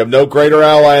 We have no greater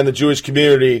ally in the Jewish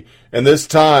community in this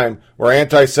time where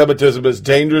anti-Semitism is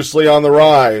dangerously on the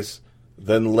rise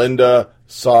than Linda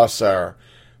Sarsour.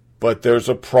 But there's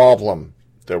a problem.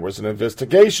 There was an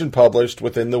investigation published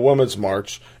within the Women's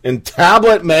March in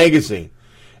Tablet Magazine.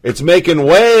 It's making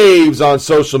waves on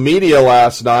social media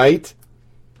last night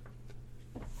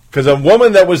because a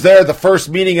woman that was there at the first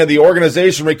meeting of the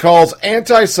organization recalls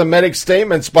anti-Semitic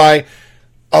statements by,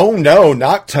 oh no,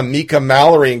 not Tamika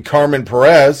Mallory and Carmen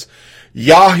Perez,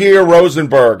 Yair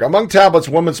Rosenberg. Among Tablet's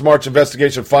Women's March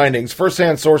investigation findings,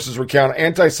 first-hand sources recount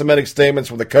anti-Semitic statements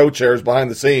from the co-chairs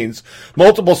behind the scenes.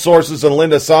 Multiple sources in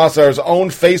Linda Sarsour's own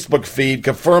Facebook feed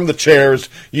confirm the chairs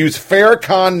use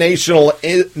Farrakhan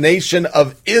Nation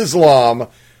of Islam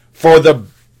for the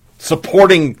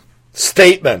supporting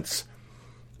statements.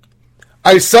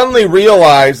 I suddenly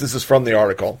realized, this is from the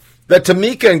article, that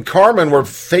Tamika and Carmen were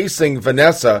facing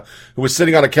Vanessa, who was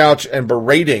sitting on a couch and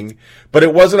berating, but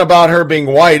it wasn't about her being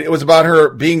white. It was about her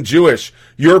being Jewish.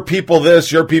 Your people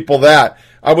this, your people that.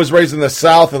 I was raised in the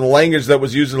South, and the language that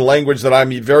was used in the language that I'm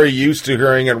very used to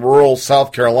hearing in rural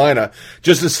South Carolina,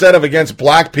 just instead of against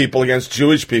black people, against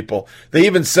Jewish people. They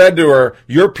even said to her,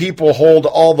 your people hold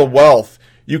all the wealth.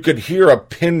 You could hear a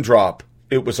pin drop.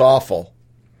 It was awful.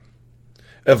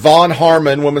 Yvonne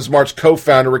Harmon, Women's March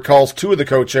co-founder, recalls two of the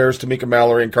co-chairs, Tamika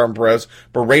Mallory and Carmen Perez,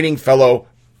 berating fellow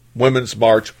Women's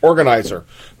March organizer.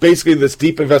 Basically, this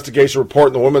deep investigation report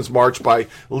in the Women's March by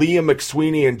Leah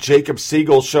McSweeney and Jacob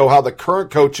Siegel show how the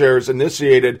current co-chairs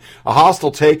initiated a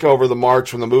hostile takeover of the march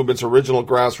from the movement's original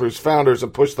grassroots founders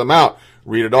and pushed them out.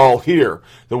 Read it all here.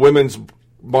 The Women's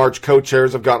March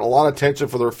co-chairs have gotten a lot of attention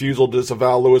for the refusal to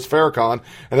disavow Louis Farrakhan,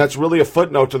 and that's really a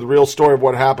footnote to the real story of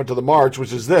what happened to the march,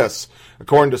 which is this.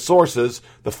 According to sources,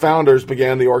 the founders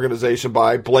began the organization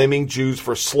by blaming Jews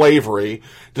for slavery,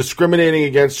 discriminating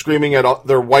against, screaming at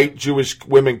their white Jewish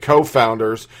women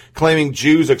co-founders, claiming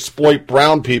Jews exploit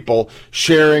brown people,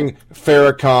 sharing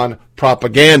Farrakhan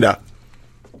propaganda.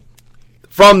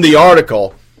 From the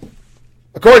article,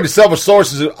 according to several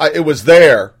sources, it was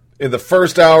there in the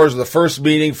first hours of the first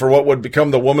meeting for what would become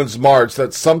the Women's March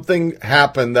that something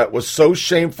happened that was so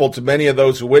shameful to many of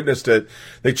those who witnessed it,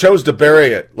 they chose to bury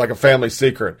it like a family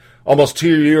secret. Almost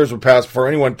 2 years would pass before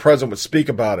anyone present would speak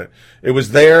about it. It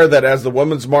was there that as the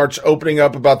Women's March opening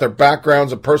up about their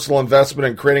backgrounds and personal investment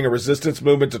in creating a resistance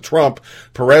movement to Trump,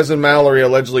 Perez and Mallory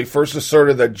allegedly first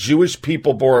asserted that Jewish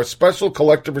people bore a special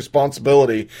collective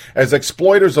responsibility as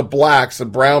exploiters of blacks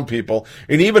and brown people,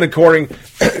 and even according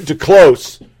to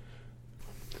close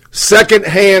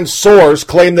second-hand source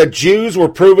claimed that Jews were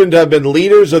proven to have been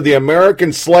leaders of the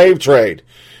American slave trade.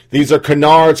 These are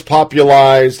canards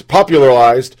popularized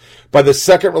by The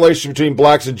Second Relation Between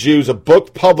Blacks and Jews, a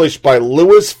book published by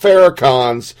Louis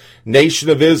Farrakhan's Nation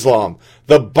of Islam,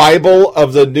 the Bible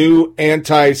of the New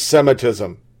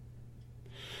Anti-Semitism.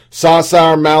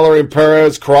 Sarsour, Mallory, and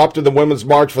Perez co-opted the Women's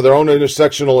March for their own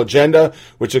intersectional agenda,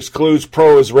 which excludes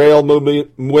pro-Israel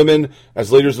women.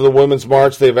 As leaders of the Women's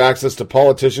March, they have access to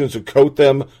politicians who coat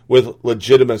them with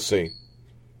legitimacy.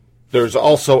 There's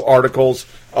also articles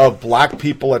of black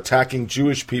people attacking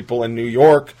Jewish people in New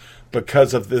York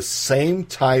because of this same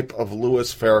type of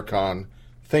Louis Farrakhan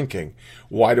thinking.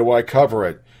 Why do I cover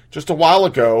it? Just a while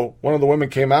ago, one of the women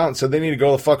came out and said they need to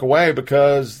go the fuck away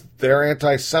because they're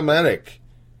anti-Semitic.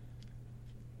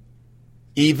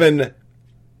 Even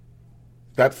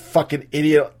that fucking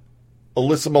idiot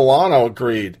Alyssa Milano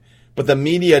agreed. But the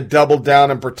media doubled down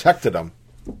and protected them.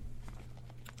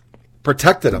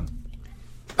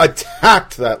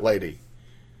 Attacked that lady.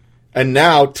 And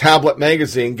now Tablet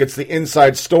Magazine gets the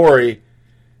inside story,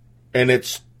 and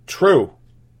it's true.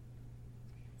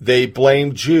 They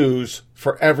blame Jews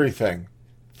for everything.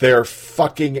 They're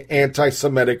fucking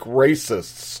anti-Semitic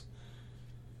racists.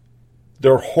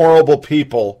 They're horrible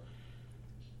people.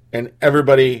 And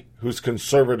everybody who's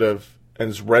conservative and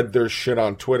has read their shit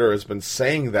on Twitter has been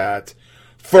saying that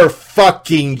for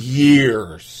fucking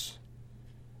years.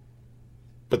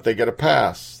 But they get a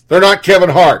pass. They're not Kevin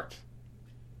Hart.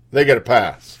 They get a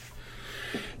pass.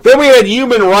 Then we had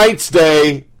Human Rights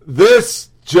Day. This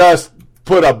just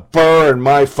put a burr in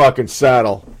my fucking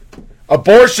saddle.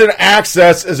 Abortion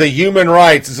access is a human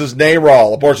right. This is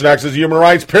NARAL. Abortion access is human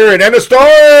rights, period. End of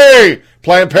story!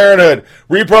 Planned Parenthood.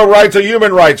 Repro rights are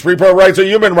human rights. Repro rights are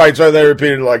human rights. Or they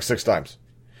repeated it like 6 times.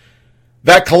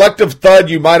 That collective thud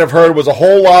you might have heard was a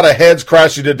whole lot of heads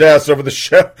crashing to death over the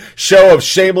show of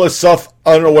shameless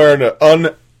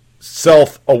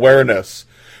self-awareness.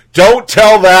 Don't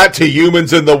tell that to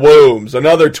humans in the wombs.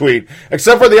 Another tweet.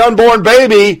 Except for the unborn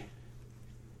baby,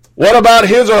 what about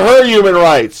his or her human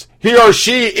rights? He or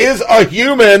she is a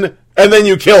human, and then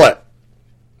you kill it.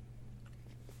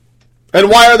 And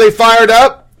why are they fired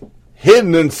up?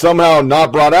 Hidden and somehow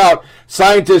not brought out.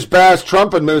 Scientists bash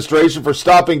Trump administration for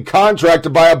stopping contract to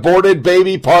buy aborted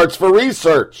baby parts for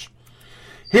research.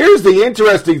 Here's the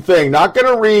interesting thing. Not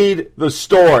going to read the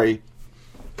story.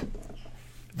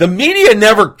 The media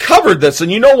never covered this,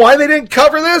 and you know why they didn't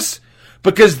cover this?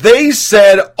 Because they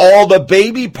said all the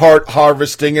baby part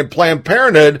harvesting in Planned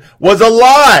Parenthood was a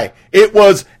lie. It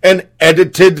was an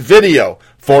edited video.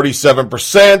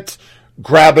 47%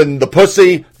 grabbing the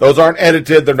pussy. Those aren't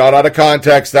edited. They're not out of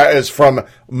context. That is from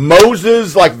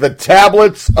Moses, like the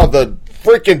tablets of the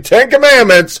freaking 10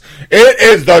 Commandments. It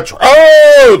is the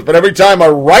truth. But every time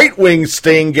a right-wing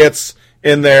sting gets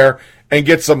in there and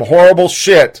gets some horrible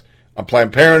shit on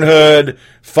Planned Parenthood,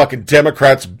 fucking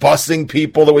Democrats busing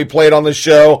people that we played on the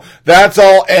show, that's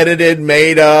all edited,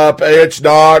 made up. It's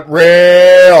not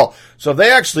real. So they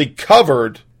actually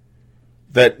covered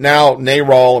that now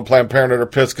NARAL and Planned Parenthood are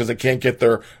pissed because they can't get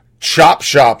their chop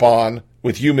shop on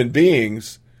with human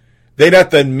beings. They'd have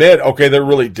to admit, okay, they're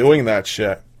really doing that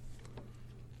shit.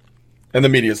 And the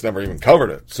media's never even covered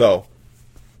it. So,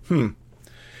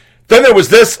 Then there was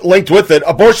this linked with it.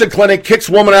 Abortion clinic kicks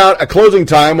woman out at closing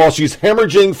time while she's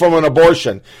hemorrhaging from an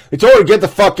abortion. They told her to get the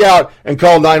fuck out and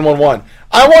call 911.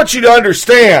 I want you to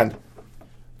understand,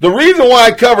 the reason why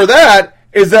I cover that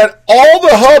is that all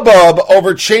the hubbub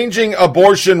over changing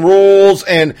abortion rules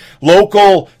and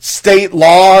local state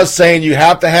laws saying you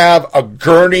have to have a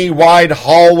gurney-wide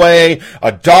hallway,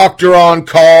 a doctor on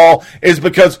call, is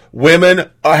because women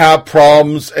have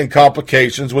problems and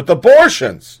complications with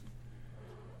abortions.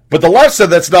 But the left said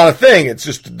that's not a thing. It's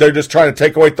just, they're just trying to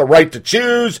take away the right to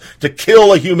choose, to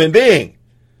kill a human being.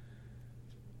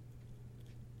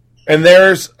 And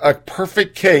there's a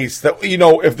perfect case that,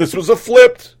 if this was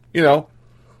flipped, if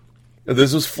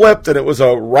this was flipped and it was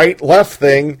a right-left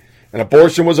thing and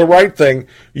abortion was a right thing,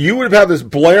 you would have had this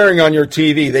blaring on your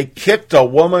TV. They kicked a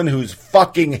woman who's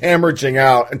fucking hemorrhaging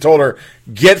out and told her,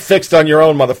 get fixed on your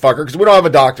own, motherfucker, because we don't have a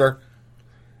doctor.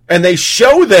 And they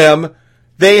show them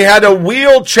they had a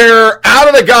wheelchair out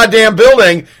of the goddamn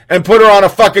building and put her on a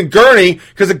fucking gurney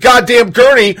because the goddamn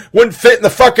gurney wouldn't fit in the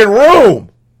fucking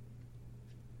room.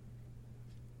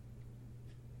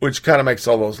 Which kind of makes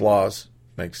all those laws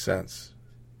make sense.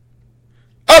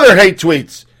 Other hate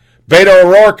tweets. Beto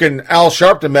O'Rourke and Al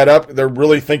Sharpton met up. They're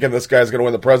really thinking this guy's going to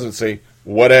win the presidency.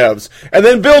 Whatevs. And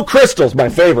then Bill Kristol's my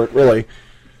favorite, really.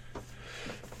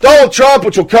 Donald Trump,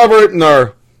 which will cover it in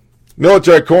our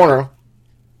military corner,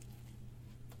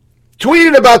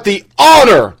 tweeted about the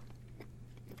honor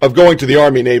of going to the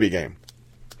Army-Navy game.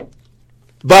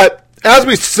 But as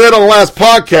we said on the last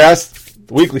podcast,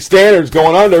 the Weekly Standard's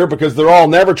going under because they're all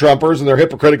never-Trumpers and they're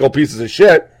hypocritical pieces of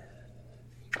shit.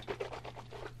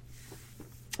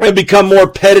 And become more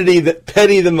petty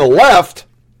than the left.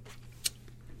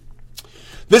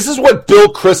 This is what Bill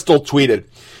Kristol tweeted.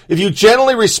 If you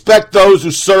generally respect those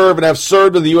who serve and have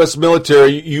served in the U.S.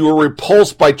 military, you are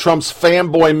repulsed by Trump's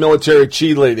fanboy military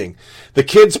cheerleading. The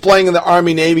kids playing in the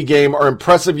Army-Navy game are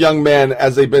impressive young men,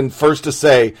 as they've been first to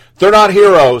say. They're not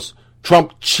heroes.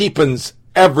 Trump cheapens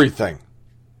everything.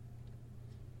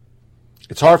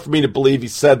 It's hard for me to believe he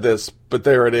said this, but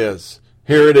there it is.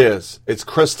 Here it is. It's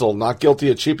crystal, not guilty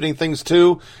of cheapening things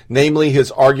too, namely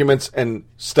his arguments and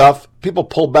stuff. People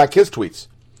pulled back his tweets.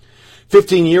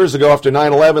 15 years ago, after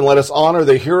 9/11, let us honor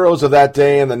the heroes of that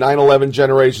day and the 9/11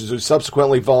 generations who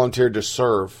subsequently volunteered to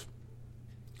serve.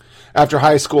 After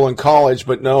high school and college,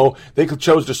 but no, they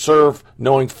chose to serve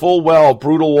knowing full well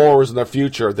brutal war was in their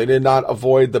future. They did not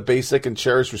avoid the basic and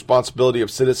cherished responsibility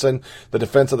of citizen, the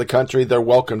defense of the country. They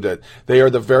welcomed it. They are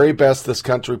the very best this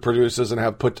country produces and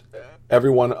have put every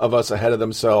one of us ahead of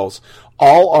themselves.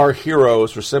 All our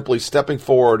heroes were simply stepping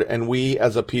forward, and we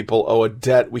as a people owe a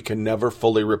debt we can never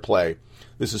fully repay.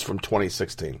 This is from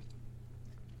 2016.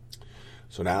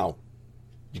 So now,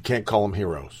 you can't call them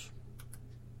heroes.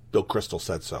 Bill Kristol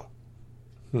said so.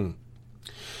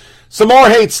 Some more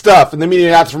hate stuff. In the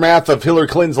immediate aftermath of Hillary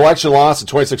Clinton's election loss in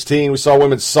 2016, we saw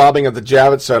women sobbing at the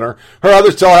Javits Center. Heard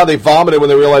others tell how they vomited when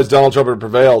they realized Donald Trump had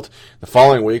prevailed. The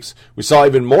following weeks, we saw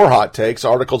even more hot takes,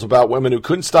 articles about women who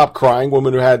couldn't stop crying,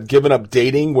 women who had given up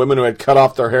dating, women who had cut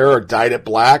off their hair or dyed it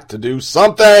black to do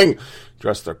something,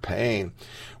 address their pain.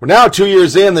 We're now 2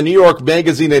 years in. The New York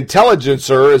magazine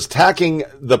Intelligencer is tackling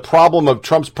the problem of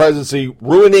Trump's presidency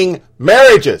ruining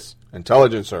marriages.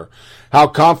 Intelligencer. How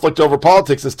conflict over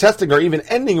politics is testing or even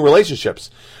ending relationships.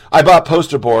 I bought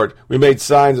poster board. We made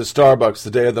signs at Starbucks the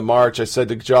day of the march. I said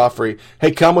to Joffrey,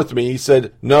 hey, come with me. He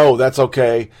said, no, that's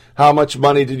okay. How much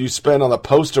money did you spend on the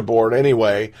poster board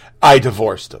anyway? I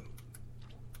divorced him.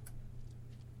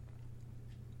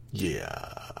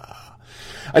 Yeah.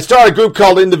 I started a group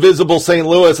called Indivisible St.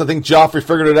 Louis. I think Joffrey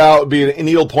figured it out. It would be a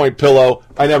needlepoint pillow.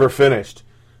 I never finished.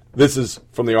 This is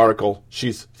from the article.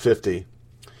 She's 50.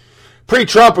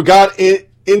 Pre-Trump, we got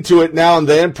into it now and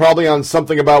then, probably on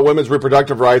something about women's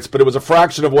reproductive rights, but it was a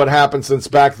fraction of what happened since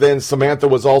back then Samantha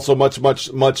was also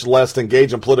much less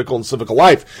engaged in political and civic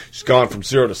life. She's gone from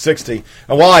 0 to 60.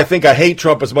 And while I think I hate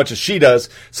Trump as much as she does,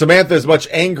 Samantha is much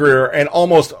angrier and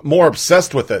almost more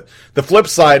obsessed with it. The flip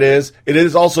side is, it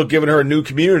has also given her a new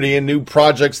community and new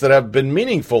projects that have been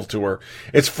meaningful to her.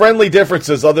 It's friendly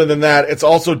differences. Other than that, it's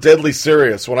also deadly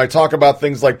serious. When I talk about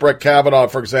things like Brett Kavanaugh,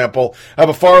 for example, I have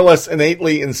a far less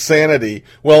innately insanity,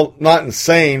 well, not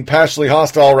insane, passionately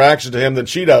hostile reaction to him than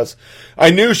she does.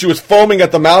 I knew she was foaming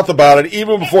at the mouth about it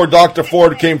even before Dr.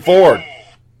 Ford came forward.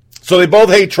 So they both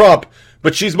hate Trump,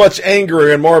 but she's much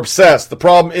angrier and more obsessed. The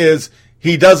problem is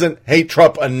he doesn't hate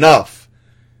Trump enough.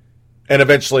 And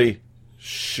eventually,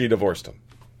 she divorced him.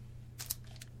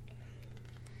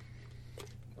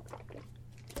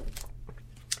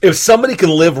 If somebody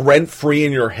can live rent-free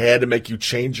in your head and make you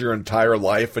change your entire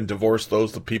life and divorce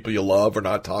the people you love or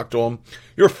not talk to them,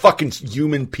 you're a fucking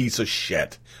human piece of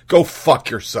shit. Go fuck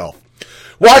yourself.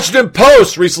 Washington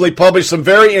Post recently published some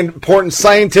very important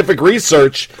scientific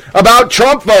research about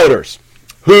Trump voters.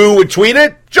 Who would tweet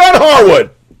it? John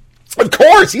Harwood. Of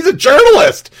course, he's a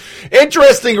journalist.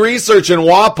 Interesting research in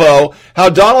WAPO, how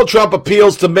Donald Trump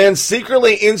appeals to men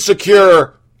secretly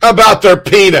insecure about their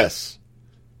penis.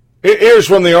 Here's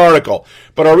from the article.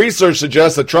 But our research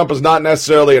suggests that Trump is not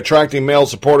necessarily attracting male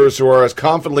supporters who are as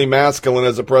confidently masculine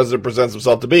as the president presents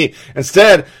himself to be.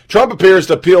 Instead, Trump appears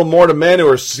to appeal more to men who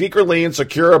are secretly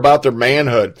insecure about their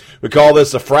manhood. We call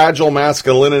this the fragile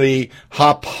masculinity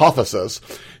hypothesis.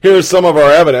 Here's some of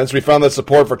our evidence. We found that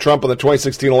support for Trump in the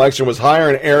 2016 election was higher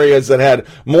in areas that had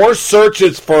more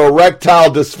searches for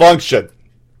erectile dysfunction.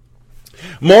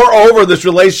 Moreover, this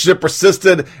relationship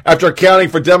persisted after accounting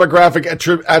for demographic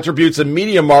attributes in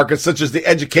media markets such as the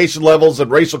education levels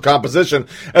and racial composition,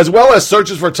 as well as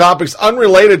searches for topics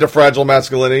unrelated to fragile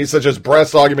masculinity such as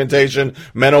breast augmentation,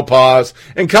 menopause.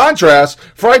 In contrast,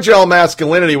 fragile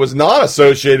masculinity was not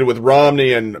associated with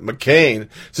Romney and McCain,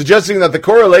 suggesting that the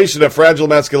correlation of fragile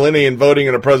masculinity in voting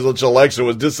in a presidential election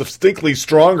was distinctly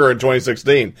stronger in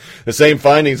 2016. The same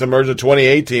findings emerged in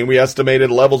 2018. We estimated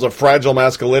levels of fragile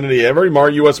masculinity every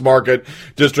U.S. market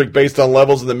district based on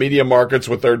levels in the media markets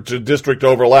with their district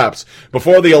overlaps.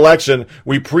 Before the election,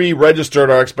 we pre-registered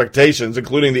our expectations,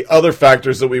 including the other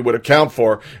factors that we would account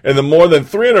for. In the more than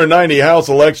 390 House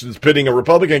elections pitting a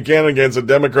Republican candidate against a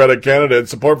Democratic candidate,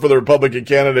 support for the Republican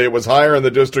candidate was higher in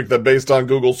the district than based on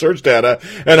Google search data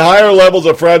and higher levels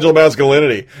of fragile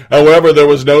masculinity. However, there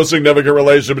was no significant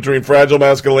relation between fragile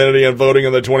masculinity and voting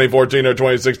in the 2014 or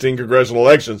 2016 congressional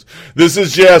elections. This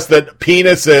suggests that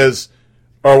penises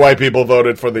or white people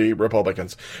voted for the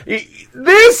Republicans.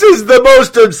 This is the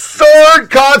most absurd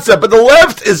concept, but the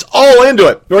left is all into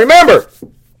it. Remember,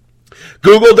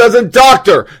 Google doesn't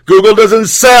doctor. Google doesn't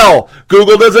sell.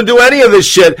 Google doesn't do any of this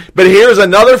shit. But here's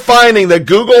another finding that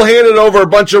Google handed over a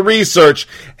bunch of research,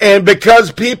 and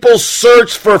because people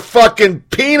search for fucking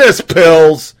penis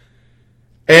pills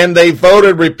and they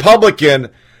voted Republican,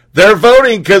 they're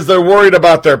voting because they're worried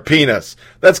about their penis.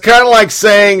 That's kind of like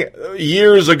saying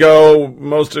years ago,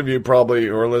 most of you probably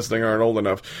who are listening aren't old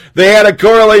enough, they had a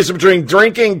correlation between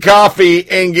drinking coffee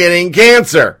and getting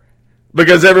cancer.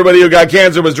 Because everybody who got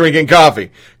cancer was drinking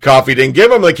coffee. Coffee didn't give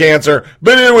them the cancer,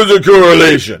 but it was a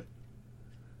correlation.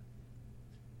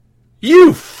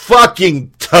 You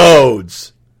fucking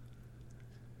toads.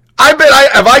 I bet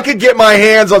if I could get my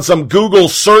hands on some Google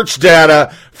search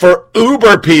data for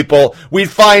Uber people, we'd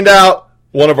find out,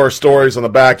 one of our stories on the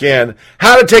back end,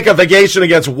 how to take a vacation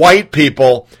against white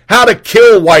people, how to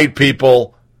kill white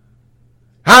people,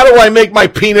 how do I make my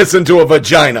penis into a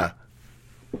vagina?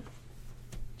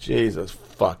 Jesus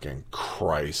fucking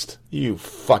Christ. You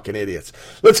fucking idiots.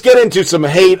 Let's get into some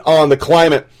hate on the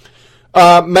climate.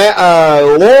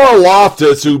 Laura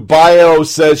Loftus, who bio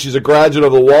says she's a graduate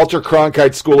of the Walter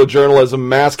Cronkite School of Journalism,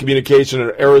 Mass Communication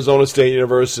at Arizona State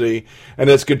University, and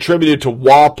has contributed to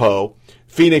WAPO,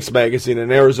 Phoenix Magazine,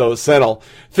 and Arizona Sentinel,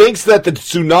 thinks that the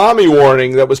tsunami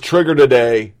warning that was triggered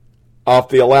today off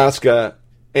the Alaska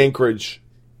Anchorage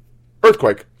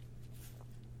earthquake.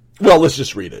 Well, let's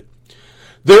just read it.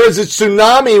 There is a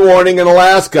tsunami warning in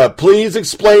Alaska. Please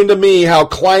explain to me how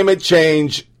climate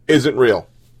change isn't real.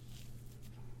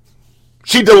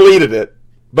 She deleted it,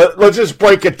 but let's just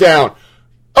break it down.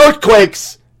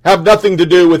 Earthquakes have nothing to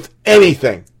do with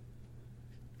anything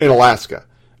in Alaska.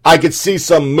 I could see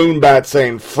some moonbat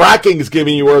saying fracking is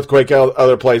giving you earthquake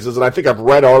other places, and I think I've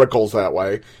read articles that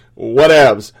way.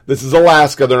 Whatevs. This is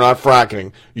Alaska. They're not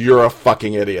fracking. You're a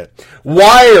fucking idiot.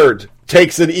 Wired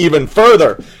takes it even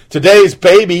further. Today's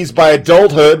babies by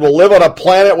adulthood will live on a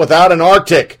planet without an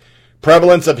Arctic.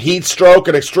 Prevalence of heat stroke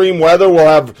and extreme weather will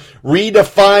have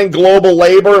redefined global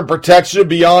labor and protection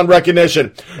beyond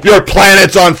recognition. Your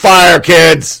planet's on fire,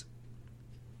 kids!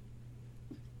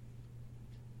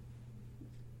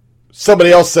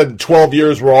 Somebody else said in 12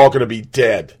 years we're all going to be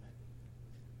dead.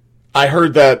 I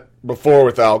heard that before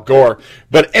with Al Gore.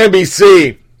 But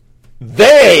NBC,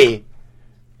 they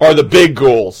are the big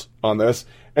ghouls on this.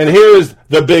 And here's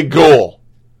the big ghoul.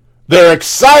 They're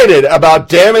excited about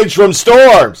damage from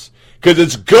storms because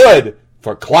it's good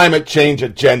for climate change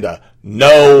agenda.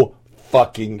 No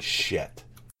fucking shit.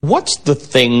 What's the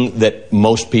thing that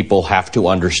most people have to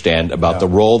understand about the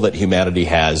role that humanity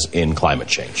has in climate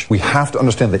change? We have to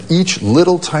understand that each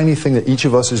little tiny thing that each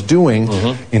of us is doing,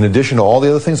 in addition to all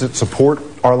the other things that support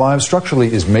our lives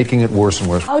structurally, is making it worse and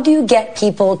worse. How do you get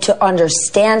people to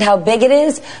understand how big it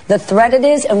is, the threat it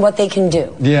is, and what they can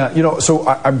do? Yeah, you know, so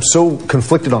I'm so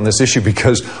conflicted on this issue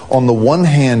because on the one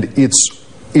hand,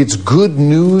 it's good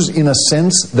news in a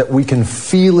sense that we can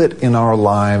feel it in our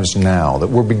lives now, that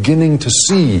we're beginning to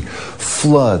see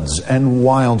floods and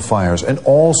wildfires and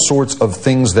all sorts of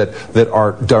things that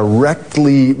are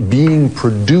directly being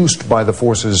produced by the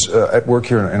forces at work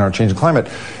here in our changing climate.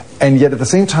 And yet at the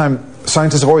same time,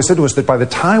 scientists have always said to us that by the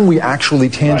time we actually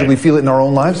tangibly feel it in our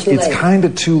own lives, it's kind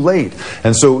of too late.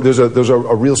 And so there's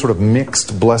a real sort of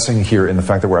mixed blessing here in the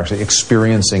fact that we're actually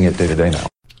experiencing it day to day now.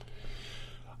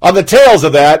 On the tails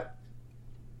of that,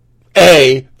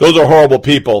 those are horrible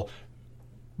people.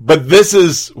 But this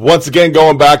is, once again,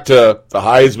 going back to the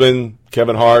Heisman,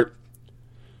 Kevin Hart.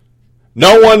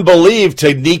 No one believed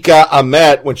Tanika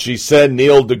Ahmet when she said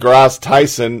Neil deGrasse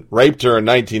Tyson raped her in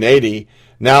 1980.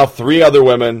 Now 3 other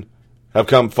women have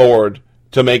come forward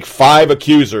to make 5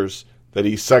 accusers that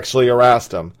he sexually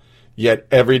harassed them. Yet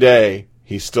every day,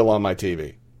 he's still on my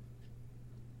TV.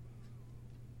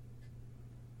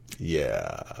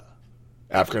 Yeah.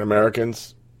 African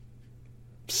Americans,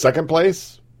 second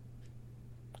place,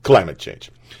 climate change.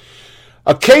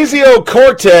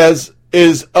 Ocasio-Cortez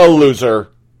is a loser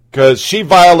because she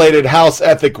violated House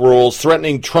ethic rules,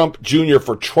 threatening Trump Jr.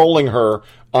 for trolling her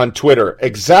on Twitter.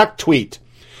 Exact tweet.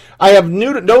 I have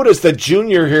noticed that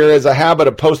Jr. here has a habit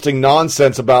of posting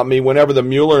nonsense about me whenever the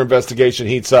Mueller investigation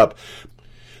heats up.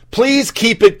 Please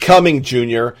keep it coming,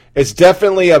 Junior. It's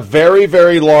definitely a very,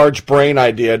 very large brain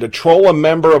idea to troll a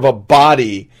member of a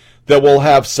body that will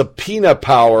have subpoena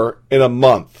power in a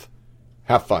month.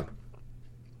 Have fun.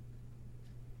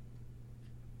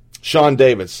 Sean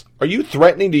Davis, are you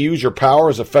threatening to use your power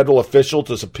as a federal official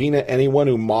to subpoena anyone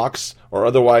who mocks or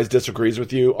otherwise disagrees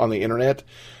with you on the internet?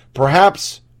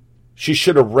 Perhaps she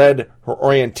should have read her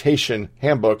orientation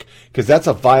handbook because that's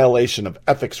a violation of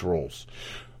ethics rules.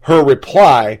 Her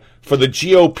reply, for the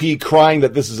GOP crying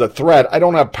that this is a threat, I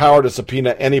don't have power to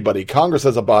subpoena anybody. Congress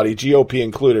as a body, GOP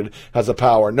included, has a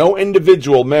power. No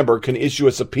individual member can issue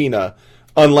a subpoena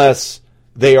unless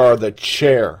they are the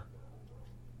chair.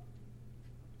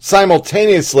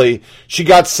 Simultaneously, she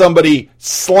got somebody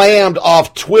slammed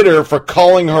off Twitter for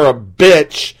calling her a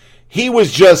bitch. He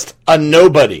was just a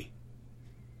nobody.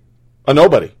 A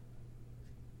nobody.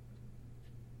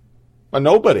 A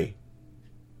nobody.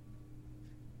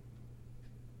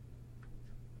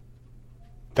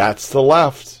 That's the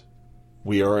left.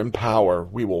 We are in power.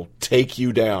 We will take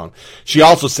you down. She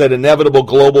also said inevitable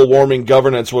global warming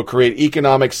governance will create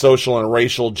economic, social, and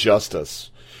racial justice.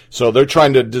 So they're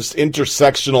trying to just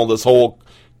intersectional this whole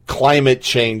climate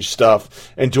change stuff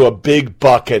into a big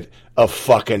bucket of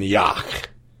fucking yuck.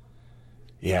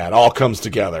 Yeah, it all comes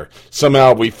together.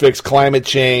 Somehow we fix climate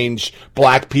change,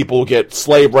 black people will get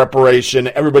slave reparation,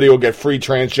 everybody will get free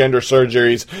transgender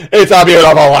surgeries. It's a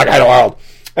beautiful fucking world.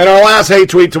 And our last hate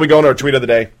tweet till we go into our tweet of the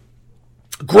day.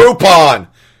 Groupon.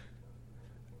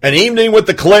 An evening with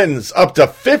the Clintons, up to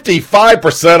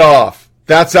 55% off.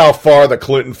 That's how far the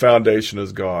Clinton Foundation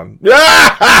has gone.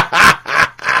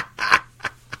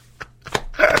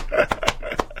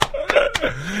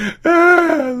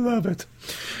 I love it.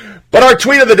 But our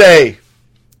tweet of the day.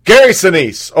 Gary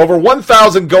Sinise. Over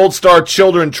 1,000 Gold Star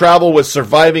children travel with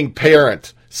surviving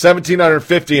parent.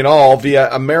 1,750 in all via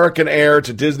American Air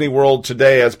to Disney World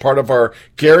today as part of our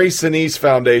Gary Sinise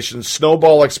Foundation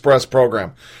Snowball Express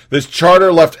program. This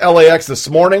charter left LAX this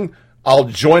morning. I'll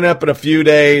join up in a few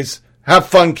days. Have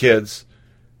fun, kids.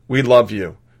 We love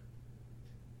you.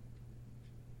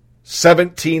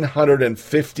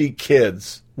 1,750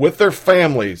 kids with their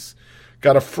families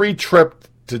got a free trip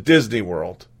to Disney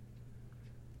World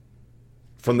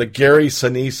from the Gary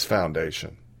Sinise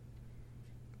Foundation.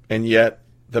 And yet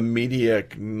the media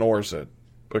ignores it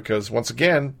because, once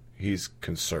again, he's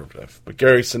conservative. But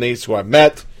Gary Sinise, who I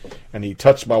met, and he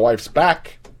touched my wife's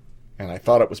back, and I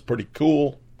thought it was pretty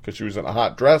cool because she was in a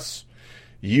hot dress.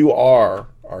 You are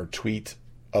our tweet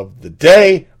of the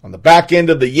day. On the back end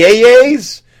of the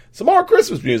Yay-Yays, some more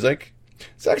Christmas music.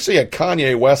 It's actually a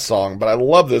Kanye West song, but I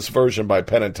love this version by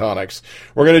Pentatonics.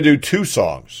 We're going to do 2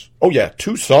 songs. Oh, yeah,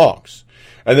 2 songs.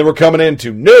 And then we're coming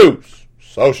into news,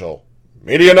 social,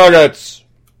 media nuggets.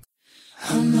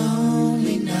 How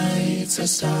lonely nights I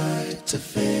start to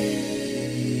fade.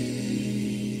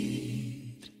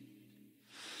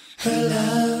 Her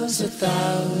love's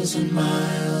 1,000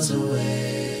 miles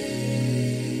away.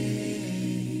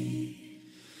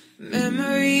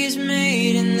 Memories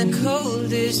made in the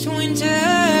coldest winter.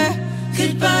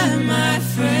 Goodbye, my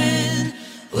friend.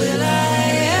 Will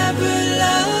I ever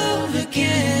love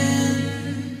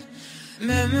again?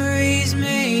 Memories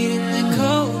made in the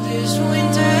coldest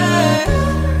winter.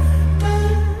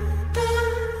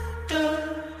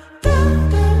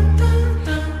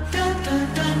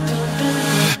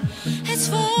 It's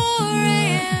 4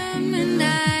 a.m. and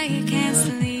I can't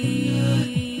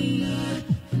sleep.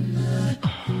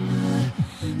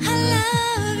 Her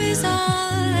love is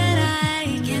all that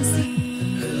I can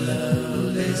see. Her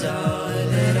love is all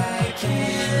that I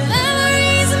can.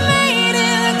 Memories made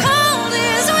in the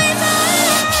coldest winter.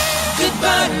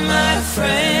 Goodbye, my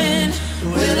friend.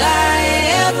 Will I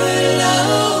ever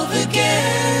love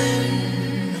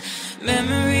again?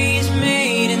 Memories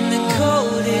made in the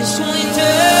coldest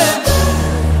winter.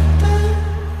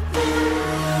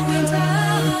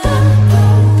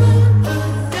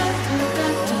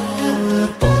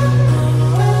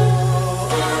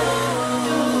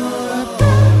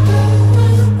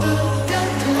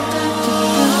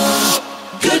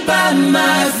 Goodbye,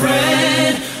 my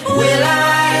friend. Will I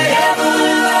ever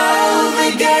love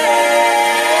again?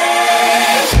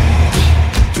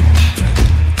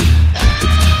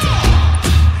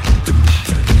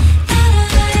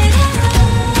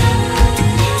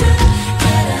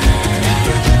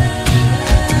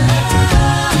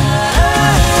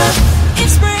 If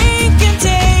spring can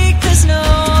take the snow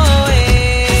away,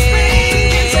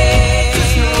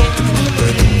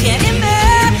 can it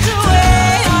melt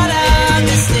away all of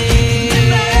the stay?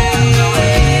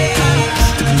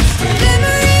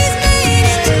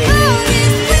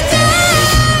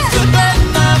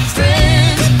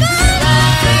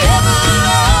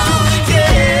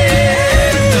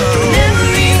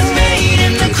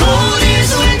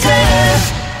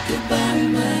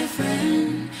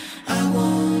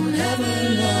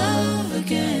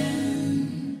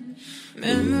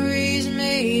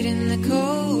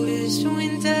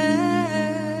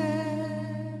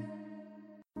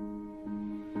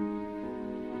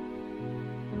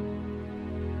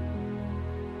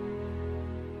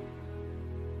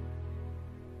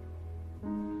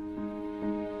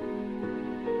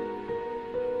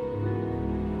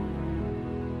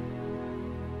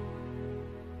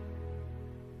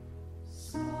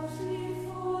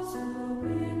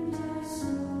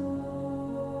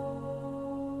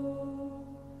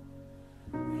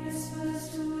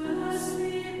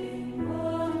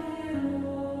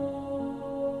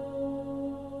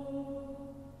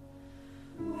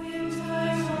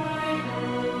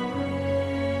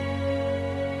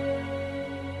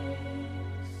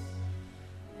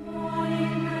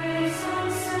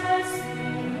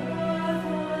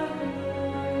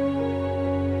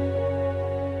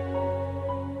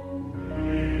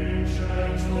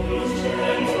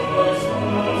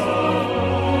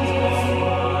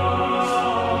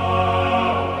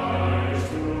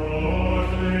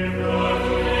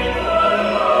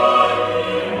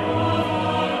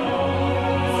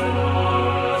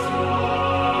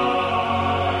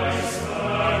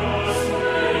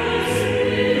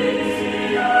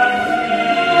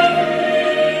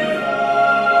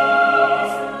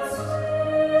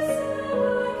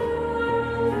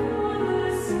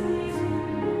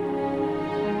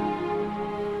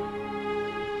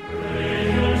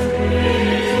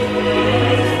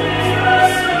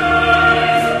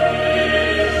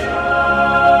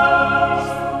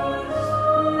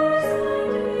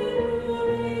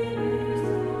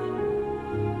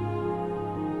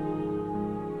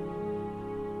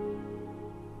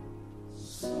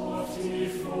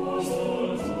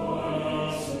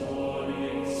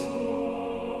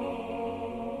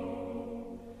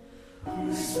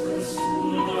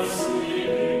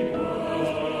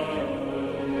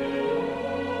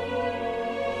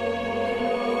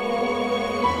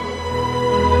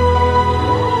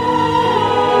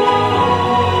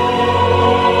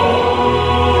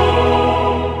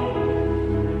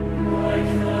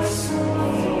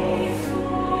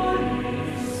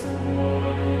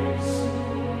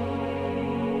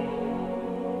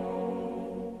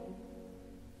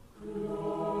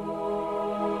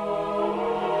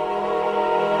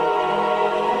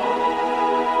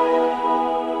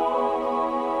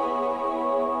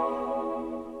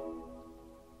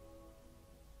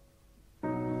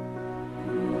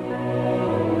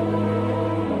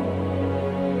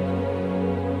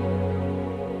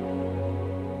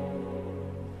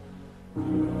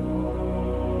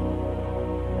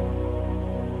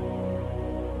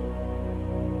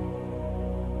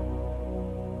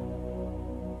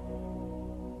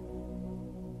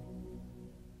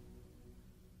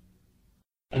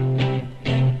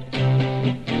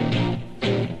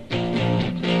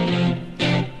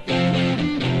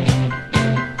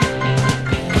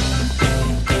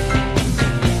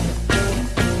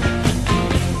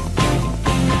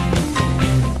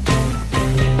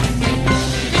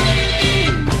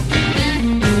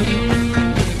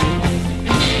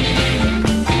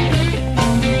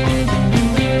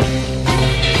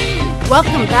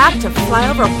 Welcome back to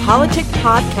Flyover Politic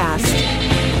Podcast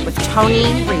with Tony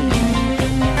Reed.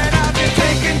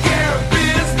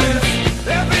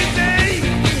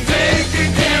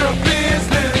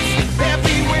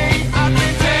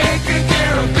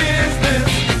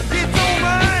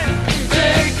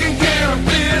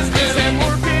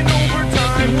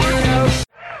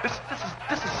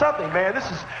 This is something, man.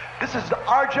 This is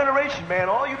our generation, man.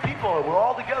 All you people, we're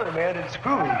all together, man. It's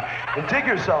groovy. And dig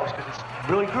yourselves, because it's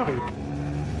really groovy.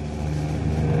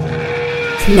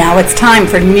 Now it's time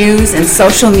for news and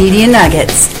social media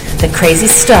nuggets. The crazy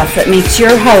stuff that makes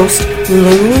your host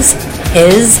lose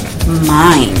his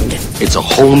mind. It's a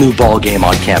whole new ball game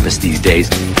on campus these days,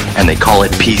 and they call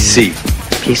it PC.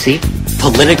 PC?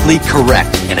 Politically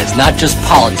correct. And it's not just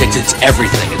politics, it's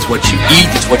everything. It's what you eat,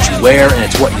 it's what you wear, and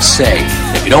it's what you say.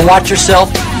 And if you don't watch yourself,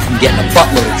 you can get in a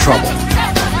buttload of trouble.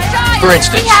 For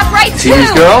instance, We have rights see these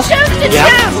too. girls? Choose to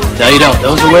choose. No, you don't.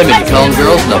 Those are women. You call them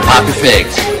girls, and they'll pop your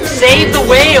figs. Save the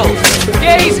whales.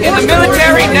 Gays in the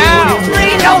military now.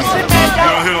 Free Nelson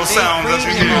Mandela. Hill sound that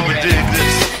you hear, but dig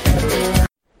this.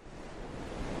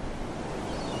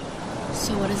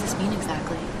 So what does this mean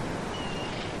exactly?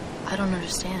 I don't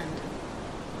understand.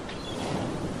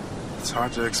 It's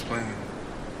hard to explain.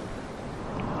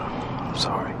 I'm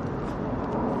sorry.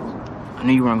 I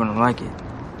knew you weren't gonna like it.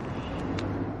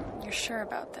 You're sure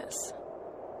about this?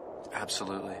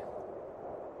 Absolutely.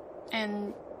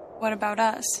 And what about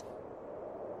us?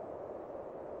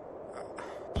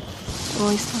 Will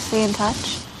we still stay in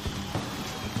touch?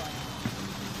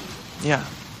 Yeah.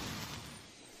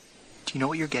 Do you know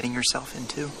what you're getting yourself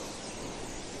into?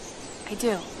 I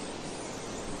do.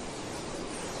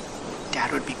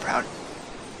 Dad would be proud.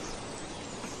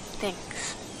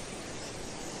 Thanks.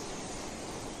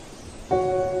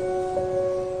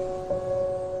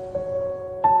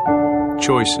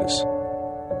 Choices.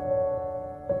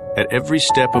 At every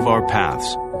step of our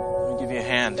paths, Let me give you a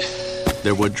hand.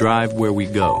 they're what drive where we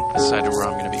go. I decided where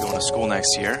I'm gonna be going to school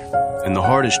next year. And the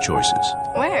hardest choices,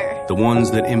 Where? the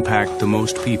ones that impact the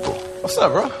most people. What's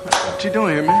up, bro? What you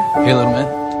doing here, man? Hey, little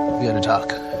man. We gotta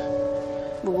talk.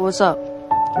 What's up?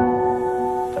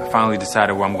 I finally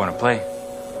decided where I'm gonna play.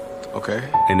 Okay.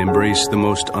 And embrace the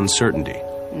most uncertainty.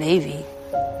 Navy.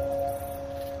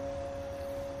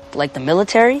 Like the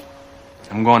military?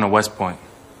 I'm going to West Point.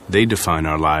 They define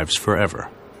our lives forever.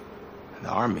 The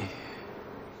Army.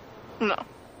 No.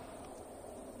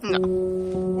 No.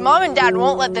 Mom and Dad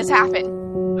won't let this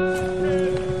happen.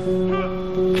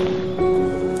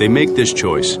 They make this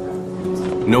choice,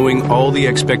 knowing all the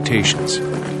expectations,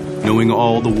 knowing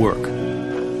all the work,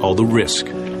 all the risk.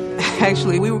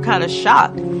 Actually, we were kind of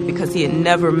shocked because he had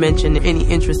never mentioned any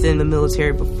interest in the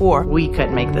military before. We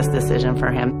couldn't make this decision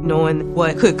for him. Knowing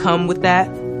what could come with that,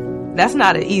 that's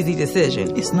not an easy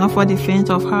decision. It's not for the faint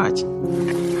of heart.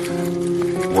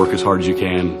 Work as hard as you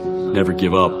can, never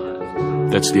give up.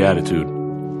 That's the attitude.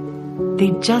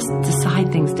 They just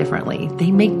decide things differently.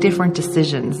 They make different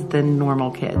decisions than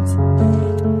normal kids.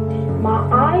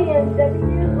 I am 7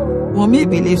 years old. Mommy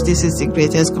believes this is the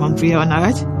greatest country on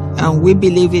earth, and we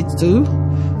believe it too.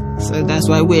 So that's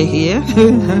why we're here.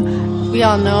 We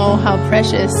all know how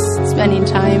precious spending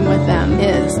time with them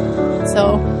is.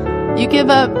 So you give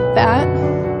up that.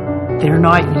 They're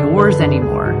not yours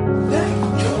anymore.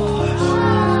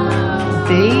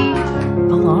 They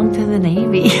belong to the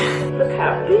Navy. Look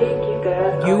how big you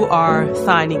guys are. You are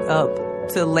signing up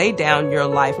to lay down your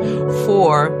life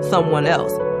for someone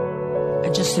else. I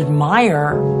just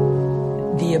admire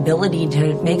the ability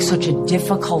to make such a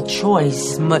difficult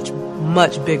choice. Much,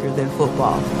 much bigger than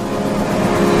football.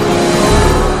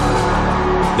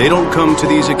 They don't come to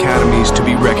these academies to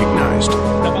be recognized.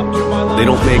 They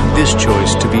don't make this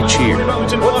choice to be cheered.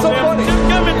 What's so funny?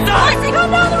 Come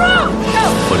down the road!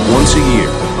 But once a year,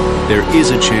 there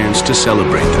is a chance to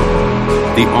celebrate them.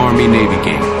 The Army-Navy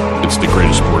game. It's the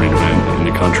greatest sporting event in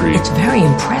the country. It's very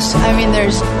impressive. I mean,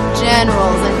 there's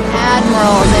generals and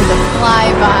admirals and the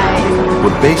flybys.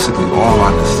 We're basically all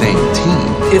on the same team.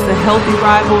 It's a healthy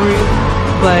rivalry,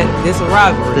 but it's a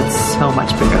rivalry that's so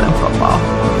much bigger than football.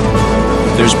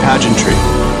 There's pageantry,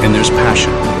 and there's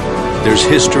passion. There's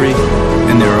history,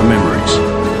 and there are memories.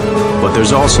 But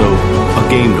there's also a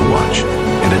game to watch,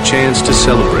 and a chance to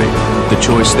celebrate the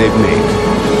choice they've made.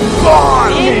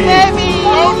 Army!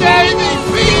 Go Navy!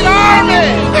 Beat Army!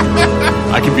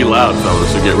 I can be loud,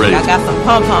 fellas, so get ready. I got some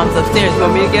pom-poms upstairs. You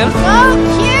want me to get them? So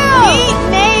cute!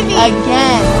 Beat Navy!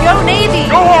 Again. Go Navy!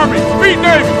 Go Army! Beat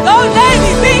Navy! Go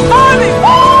Navy! Beat Army!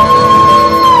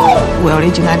 We're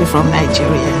originally from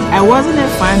Nigeria. I wasn't a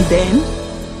fan then,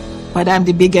 but I'm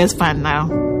the biggest fan now.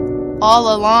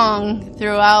 all along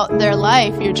throughout their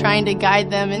life, you're trying to guide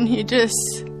them, and you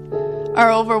just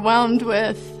are overwhelmed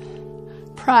with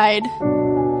pride.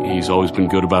 He's always been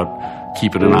good about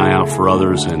keeping an eye out for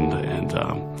others, and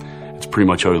it's pretty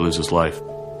much how he lives his life.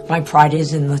 My pride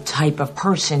is in the type of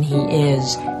person he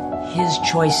is. His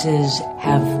choices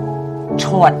have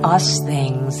taught us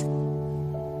things.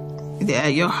 They are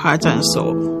your heart and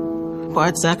soul.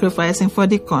 But sacrificing for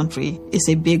the country is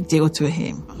a big deal to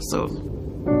him. So,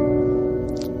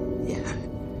 yeah.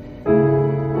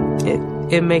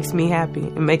 It makes me happy.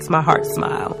 It makes my heart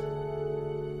smile.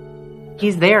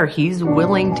 He's there. He's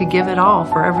willing to give it all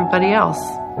for everybody else.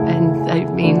 And I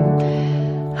mean,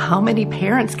 how many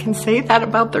parents can say that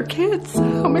about their kids?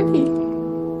 How many?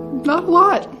 Not a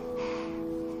lot.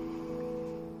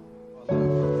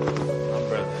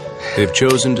 They've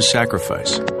chosen to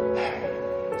sacrifice.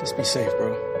 Just be safe,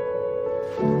 bro.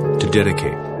 To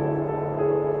dedicate.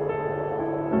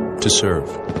 To serve.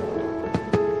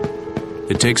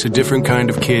 It takes a different kind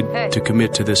of kid to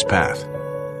commit to this path.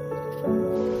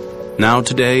 Now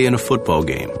today in a football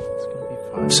game,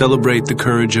 celebrate the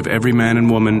courage of every man and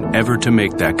woman ever to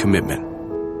make that commitment.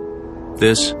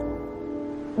 This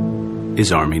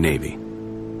is Army-Navy.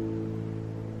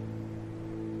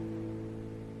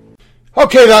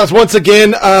 Okay, that was once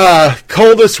again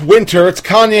Coldest Winter. It's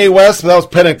Kanye West, but that was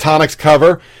Pentatonix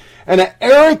cover. And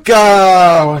Eric,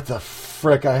 what the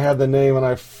frick? I had the name and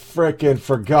I frickin'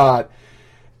 forgot.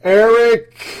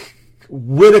 Eric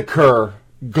Whitaker,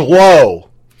 Glow.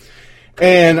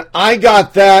 And I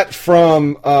got that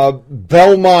from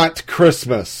Belmont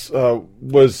Christmas.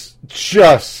 Was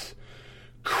just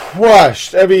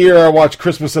crushed. Every year I watch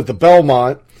Christmas at the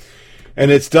Belmont. And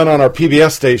it's done on our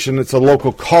PBS station. It's a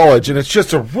local college, and it's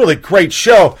just a really great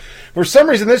show. For some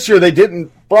reason this year they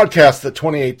didn't broadcast the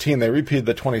 2018. They repeated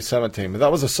the 2017. But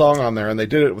that was a song on there, and they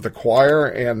did it with a choir,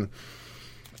 and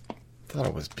I thought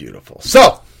it was beautiful.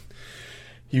 So,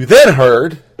 you then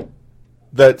heard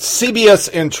that CBS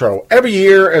intro. Every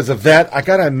year as a vet, I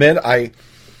got to admit, I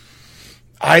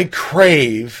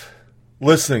crave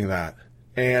listening to that.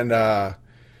 And, I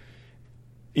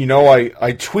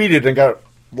tweeted and got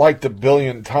liked 1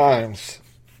 billion times.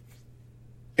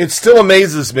 It still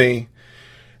amazes me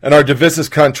in our divisive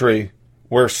country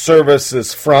where service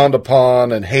is frowned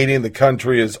upon and hating the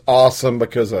country is awesome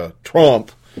because of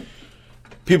Trump.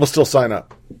 People still sign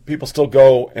up. People still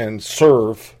go and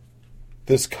serve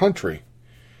this country,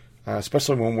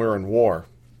 especially when we're in war.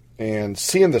 And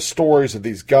seeing the stories of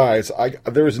these guys,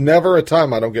 there is never a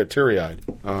time I don't get teary-eyed.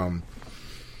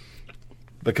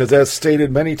 Because as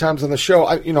stated many times on the show,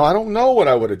 I don't know what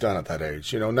I would have done at that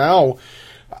age. Now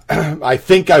I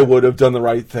think I would have done the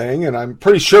right thing, and I'm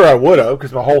pretty sure I would have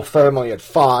because my whole family had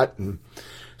fought and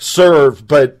served.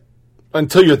 But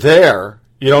until you're there,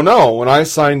 you don't know. When I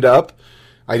signed up,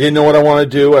 I didn't know what I wanted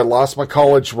to do. I lost my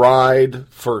college ride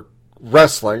for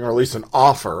wrestling, or at least an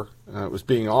offer. It was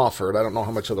being offered. I don't know how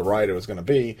much of the ride it was going to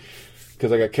be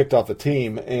because I got kicked off the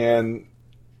team. And,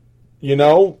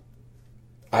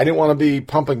 I didn't want to be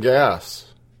pumping gas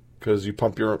because you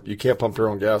can't pump your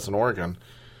own gas in Oregon.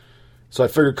 So I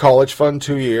figured college fund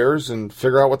 2 years and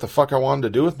figure out what the fuck I wanted to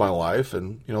do with my life.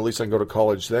 And, at least I can go to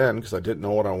college then because I didn't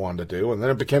know what I wanted to do. And then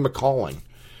it became a calling.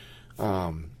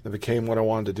 It became what I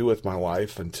wanted to do with my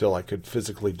life until I could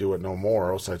physically do it no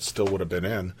more, else I still would have been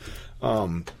in.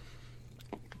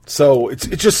 So it's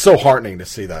just so heartening to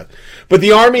see that. But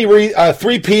the Army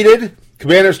three-peated,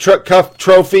 Commander's Cup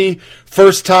trophy,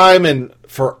 first time in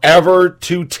forever,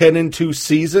 2 10-2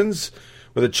 seasons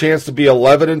with a chance to be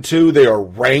 11-2. They are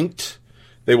ranked.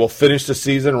 They will finish the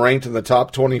season ranked in the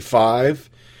top 25.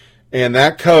 And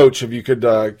that coach, if you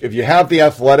have the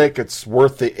Athletic, it's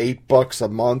worth the $8 a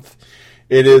month.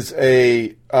 It is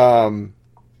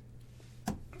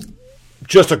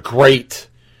just a great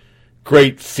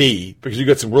fee because you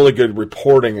get some really good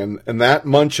reporting. And that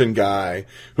Munchin guy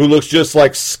who looks just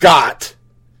like Scott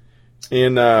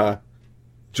in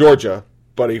Georgia,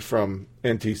 buddy from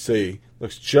NTC,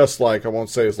 looks just like, I won't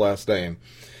say his last name.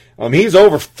 He's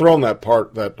overthrown that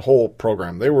whole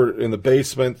program. They were in the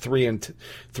basement,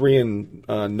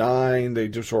 3-9. They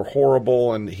just were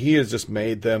horrible, and he has just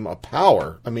made them a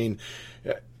power. I mean,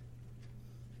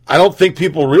 I don't think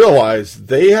people realize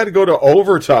they had to go to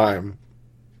overtime.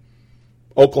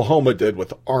 Oklahoma did with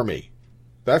the Army.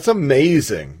 That's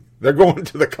amazing. They're going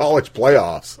to the college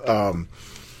playoffs.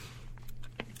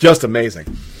 Just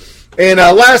amazing. And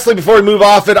lastly, before we move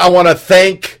off it, I want to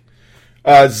thank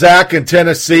Zach in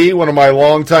Tennessee, one of my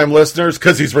longtime listeners,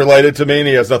 because he's related to me and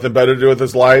he has nothing better to do with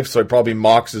his life, so he probably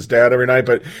mocks his dad every night.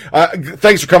 But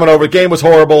thanks for coming over. The game was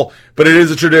horrible, but it is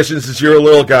a tradition since you're a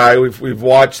little guy. We've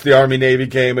watched the Army-Navy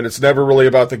game, and it's never really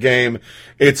about the game.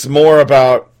 It's more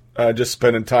about just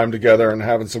spending time together and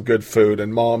having some good food.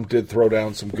 And Mom did throw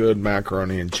down some good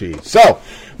macaroni and cheese. So,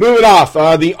 moving off.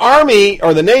 The Army,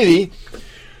 or the Navy,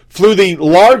 flew the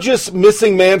largest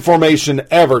missing man formation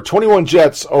ever, 21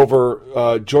 jets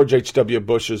over George H.W.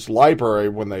 Bush's library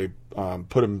when they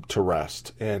put him to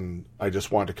rest. And I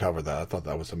just wanted to cover that. I thought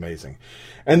that was amazing.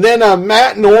 And then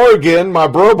Matt in Oregon, my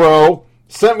bro,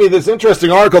 sent me this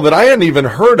interesting article that I hadn't even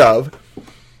heard of.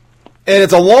 And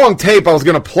it's a long tape. I was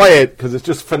going to play it because it's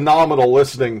just phenomenal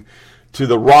listening to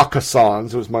the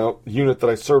Rakasans. It was my unit that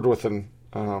I served with in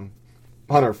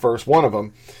Hunter First, one of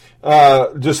them.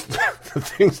 Just the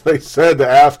things they said to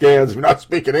Afghans, "You're not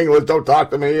speaking English, don't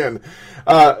talk to me." And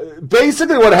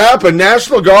basically what happened,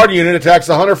 National Guard unit attacks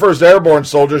the 101st Airborne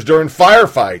soldiers during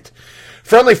firefight.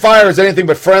 Friendly fire is anything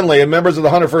but friendly, and members of the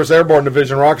 101st Airborne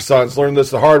Division Rakasans learned this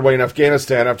the hard way in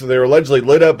Afghanistan after they were allegedly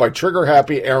lit up by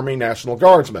trigger-happy Army National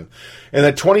Guardsmen. In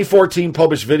a 2014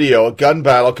 published video, a gun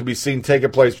battle could be seen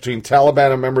taking place between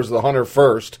Taliban and members of the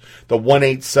 101st, the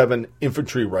 187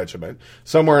 Infantry Regiment,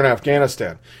 somewhere in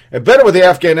Afghanistan. Embedded with the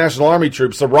Afghan National Army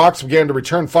troops, the Rocks began to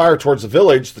return fire towards the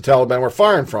village the Taliban were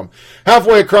firing from.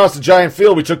 Halfway across the giant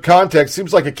field, we took contact.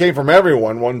 Seems like it came from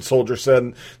everyone, one soldier said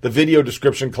in the video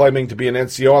description, claiming to be an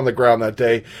NCO on the ground that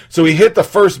day. So we hit the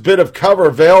first bit of cover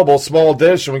available, small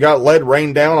dish, and we got lead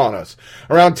rained down on us.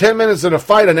 Around 10 minutes in a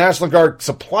fight, a National Guard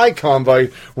supply convoy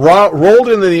rolled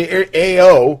into the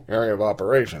AO, Area of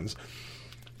Operations,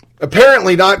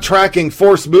 apparently not tracking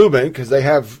force movement because they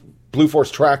have Blue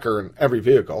Force tracker in every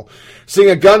vehicle.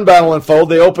 Seeing a gun battle unfold,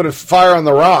 they opened fire on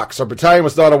the Rocks. Our battalion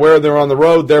was not aware they were on the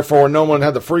road, therefore no one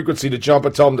had the frequency to jump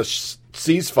and tell them to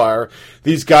cease fire.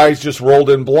 These guys just rolled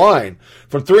in blind.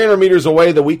 From 300 meters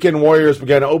away, the weekend warriors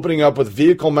began opening up with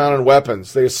vehicle-mounted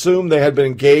weapons. They assumed they had been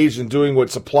engaged in doing what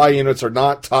supply units are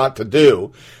not taught to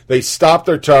do. They stopped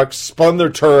their trucks, spun their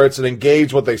turrets, and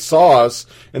engaged what they saw us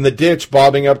in the ditch,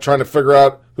 bobbing up, trying to figure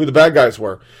out who the bad guys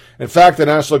were. In fact, the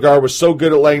National Guard was so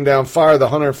good at laying down fire, the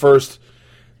 101st,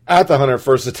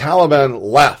 the Taliban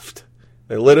left.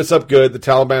 They lit us up good. The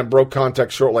Taliban broke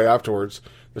contact shortly afterwards.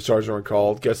 The sergeant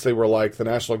recalled. Guess they were like, the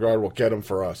National Guard will get them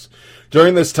for us.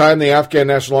 During this time, the Afghan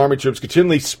National Army troops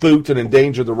continually spooked and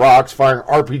endangered the Rocks, firing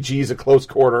RPGs at close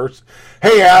quarters.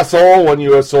 "Hey, asshole," one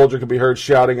U.S. soldier could be heard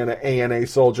shouting at an ANA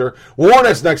soldier. "Warn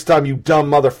us next time, you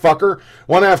dumb motherfucker."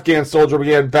 One Afghan soldier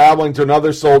began babbling to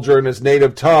another soldier in his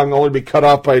native tongue, only to be cut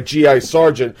off by a GI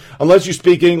sergeant. "Unless you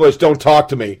speak English, don't talk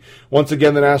to me." Once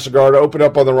again, the National Guard opened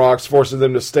up on the Rocks, forcing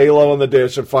them to stay low in the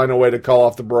dish and find a way to call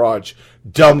off the barrage.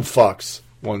 "Dumb fucks,"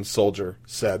 one soldier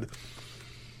said.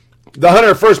 The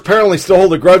 101st apparently still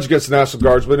hold a grudge against the National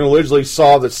Guardsmen who allegedly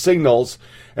saw the signals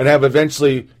and have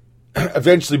eventually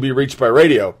be reached by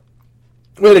radio.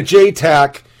 We had a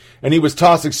JTAC, and he was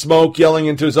tossing smoke, yelling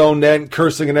into his own net, and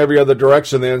cursing in every other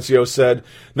direction, the NCO said.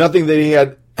 Nothing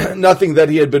that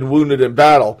he had been wounded in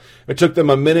battle. It took them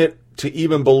a minute to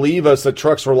even believe us that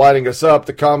trucks were lighting us up.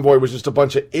 The convoy was just a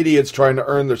bunch of idiots trying to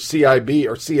earn their CIB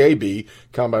or CAB,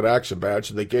 Combat Action Badge,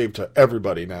 that they gave to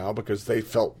everybody now because they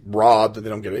felt robbed that they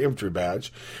don't get an infantry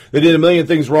badge. They did a million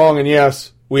things wrong, and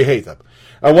yes, we hate them.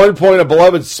 At one point, a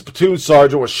beloved platoon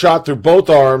sergeant was shot through both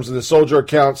arms, and the soldier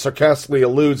account sarcastically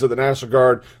alludes that the National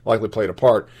Guard likely played a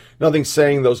part. Nothing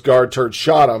saying those guard turds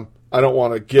shot him. I don't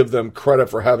want to give them credit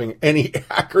for having any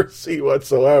accuracy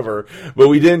whatsoever, but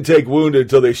we didn't take wounded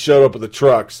until they showed up with the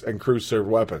trucks and crew-served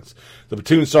weapons. The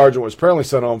platoon sergeant was apparently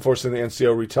sent home, forcing the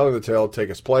NCO retelling the tale to take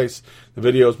its place. The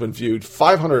video has been viewed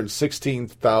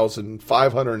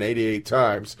 516,588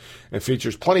 times and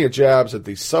features plenty of jabs at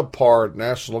the subpar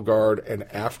National Guard and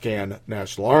Afghan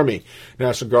National Army.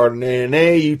 National Guard and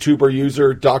ANA YouTuber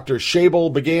user Dr.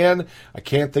 Shable began, "I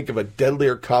can't think of a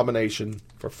deadlier combination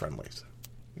for friendlies."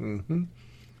 Mm-hmm.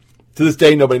 To this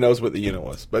day, nobody knows what the unit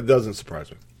was, but it doesn't surprise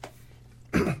me.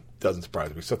 Doesn't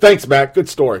surprise me. So thanks, Matt. Good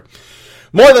story.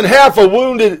 More than half of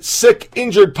wounded, sick,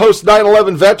 injured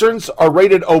post-9/11 veterans are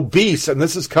rated obese, and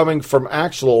this is coming from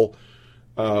actual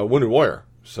Wounded Warrior.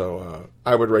 So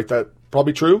I would rate that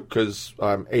probably true because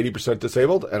I'm 80%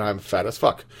 disabled and I'm fat as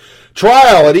fuck.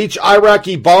 Trial at each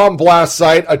Iraqi bomb blast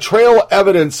site. A trail of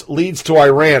evidence leads to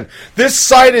Iran. This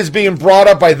site is being brought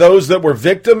up by those that were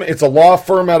victim. It's a law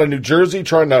firm out of New Jersey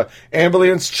trying to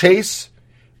ambulance chase.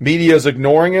 Media's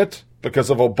ignoring it because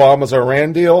of Obama's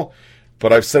Iran deal.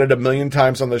 But I've said it a million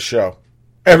times on this show.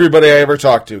 Everybody I ever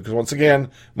talked to, because once again,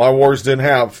 my wars didn't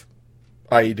have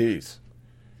IEDs.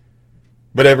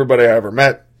 But everybody I ever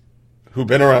met who've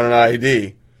been around an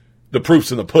IED, the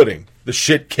proof's in the pudding. The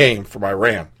shit came from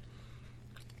Iran.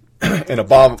 And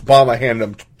Obama handed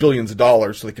them billions of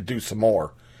dollars so they could do some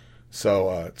more.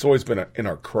 So it's always been in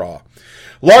our craw.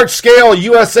 Large-scale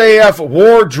USAF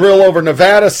war drill over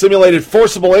Nevada simulated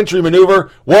forcible entry maneuver,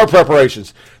 war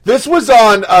preparations. This was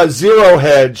on Zero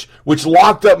Hedge, which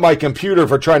locked up my computer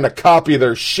for trying to copy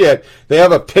their shit. They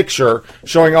have a picture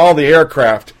showing all the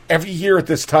aircraft. Every year at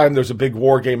this time, there's a big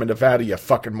war game in Nevada, you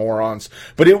fucking morons.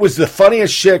 But it was the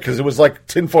funniest shit because it was like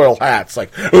tinfoil hats.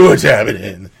 Like, what's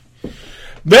happening?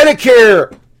 Many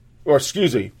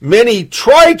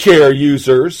TRICARE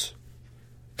users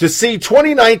to see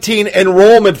 2019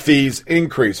 enrollment fees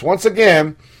increase. Once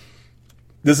again,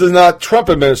 this is not Trump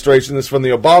administration. This is from the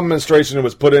Obama administration. It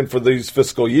was put in for these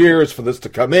fiscal years for this to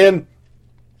come in.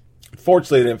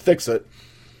 Unfortunately, they didn't fix it.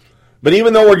 But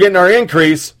even though we're getting our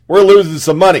increase, we're losing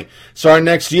some money. Starting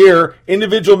next year,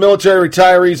 individual military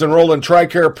retirees enrolled in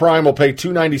TRICARE Prime will pay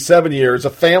 $297 a year. A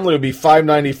family will be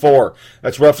 $594.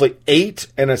 That's roughly $8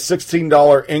 and a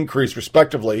 $16 increase,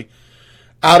 respectively.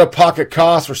 Out-of-pocket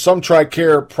costs for some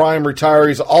TRICARE Prime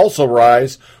retirees also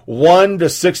rise $1 to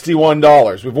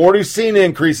 $61. We've already seen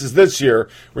increases this year.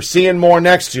 We're seeing more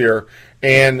next year.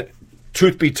 And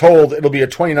truth be told, it'll be a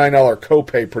 $29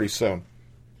 copay pretty soon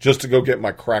just to go get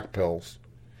my crack pills.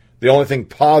 The only thing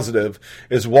positive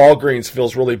is Walgreens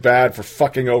feels really bad for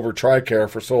fucking over TRICARE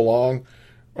for so long.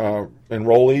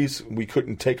 Enrollees, we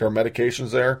couldn't take our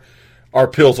medications there. Our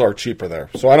pills are cheaper there.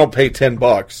 So I don't pay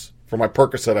 $10. For my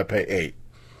Percocet, I pay $8.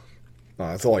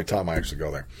 That's the only time I actually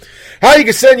go there. How you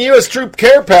can send U.S. troop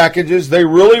care packages. They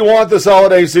really want this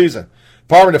holiday season.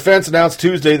 Department of Defense announced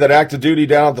Tuesday that active duty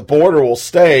down at the border will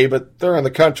stay, but they're in the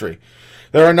country.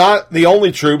 They are not the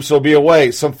only troops who will be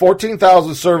away. Some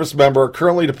 14,000 service members are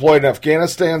currently deployed in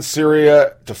Afghanistan,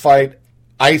 Syria to fight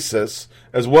ISIS,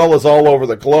 as well as all over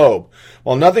the globe.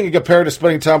 While nothing can compare to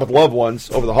spending time with loved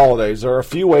ones over the holidays, there are a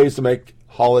few ways to make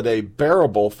holiday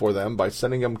bearable for them by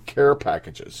sending them care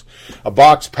packages. A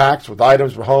box packed with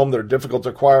items for home that are difficult to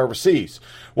acquire overseas.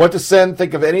 What to send?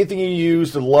 Think of anything you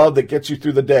use and love that gets you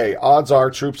through the day. Odds are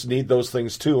troops need those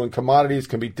things too, and commodities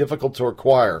can be difficult to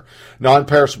acquire.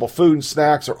 Non-perishable food and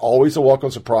snacks are always a welcome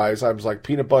surprise. Items like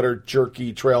peanut butter,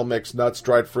 jerky, trail mix, nuts,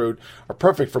 dried fruit are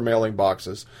perfect for mailing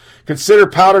boxes. Consider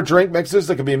powdered drink mixes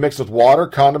that can be mixed with water,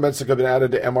 condiments that can be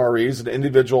added to MREs, and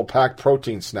individual packed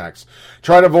protein snacks.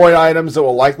 Try to avoid items that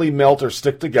will likely melt or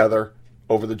stick together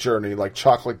over the journey, like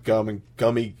chocolate gum and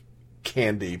gummy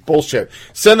candy. Bullshit.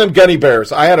 Send them gummy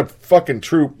bears. I had a fucking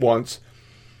troop once.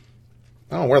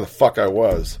 I don't know where the fuck I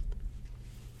was.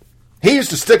 He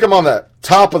used to stick them on the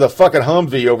top of the fucking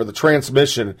Humvee over the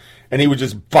transmission, and he would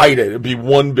just bite it. It'd be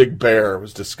one big bear. It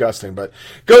was disgusting. But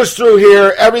goes through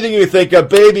here, everything you think of,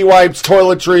 baby wipes,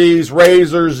 toiletries,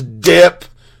 razors, dip.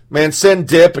 Man, send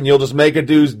dip, and you'll just make a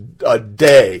dude's a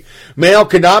day. Mail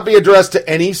cannot be addressed to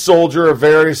any soldier or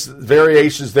various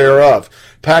variations thereof.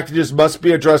 Packages must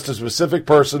be addressed to a specific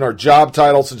person or job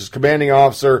titles such as commanding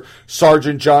officer,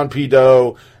 Sergeant John P.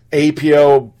 Doe,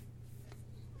 APO,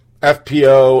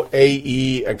 FPO,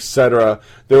 AE, etc.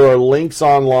 There are links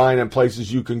online and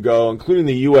places you can go, including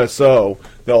the USO.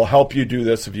 They'll help you do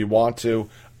this if you want to.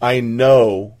 I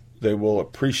know they will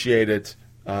appreciate it.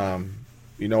 I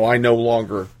no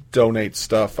longer donate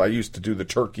stuff. I used to do the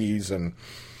turkeys and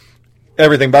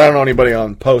everything, but I don't know anybody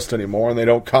on post anymore, and they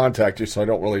don't contact you, so I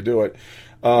don't really do it.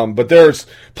 But there's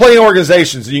plenty of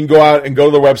organizations that you can go out and go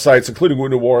to their websites, including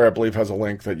Wounded Warrior, I believe, has a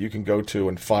link that you can go to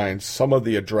and find some of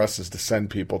the addresses to send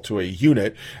people to a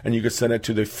unit, and you can send it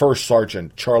to the first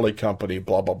sergeant, Charlie Company,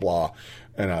 blah, blah, blah,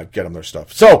 and get them their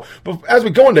stuff. So, but as we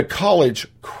go into college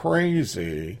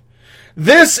crazy,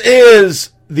 this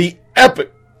is the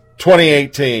epic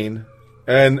 2018,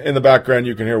 and in the background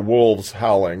you can hear wolves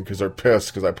howling because they're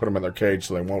pissed because I put them in their cage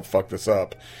so they won't fuck this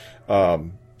up.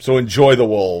 So enjoy the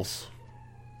wolves.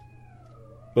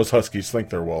 Those huskies think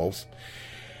they're wolves.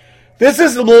 This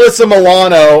is Melissa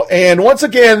Milano, and once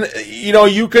again,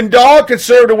 you can dog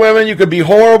conservative women, you can be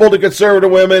horrible to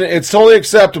conservative women, it's totally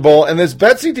acceptable, and this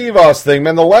Betsy DeVos thing,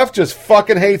 man, the left just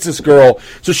fucking hates this girl,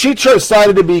 so she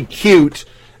decided to be cute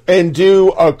and do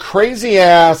a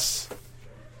crazy-ass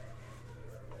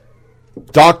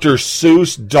Dr.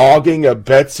 Seuss dogging of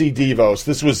Betsy DeVos.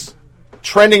 This was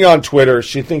trending on Twitter.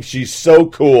 She thinks she's so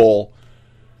cool.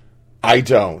 I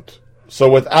don't. So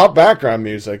without background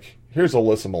music, here's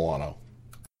Alyssa Milano.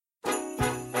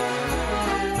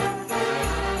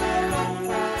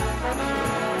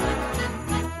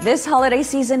 This holiday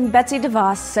season, Betsy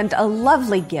DeVos sent a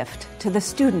lovely gift to the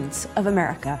students of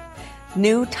America.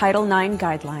 New Title IX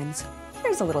guidelines.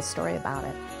 Here's a little story about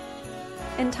it.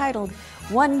 Entitled,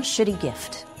 One Shitty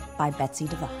Gift by Betsy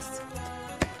DeVos.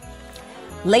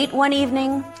 Late one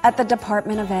evening at the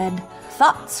Department of Ed,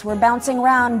 thoughts were bouncing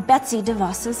around Betsy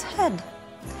DeVos's head.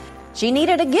 She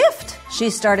needed a gift, she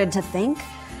started to think.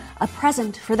 A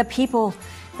present for the people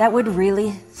that would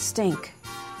really stink.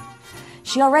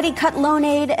 She already cut loan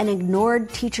aid and ignored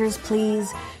teachers'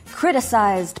 pleas,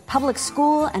 criticized public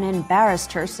school and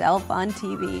embarrassed herself on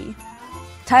TV.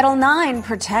 Title IX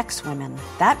protects women,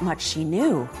 that much she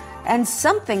knew, and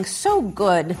something so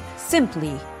good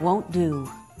simply won't do.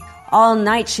 All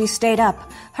night she stayed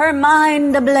up, her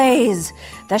mind ablaze,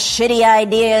 the shitty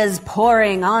ideas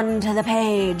pouring onto the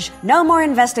page. No more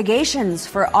investigations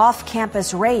for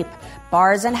off-campus rape.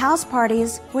 Bars and house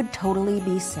parties would totally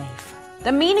be safe.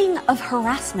 The meaning of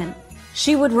harassment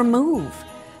she would remove,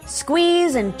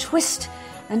 squeeze and twist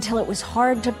until it was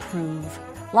hard to prove.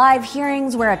 Live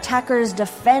hearings where attackers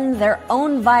defend their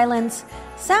own violence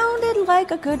sounded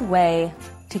like a good way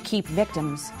to keep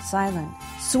victims silent.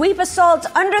 Sweep assault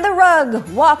under the rug,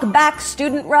 walk back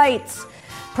student rights,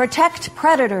 protect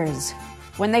predators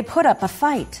when they put up a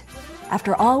fight.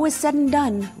 After all was said and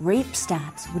done, rape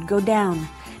stats would go down,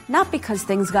 not because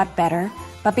things got better,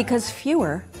 but because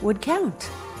fewer would count.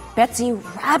 Betsy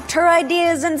wrapped her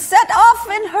ideas and set off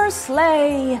in her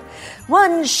sleigh.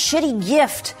 One shitty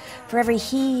gift for every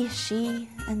he, she,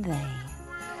 and they.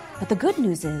 But the good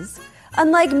news is,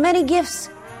 unlike many gifts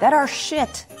that are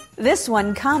shit, this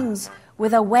one comes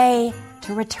with a way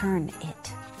to return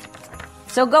it.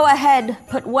 So go ahead,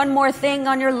 put one more thing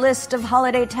on your list of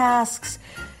holiday tasks.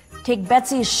 Take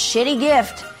Betsy's shitty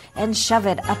gift and shove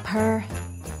it up her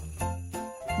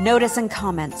notice and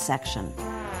comment section.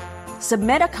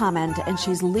 Submit a comment and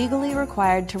she's legally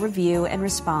required to review and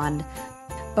respond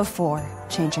before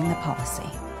changing the policy.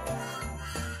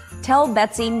 Tell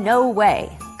Betsy no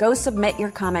way. Go submit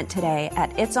your comment today at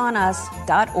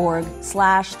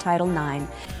itsonus.org/Title IX.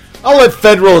 I'll let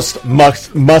Federalist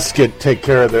Musket take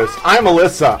care of this. I'm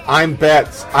Alyssa. I'm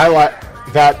Bets. I like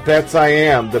that Bets I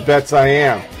am. The Bets I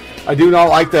am. I do not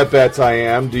like that Bets I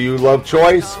am. Do you love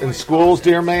choice in schools,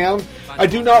 dear ma'am? I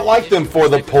do not like them for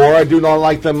the poor. I do not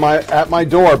like them at my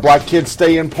door. Black kids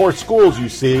stay in poor schools, you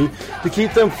see, to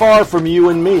keep them far from you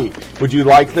and me. Would you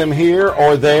like them here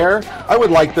or there? I would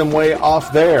like them way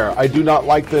off there. I do not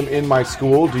like them in my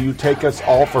school. Do you take us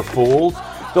all for fools?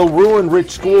 They'll ruin rich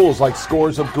schools like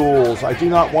scores of ghouls. I do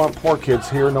not want poor kids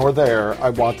here nor there. I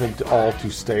want them all to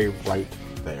stay right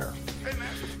there.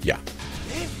 Yeah.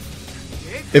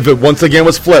 If it once again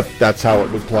was flipped, that's how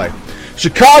it would play.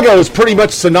 Chicago is pretty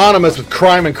much synonymous with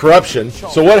crime and corruption.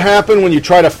 So what happened when you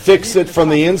try to fix it from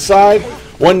the inside?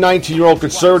 One 19-year-old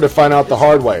conservative found out the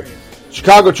hard way.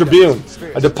 Chicago Tribune.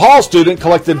 A DePaul student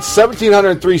collected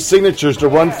 1,703 signatures to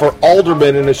run for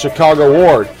alderman in a Chicago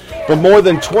ward. But more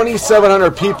than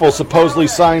 2,700 people supposedly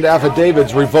signed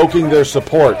affidavits revoking their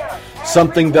support.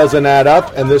 Something doesn't add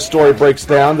up, and this story breaks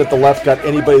down that the left got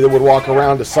anybody that would walk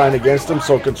around to sign against them,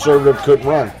 so a conservative couldn't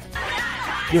run.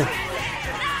 Yeah.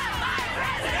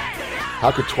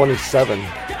 How could 27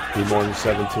 be more than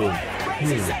 17?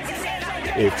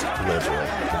 It's liberal.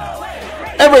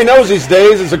 Everybody knows these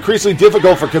days it's increasingly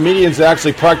difficult for comedians to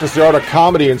actually practice the art of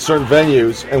comedy in certain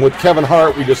venues, and with Kevin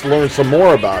Hart, we just learned some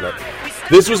more about it.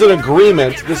 This was an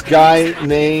agreement. This guy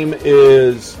name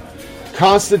is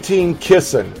Konstantin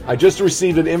Kisin. I just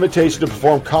received an invitation to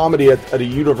perform comedy at a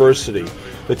university.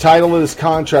 The title of this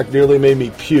contract nearly made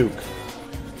me puke.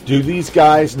 Do these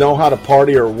guys know how to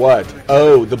party or what?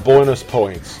 Oh, the bonus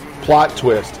points. Plot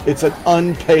twist. It's an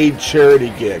unpaid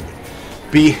charity gig.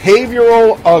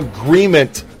 Behavioral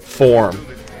agreement form.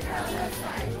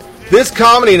 This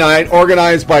comedy night,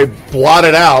 organized by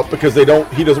Blotted Out, because he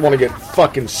doesn't want to get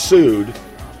fucking sued,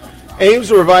 aims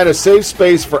to provide a safe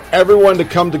space for everyone to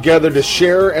come together to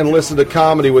share and listen to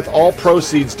comedy, with all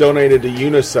proceeds donated to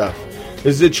UNICEF.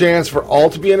 This is a chance for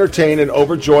all to be entertained and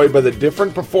overjoyed by the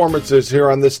different performances here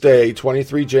on this day,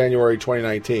 23 January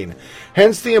 2019.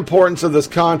 Hence the importance of this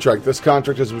contract. This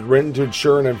contract has been written to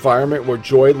ensure an environment where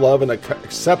joy, love, and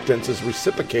acceptance is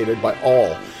reciprocated by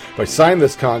all. By signing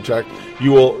this contract,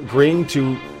 you will agree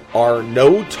to our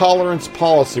no-tolerance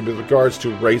policy with regards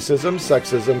to racism,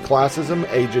 sexism, classism,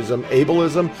 ageism,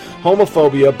 ableism,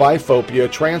 homophobia, biphobia,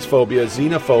 transphobia,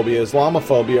 xenophobia,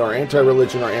 Islamophobia, or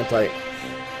anti-religion or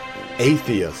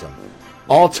anti-atheism.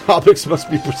 All topics must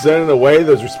be presented in a way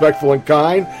that is respectful and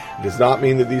kind. It does not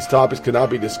mean that these topics cannot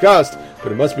be discussed,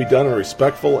 but it must be done in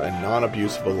respectful and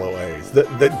non-abusive ways.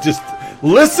 Just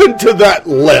listen to that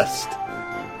list.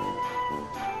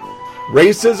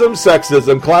 Racism,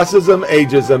 sexism, classism,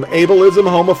 ageism, ableism,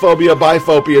 homophobia,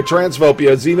 biphobia,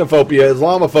 transphobia, xenophobia,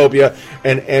 Islamophobia,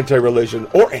 and anti-religion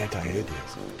or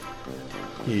anti-atheism.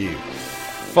 You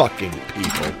fucking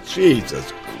people.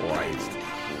 Jesus Christ.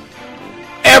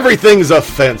 Everything's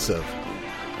offensive.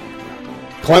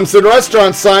 Clemson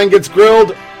restaurant sign gets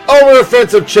grilled over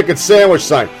offensive chicken sandwich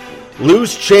sign.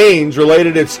 Loose Change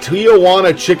related its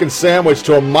Tijuana chicken sandwich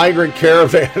to a migrant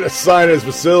caravan assigned at his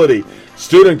facility.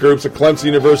 Student groups at Clemson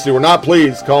University were not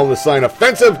pleased, calling the sign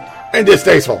offensive and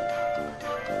distasteful.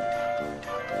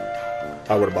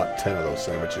 I would have bought 10 of those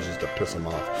sandwiches just to piss them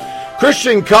off.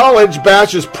 Christian college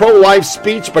bashes pro-life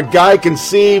speech by guy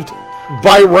conceived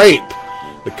by rape.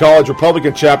 The college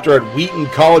Republican chapter at Wheaton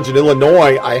College in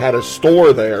Illinois, I had a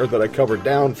store there that I covered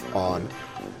down on.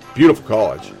 Beautiful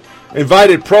college.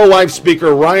 Invited pro-life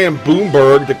speaker Ryan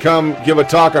Bloomberg to come give a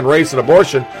talk on race and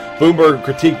abortion. Bloomberg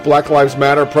critiqued Black Lives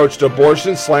Matter approach to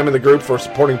abortion, slamming the group for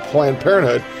supporting Planned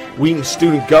Parenthood. Wheaton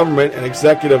student government and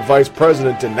executive vice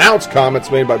president denounced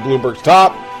comments made by Bloomberg's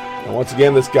top. And once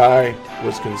again, this guy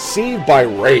was conceived by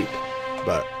rape.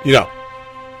 But, you know,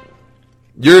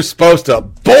 you're supposed to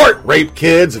abort rape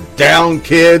kids and down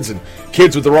kids and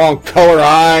kids with the wrong color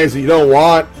eyes that you don't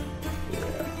want.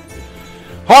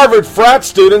 Harvard frat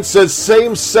student says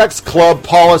same-sex club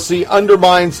policy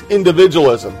undermines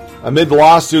individualism. Amid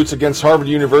lawsuits against Harvard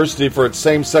University for its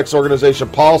same-sex organization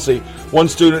policy, one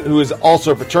student who is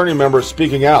also a fraternity member is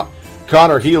speaking out.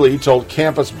 Connor Healy told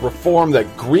Campus Reform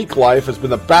that Greek life has been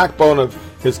the backbone of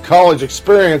his college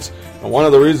experience and one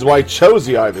of the reasons why he chose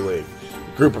the Ivy League.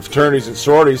 A group of fraternities and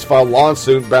sororities filed a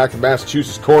lawsuit back in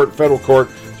Massachusetts federal court,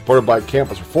 supported by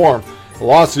Campus Reform. The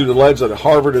lawsuit alleged that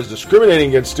Harvard is discriminating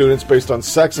against students based on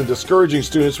sex and discouraging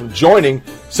students from joining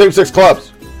same-sex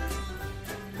clubs.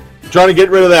 Trying to get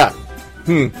rid of that.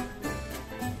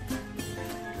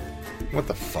 What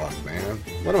the fuck, man?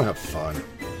 Let them have fun.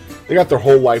 They got their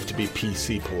whole life to be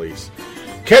PC police.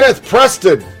 Kenneth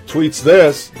Preston tweets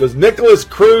this. Does Nicholas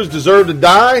Cruz deserve to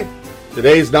die?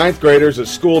 Today's 9th graders at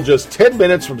school just 10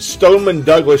 minutes from Stoneman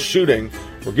Douglas shooting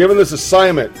were given this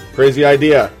assignment. Crazy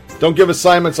idea. Don't give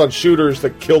assignments on shooters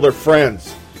that kill their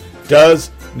friends.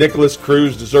 Does Nicholas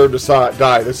Cruz deserve to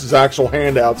die? This is actual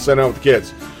handouts sent out with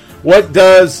kids. What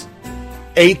does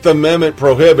 8th Amendment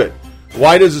prohibit?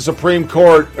 Why does the Supreme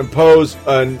Court impose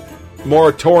a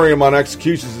moratorium on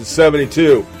executions in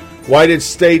 1972? Why did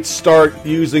states start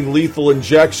using lethal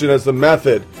injection as the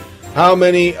method? How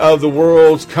many of the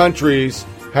world's countries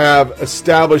have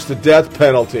established the death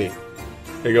penalty?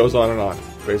 It goes on and on.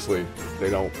 Basically, they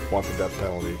don't want the death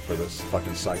penalty for this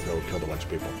fucking psycho who killed a bunch of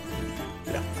people.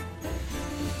 Yeah.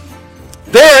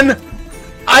 Then,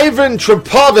 Ivan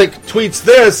Trepovic tweets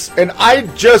this, and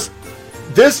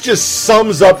this just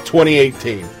sums up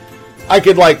 2018. I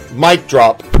could, mic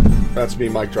drop. That's me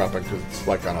mic dropping, because it's,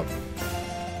 on a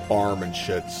arm and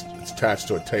shit. It's attached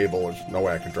to a table. There's no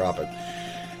way I can drop it.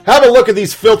 Have a look at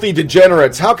these filthy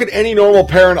degenerates. How could any normal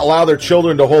parent allow their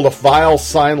children to hold a vile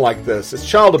sign like this? It's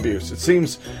child abuse. It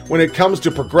seems when it comes to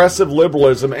progressive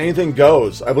liberalism, anything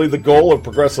goes. I believe the goal of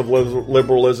progressive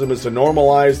liberalism is to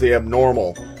normalize the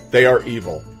abnormal. They are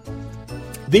evil.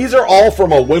 These are all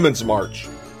from a women's march.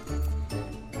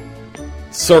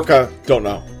 Circa, don't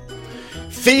know.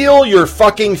 Feel your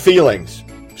fucking feelings.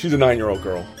 She's a 9-year-old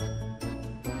girl.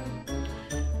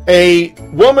 A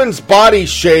woman's body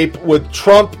shape with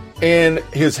Trump and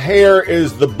his hair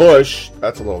is the bush.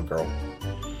 That's a little girl.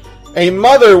 A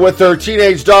mother with her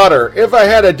teenage daughter. If I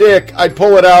had a dick, I'd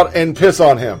pull it out and piss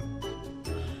on him.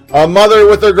 A mother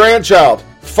with her grandchild.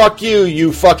 Fuck you,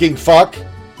 you fucking fuck.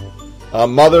 A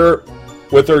mother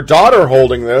with her daughter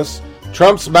holding this.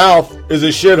 Trump's mouth is a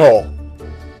shithole.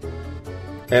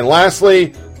 And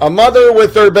lastly, a mother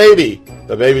with her baby.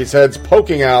 The baby's head's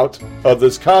poking out of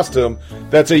this costume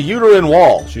that's a uterine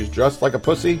wall. She's dressed like a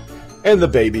pussy, and the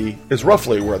baby is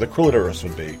roughly where the clitoris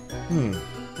would be.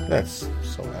 That's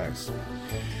so nice.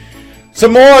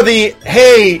 Some more of the,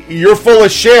 hey, you're full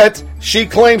of shit. She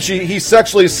claims he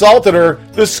sexually assaulted her.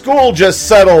 The school just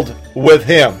settled with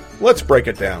him. Let's break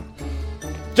it down.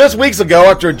 Just weeks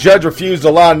ago, after a judge refused to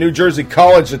allow New Jersey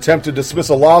College to attempt to dismiss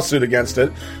a lawsuit against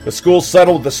it, the school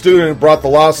settled with the student who brought the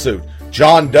lawsuit.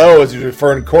 John Doe, as he's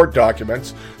referred in court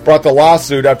documents, brought the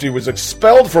lawsuit after he was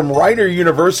expelled from Rider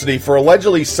University for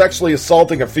allegedly sexually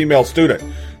assaulting a female student.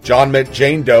 John met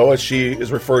Jane Doe, as she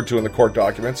is referred to in the court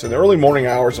documents, in the early morning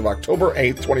hours of October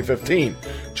 8th, 2015.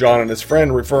 John and his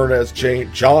friend, referred as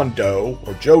John Doe,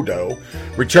 or Joe Doe,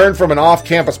 returned from an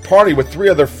off-campus party with 3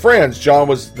 other friends. John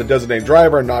was the designated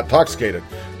driver and not intoxicated.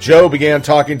 Joe began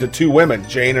talking to 2 women,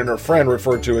 Jane and her friend,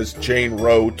 referred to as Jane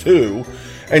Roe 2,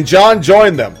 and John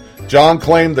joined them. John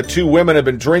claimed the two women had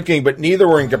been drinking, but neither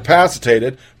were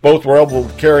incapacitated. Both were able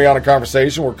to carry on a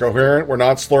conversation, were coherent, were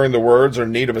not slurring the words or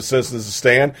in need of assistance to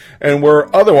stand, and were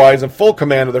otherwise in full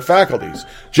command of their faculties.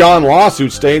 John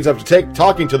lawsuit states after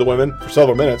talking to the women for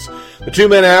several minutes, the two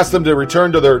men asked them to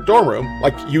return to their dorm room,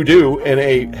 like you do in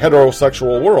a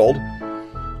heterosexual world.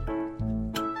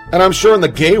 And I'm sure in the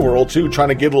gay world, too, trying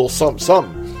to get a little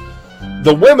something.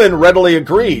 The women readily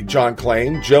agreed, John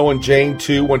claimed. Joe and Jane,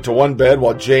 too, went to one bed,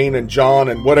 while Jane and John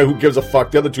and who gives a fuck,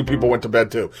 the other two people went to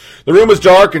bed, too. The room was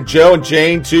dark, and Joe and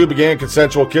Jane, too, began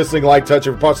consensual kissing, light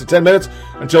touching for approximately 10 minutes,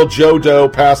 until Joe Doe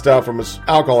passed out from his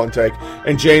alcohol intake,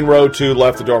 and Jane Roe, too,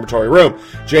 left the dormitory room.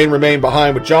 Jane remained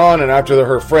behind with John, and after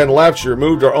her friend left, she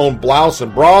removed her own blouse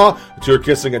and bra. The two were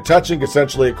kissing and touching,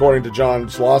 essentially according to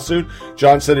John's lawsuit.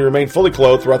 John said he remained fully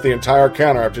clothed throughout the entire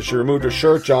encounter. After she removed her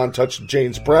shirt, John touched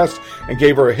Jane's breast and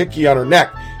gave her a hickey on her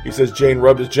neck. He says Jane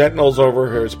rubbed his genitals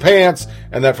over his pants,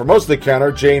 and that for most of the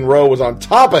encounter, Jane Roe was on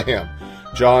top of him.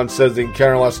 John says the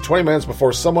encounter lasted 20 minutes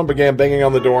before someone began banging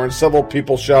on the door and several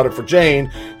people shouted for Jane.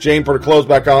 Jane put her clothes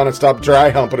back on and stopped dry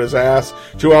humping his ass.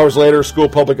 2 hours later, school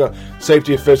public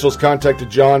safety officials contacted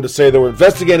John to say they were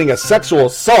investigating a sexual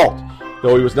assault,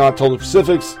 though he was not told the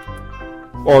specifics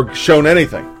or shown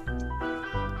anything.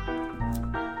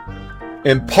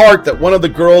 In part that one of the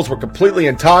girls were completely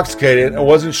intoxicated and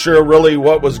wasn't sure really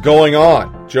what was going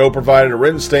on. Joe provided a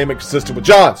written statement consistent with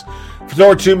John's.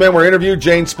 Before two men were interviewed,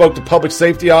 Jane spoke to public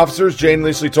safety officers. Jane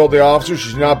initially told the officers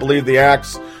she did not believe the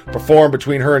acts performed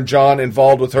between her and John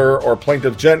involved with her or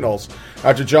plaintiff's genitals.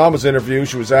 After John was interviewed,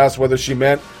 she was asked whether she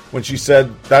meant when she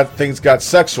said that things got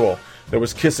sexual. There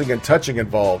was kissing and touching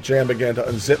involved. Jan began to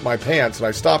unzip my pants, and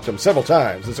I stopped him several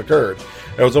times. This occurred.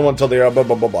 It was until the blah,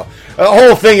 blah, blah, blah. The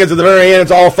whole thing is at the very end,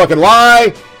 it's all a fucking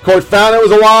lie. Court found it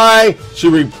was a lie.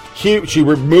 She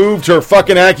removed her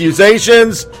fucking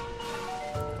accusations.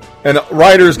 And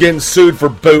Ryder's getting sued for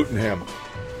booting him.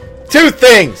 Two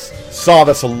things. Saw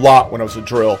this a lot when I was a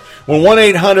drill. When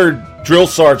 1-800 drill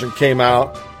sergeant came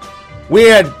out, we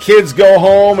had kids go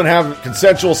home and have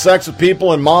consensual sex with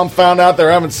people, and mom found out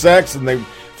they're having sex, and they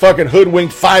fucking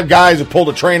hoodwinked 5 guys who pulled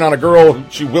a train on a girl.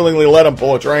 She willingly let them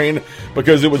pull a train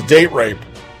because it was date rape.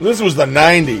 This was the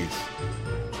 90s.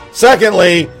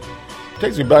 Secondly,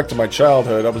 takes me back to my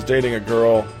childhood. I was dating a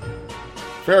girl.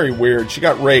 Very weird. She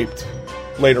got raped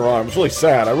later on. It was really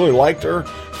sad. I really liked her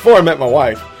before I met my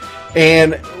wife.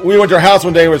 And we went to her house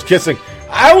one day and was kissing.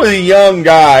 I was a young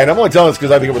guy, and I'm only telling this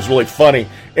because I think it was really funny.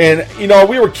 And, you know,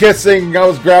 we were kissing. I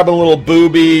was grabbing a little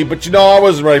boobie, but, you know, I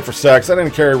wasn't ready for sex. I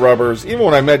didn't carry rubbers. Even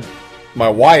when I met my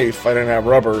wife, I didn't have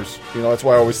rubbers. You know, that's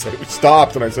why I always say we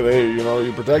stopped, and I said, hey, you know, are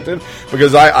you protected?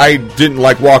 Because I didn't,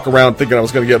 like, walk around thinking I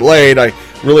was going to get laid. I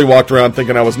really walked around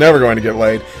thinking I was never going to get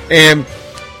laid. And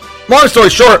long story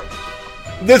short,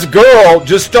 this girl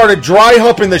just started dry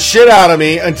humping the shit out of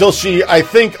me until she, I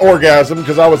think, orgasmed,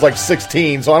 because I was like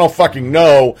 16, so I don't fucking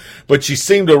know. But she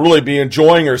seemed to really be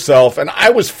enjoying herself, and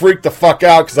I was freaked the fuck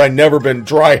out because I'd never been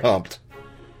dry humped.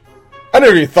 I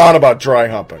never even thought about dry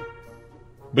humping.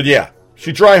 But yeah,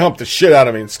 she dry humped the shit out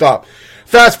of me and stopped.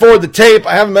 Fast forward the tape.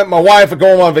 I haven't met my wife. I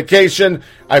go on vacation.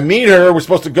 I meet her. We're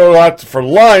supposed to go out for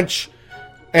lunch.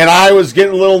 And I was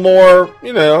getting a little more,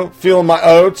 you know, feeling my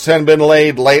oats, hadn't been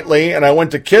laid lately, and I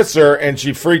went to kiss her, and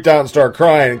she freaked out and started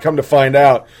crying, and come to find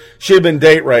out, she had been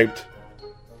date raped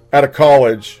out of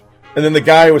college, and then the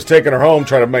guy who was taking her home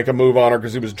tried to make a move on her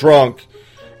because he was drunk,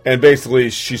 and basically,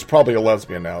 she's probably a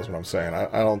lesbian now, is what I'm saying.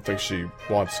 I don't think she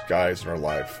wants guys in her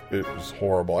life. It was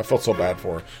horrible. I felt so bad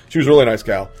for her. She was a really nice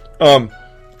gal.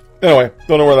 Anyway,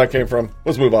 don't know where that came from.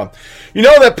 Let's move on. You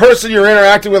know that person you're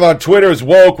interacting with on Twitter is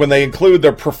woke when they include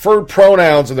their preferred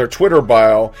pronouns in their Twitter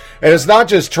bio. And it's not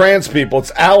just trans people,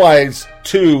 it's allies,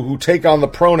 too, who take on the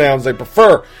pronouns they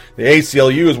prefer. The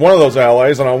ACLU is one of those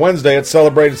allies, and on Wednesday it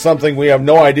celebrated something we have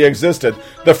no idea existed.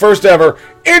 The first ever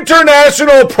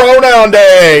International Pronoun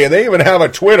Day! And they even have a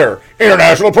Twitter.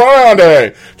 International Pronoun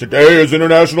Day! Today is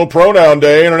International Pronoun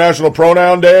Day. International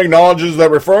Pronoun Day acknowledges that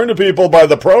referring to people by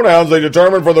the pronouns they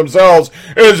determine for themselves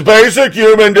is basic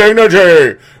human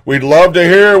dignity. We'd love to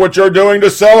hear what you're doing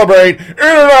to celebrate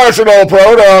International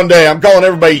Pronoun Day. I'm calling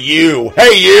everybody you.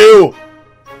 Hey, you!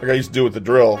 Like I used to do with the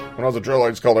drill. When I was a drill, I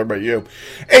just called everybody you.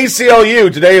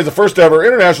 ACLU, today is the first ever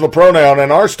international pronoun,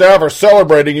 and our staff are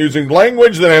celebrating using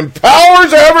language that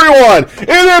empowers everyone.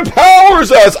 It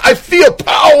empowers us. I feel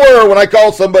power when I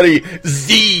call somebody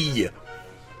Z.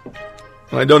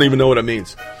 I don't even know what it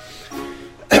means.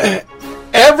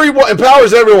 Everyone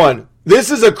empowers everyone.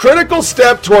 This is a critical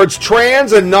step towards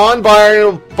trans and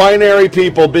non-binary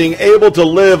people being able to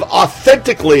live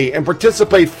authentically and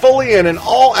participate fully in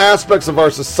all aspects of our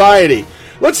society.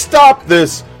 Let's stop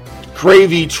this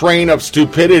gravy train of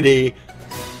stupidity.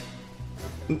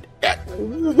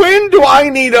 When do I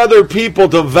need other people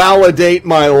to validate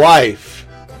my life?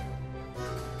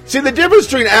 See, the difference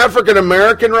between African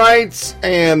American rights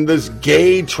and this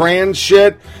gay trans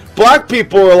shit, black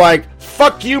people are like,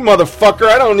 fuck you, motherfucker.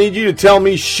 I don't need you to tell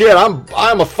me shit.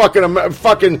 I'm a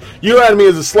fucking, you had me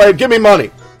as a slave. Give me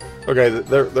money. Okay,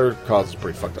 their cause is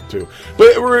pretty fucked up too.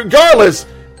 But regardless,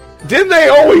 didn't they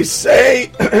always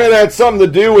say it had something to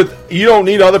do with you don't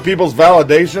need other people's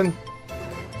validation?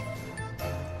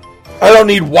 I don't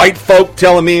need white folk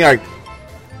telling me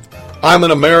I'm an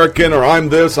American or I'm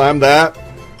this, I'm that.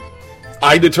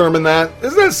 I determine that.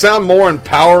 Doesn't that sound more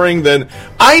empowering than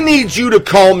I need you to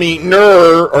call me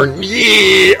ner or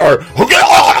ye or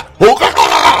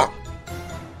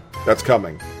that's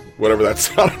coming. Whatever that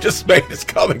sound I just made is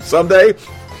coming someday.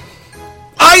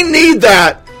 I need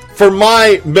that for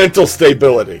my mental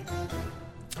stability.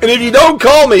 And if you don't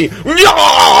call me,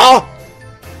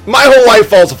 my whole life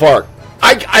falls apart.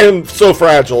 I am so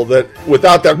fragile that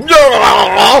without that,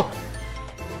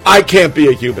 I can't be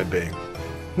a human being.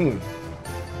 I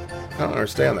don't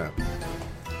understand that.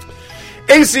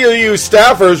 ACLU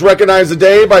staffers recognize the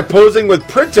day by posing with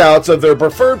printouts of their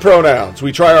preferred pronouns.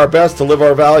 We try our best to live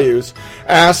our values.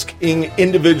 Asking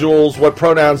individuals what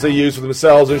pronouns they use for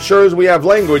themselves ensures we have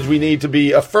language we need to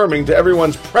be affirming to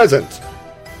everyone's present.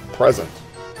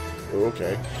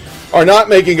 Okay. Are not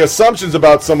making assumptions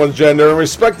about someone's gender and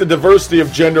respect the diversity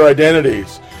of gender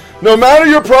identities. No matter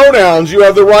your pronouns, you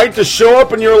have the right to show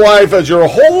up in your life as your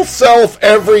whole self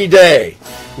every day.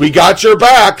 We got your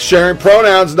back. Sharing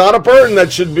pronouns not a burden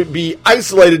that should be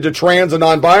isolated to trans and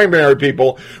non-binary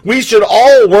people. We should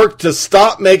all work to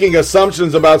stop making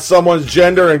assumptions about someone's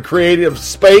gender and create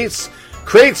space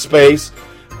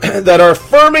that are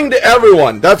affirming to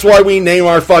everyone. That's why we name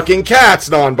our fucking cats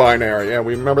non-binary. Yeah,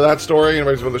 we remember that story?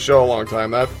 Anybody's been on the show a long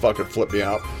time. That fucking flipped me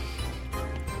out.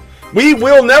 We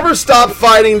will never stop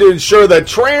fighting to ensure that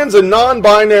trans and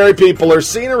non-binary people are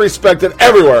seen and respected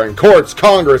everywhere, in courts,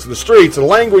 Congress, in the streets, and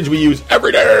language we use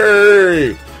every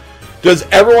day. Does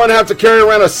everyone have to carry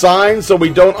around a sign so we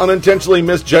don't unintentionally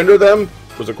misgender them?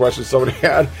 Was a question somebody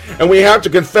had. And we have to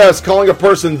confess, calling a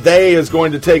person they is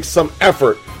going to take some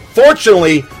effort.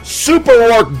 Fortunately,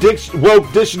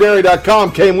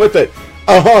 SuperWokeDictionary.com came with it.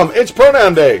 It's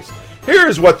pronoun days.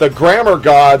 Here's what the grammar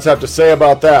gods have to say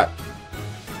about that.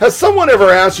 Has someone ever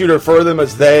asked you to refer them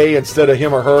as they instead of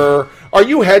him or her? Are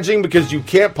you hedging because you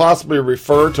can't possibly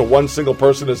refer to one single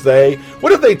person as they?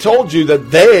 What if they told you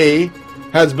that they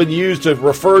has been used to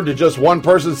refer to just one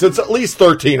person since at least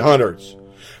 1300s?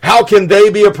 How can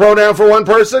they be a pronoun for one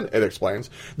person? It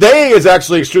explains. They is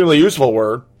actually an extremely useful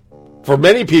word. For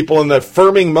many people in the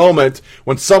affirming moment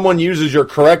when someone uses your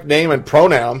correct name and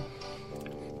pronoun,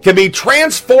 can be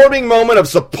transforming moment of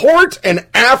support and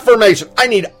affirmation. I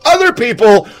need other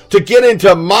people to get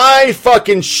into my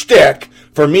fucking shtick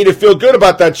for me to feel good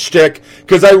about that shtick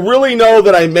because I really know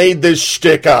that I made this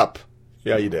shtick up.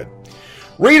 Yeah, you did.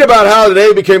 Read about how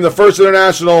today became the first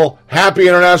Happy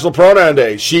International Pronoun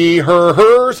Day. She, her,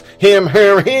 hers, him,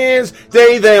 her, his,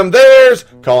 they, them, theirs.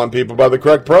 Calling people by the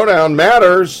correct pronoun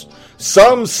matters.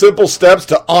 Some simple steps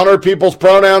to honor people's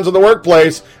pronouns in the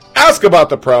workplace. Ask about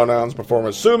the pronouns before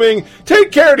assuming.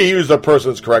 Take care to use the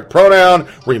person's correct pronoun.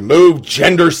 Remove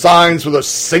gender signs for the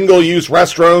single-use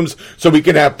restrooms so we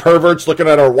can have perverts looking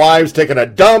at our wives taking a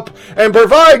dump. And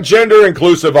provide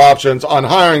gender-inclusive options on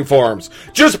hiring forms.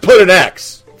 Just put an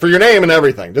X for your name and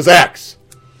everything. Just X.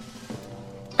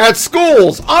 At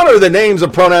schools, honor the names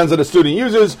of pronouns that a student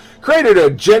uses. Created a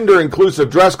gender-inclusive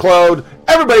dress code.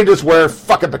 Everybody just wear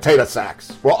fucking potato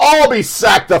sacks. We'll all be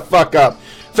sacked the fuck up.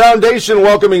 Foundation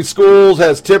Welcoming Schools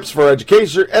has tips for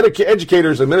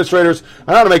educators, administrators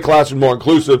on how to make classrooms more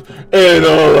inclusive and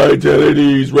all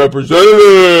identities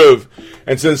representative.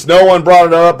 And since no one brought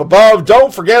it up above,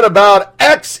 don't forget about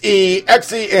XE,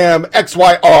 XEM,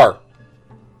 XYR.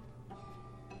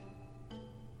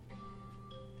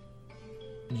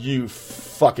 You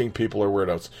fucking people are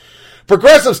weirdos.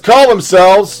 Progressives call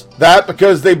themselves that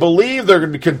because they believe they're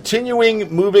going to be continuing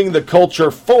moving the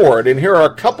culture forward. And here are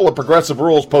a couple of progressive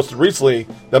rules posted recently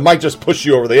that might just push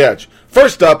you over the edge.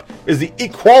 First up is the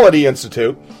Equality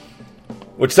Institute,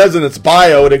 which says in its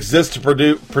bio it exists to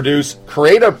produce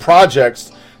creative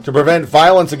projects to prevent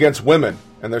violence against women.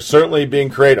 And they're certainly being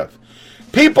creative.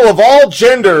 People of all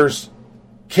genders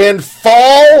can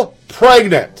fall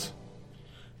pregnant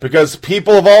because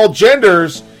people of all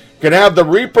genders can have the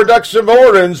reproductive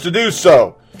organs to do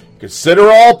so.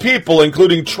 Consider all people,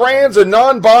 including trans and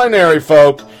non-binary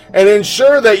folk, and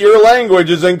ensure that your language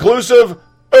is inclusive of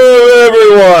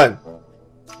everyone.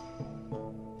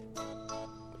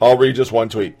 I'll read just one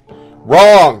tweet.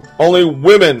 Wrong. Only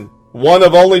women, one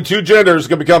of only two genders,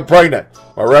 can become pregnant.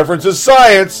 My reference is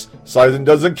science. Science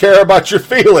doesn't care about your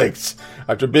feelings.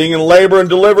 After being in labor and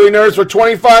delivery nurse for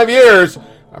 25 years,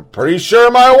 I'm pretty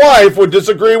sure my wife would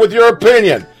disagree with your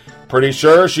opinion. Pretty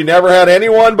sure she never had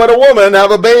anyone but a woman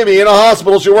have a baby in a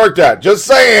hospital she worked at. Just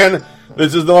saying,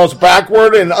 this is the most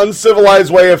backward and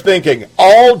uncivilized way of thinking.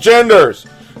 All genders.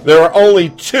 There are only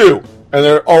two, and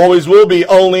there always will be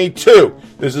only two.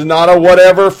 This is not a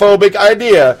whatever phobic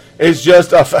idea. It's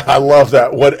just I love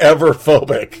that, whatever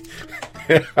phobic.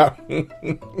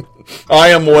 I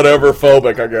am whatever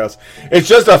phobic, I guess. It's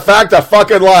just a fact of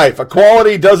fucking life.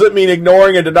 Equality doesn't mean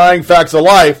ignoring and denying facts of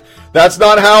life. That's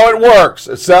not how it works.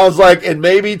 It sounds like it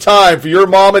may be time for your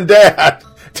mom and dad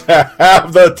to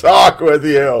have the talk with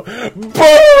you. Boom!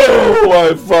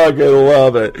 I fucking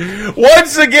love it.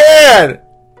 Once again,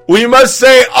 we must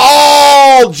say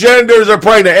all genders are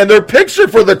pregnant. And their picture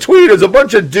for the tweet is a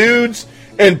bunch of dudes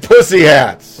in pussy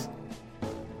hats.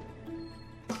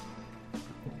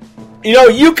 You know,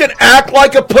 you can act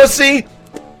like a pussy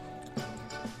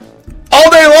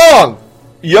all day long.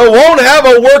 You won't have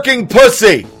a working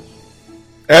pussy.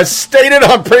 As stated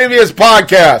on previous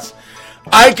podcasts,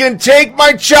 I can take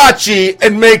my chachi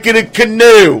and make it a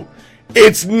canoe.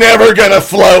 It's never gonna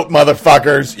float,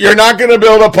 motherfuckers. You're not gonna be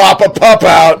able to pop a pup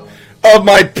out of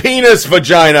my penis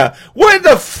vagina. What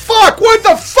the fuck? What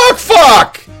the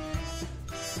fuck?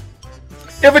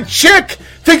 If a chick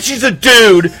thinks she's a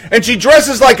dude and she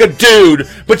dresses like a dude,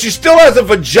 but she still has a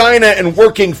vagina and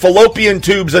working fallopian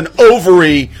tubes and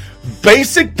ovary,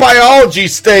 basic biology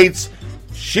states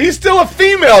she's still a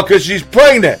female because she's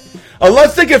pregnant.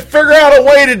 Unless they can figure out a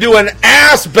way to do an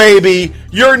ass baby,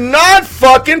 you're not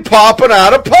fucking popping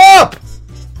out a pup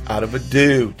out of a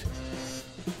dude.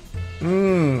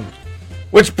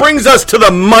 Which brings us to the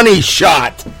money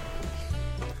shot.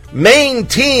 Maine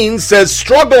teen says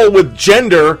struggle with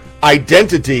gender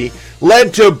identity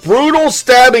led to brutal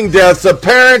stabbing deaths of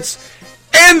parents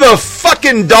and the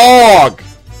fucking dog.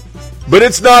 But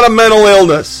it's not a mental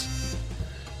illness.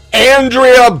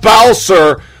 Andrea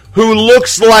Balser, who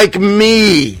looks like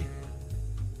me.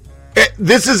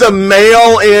 This is a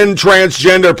male-in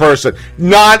transgender person,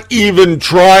 not even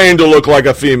trying to look like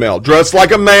a female. Dressed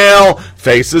like a male,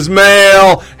 face is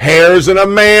male, hair's in a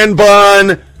man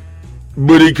bun,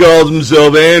 but he calls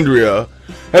himself Andrea.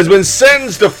 Has been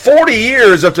sentenced to 40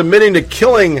 years after admitting to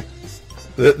killing.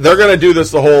 They're going to do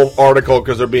this the whole article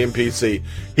because they're being PC.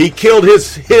 He killed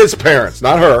his parents,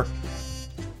 not her.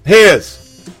 His.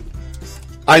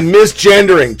 I'm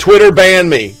misgendering. Twitter banned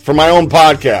me from my own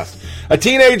podcast. A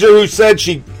teenager who said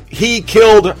he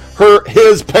killed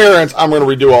his parents. I'm going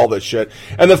to redo all this shit.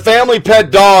 And the family pet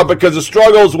dog because of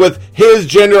struggles with his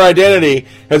gender identity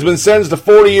has been sentenced to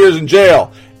 40 years in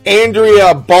jail.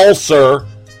 Andrea Balser,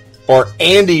 or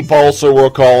Andy Balser we'll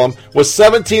call him, was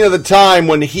 17 at the time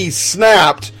when he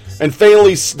snapped and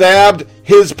fatally stabbed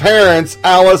his parents,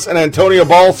 Alice and Antonia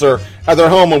Balser, at their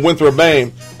home in Winthrop,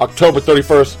 Maine, October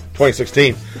 31st,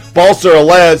 2016. Balser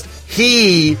alleged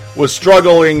he was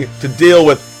struggling to deal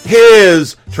with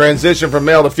his transition from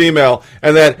male to female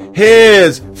and that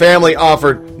his family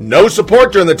offered no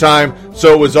support during the time,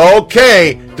 so it was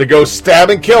okay to go stab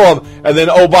and kill him, and then,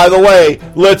 oh, by the way,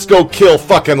 let's go kill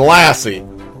fucking Lassie.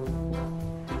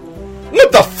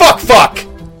 What the fuck?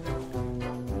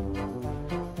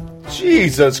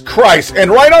 Jesus Christ. And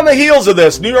right on the heels of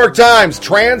this, New York Times,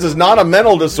 trans is not a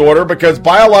mental disorder because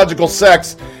biological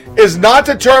sex is not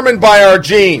determined by our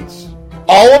genes.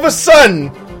 All of a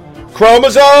sudden,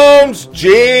 chromosomes,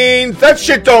 genes, that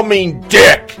shit don't mean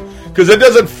dick because it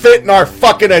doesn't fit in our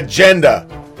fucking agenda.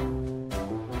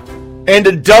 And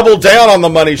to double down on the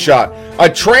money shot, a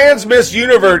trans Miss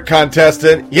Universe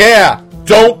contestant,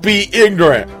 don't be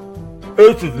ignorant.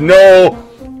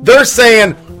 They're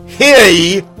saying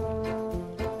he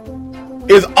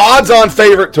is odds-on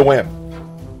favorite to win.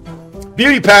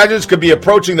 Beauty pageants could be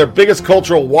approaching their biggest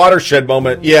cultural watershed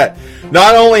moment yet.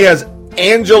 Not only has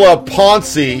Angela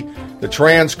Ponce, the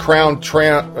trans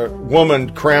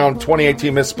woman crowned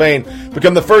 2018 Miss Spain,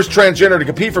 become the first transgender to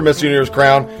compete for Miss Universe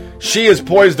crown, she is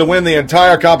poised to win the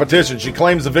entire competition. She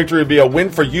claims the victory would be a win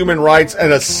for human rights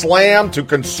and a slam to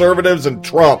conservatives and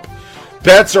Trump.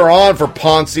 Bets are on for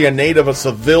Ponce, a native of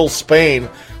Seville, Spain.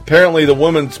 Apparently, the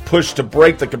woman's push to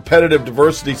break the competitive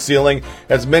diversity ceiling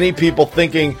has many people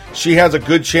thinking she has a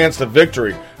good chance to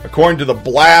victory. According to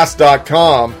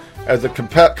TheBlast.com, as the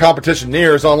competition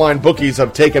nears, online bookies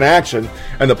have taken action,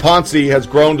 and the Ponce has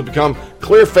grown to become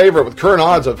clear favorite with current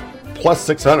odds of plus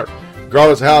 600.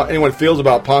 Regardless of how anyone feels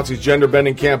about Ponce's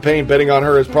gender-bending campaign, betting on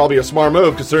her is probably a smart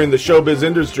move, considering the showbiz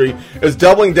industry is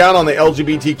doubling down on the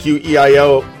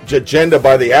LGBTQIA agenda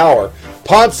by the hour.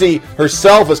 Ponce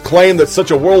herself has claimed that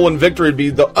such a whirlwind victory would be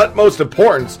the utmost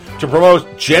importance to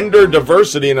promote gender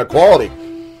diversity and equality.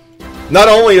 Not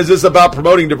only is this about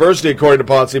promoting diversity, according to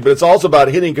Ponce, but it's also about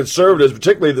hitting conservatives,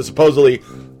 particularly the supposedly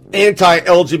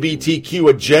anti-LGBTQ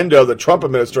agenda of the Trump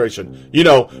administration,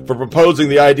 for proposing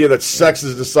the idea that sex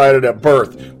is decided at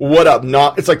birth. What up?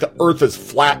 It's like the earth is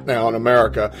flat now in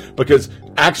America, because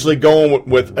actually going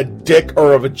with a dick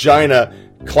or a vagina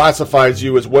classifies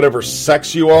you as whatever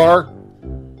sex you are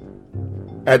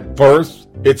at birth.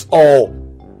 It's all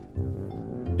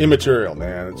immaterial,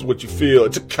 man. It's what you feel.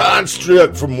 It's a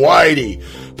construct from Whitey.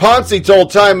 Ponce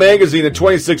told Time magazine in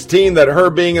 2016 that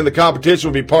her being in the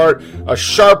competition would be a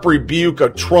sharp rebuke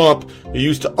of Trump, who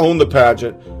used to own the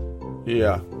pageant.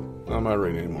 Yeah, I'm not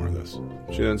reading any more of this.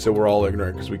 She didn't say we're all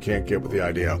ignorant because we can't get with the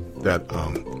idea that,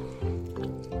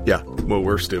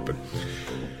 we're stupid.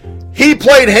 He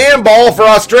played handball for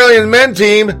Australian men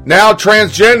team, now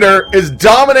transgender, is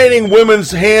dominating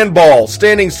women's handball.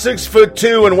 Standing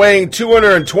 6'2" and weighing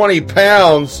 220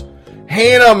 pounds,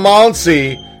 Hannah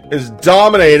Monsi is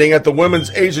dominating at the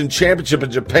Women's Asian Championship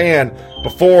in Japan.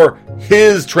 Before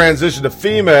his transition to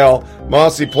female,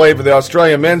 Monsi played for the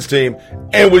Australian men's team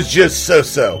and was just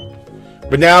so-so.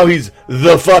 But now he's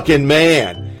the fucking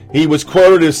man. He was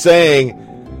quoted as saying,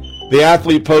 the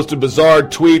athlete posted a bizarre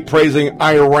tweet praising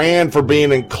Iran for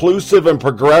being inclusive and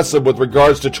progressive with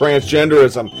regards to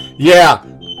transgenderism. Yeah,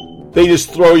 they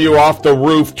just throw you off the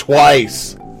roof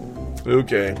twice.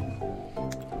 Okay.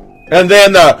 And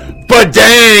then the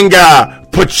Badanga,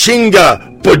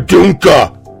 Pachinga,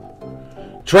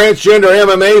 Badunka. Transgender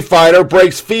MMA fighter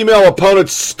breaks female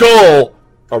opponent's skull.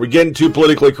 Are we getting too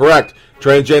politically correct?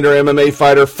 Transgender MMA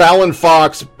fighter Fallon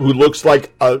Fox, who looks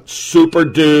like a super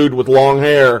dude with long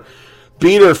hair,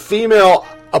 beat her female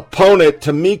opponent,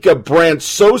 Tamika Brent,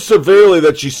 so severely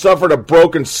that she suffered a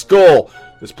broken skull.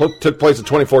 This took place in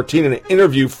 2014. In an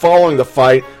interview following the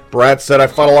fight, Brad said, I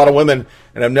fought a lot of women,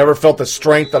 and I've never felt the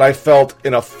strength that I felt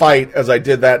in a fight as I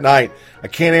did that night. I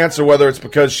can't answer whether it's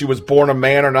because she was born a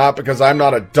man or not, because I'm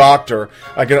not a doctor.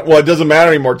 It doesn't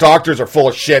matter anymore. Doctors are full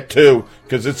of shit, too,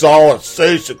 because it's all a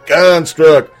social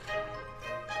construct.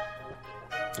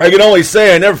 I can only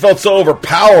say I never felt so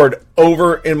overpowered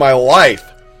in my life.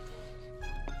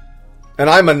 And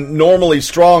I'm a normally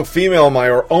strong female in my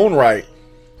own right.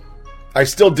 I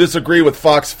still disagree with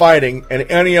Fox fighting, and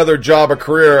any other job or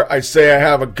career, I say I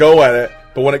have a go at it.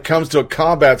 But when it comes to a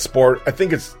combat sport, I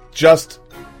think it's just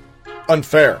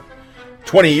unfair.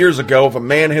 20 years ago, if a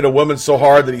man hit a woman so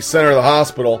hard that he sent her to the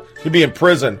hospital, he'd be in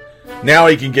prison. Now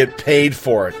he can get paid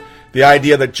for it. The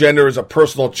idea that gender is a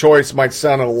personal choice might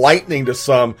sound enlightening to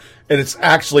some, and it's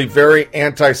actually very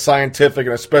anti-scientific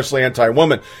and especially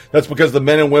anti-woman. That's because the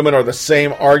men and women are the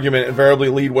same argument invariably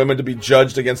lead women to be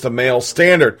judged against a male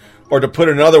standard. Or to put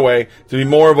it another way, to be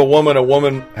more of a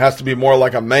woman has to be more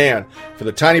like a man. For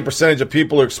the tiny percentage of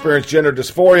people who experience gender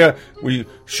dysphoria, we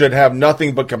should have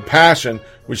nothing but compassion.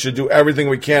 We should do everything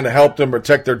we can to help them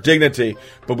protect their dignity,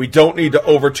 but we don't need to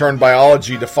overturn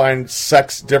biology to find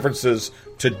sex differences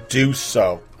to do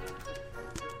so.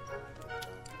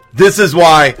 This is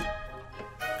why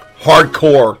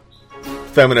hardcore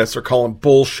feminists are calling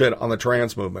bullshit on the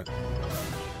trans movement.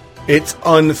 It's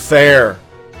unfair.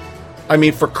 I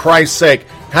mean, for Christ's sake,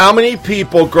 how many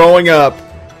people growing up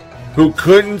who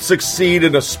couldn't succeed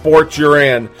in a sport you're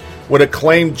in would have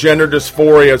claimed gender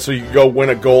dysphoria so you could go win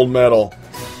a gold medal?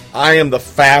 I am the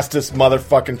fastest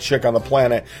motherfucking chick on the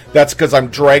planet. That's because I'm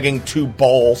dragging 2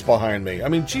 balls behind me. I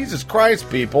mean, Jesus Christ,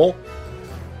 people.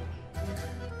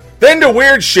 Then to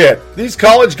weird shit. These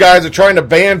college guys are trying to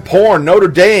ban porn. Notre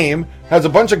Dame has a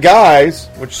bunch of guys,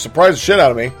 which surprised the shit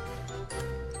out of me,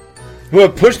 who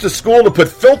have pushed the school to put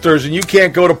filters and you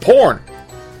can't go to porn.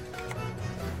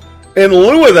 In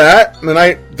lieu of that, and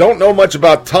I don't know much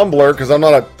about Tumblr because I'm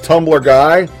not a Tumblr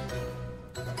guy.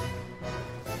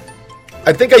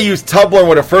 I think I used Tumblr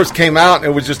when it first came out, and it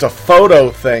was just a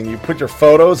photo thing. You put your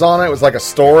photos on it. It was like a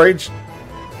storage.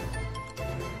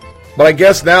 But I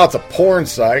guess now it's a porn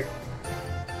site.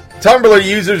 Tumblr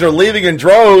users are leaving in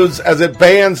droves as it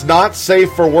bans not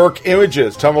safe for work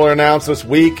images. Tumblr announced this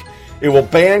week it will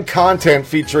ban content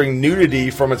featuring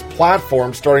nudity from its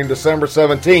platform starting December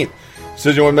 17th.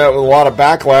 Decision was met with a lot of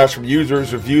backlash from users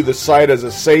who view the site as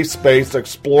a safe space to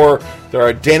explore their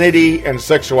identity and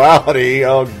sexuality.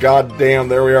 Oh, goddamn,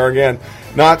 there we are again.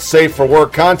 Not safe for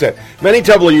work content. Many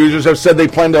Tumblr users have said they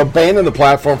plan to abandon the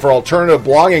platform for alternative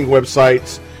blogging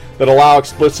websites that allow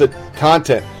explicit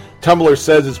content. Tumblr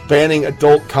says it's banning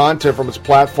adult content from its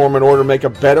platform in order to make a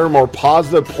better, more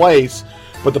positive place,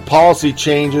 but the policy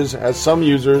changes as some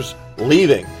users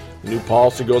leaving. The new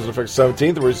policy goes into effect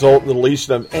 17th and result in the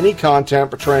deletion of any content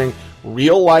portraying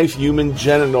real-life human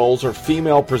genitals or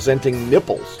female-presenting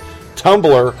nipples.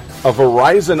 Tumblr, a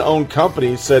Verizon-owned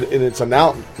company, said in its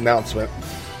announcement.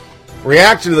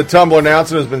 Reaction to the Tumblr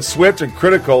announcement has been swift and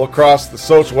critical across the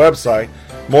social website.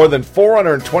 More than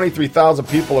 423,000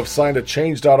 people have signed a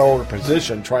Change.org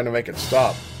petition trying to make it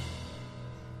stop.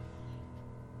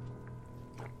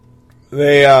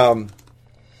 They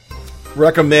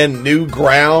recommend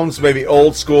Newgrounds, maybe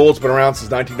old school. It's been around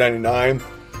since 1999.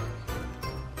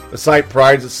 The site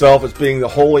prides itself as being the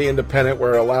wholly independent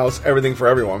where it allows everything for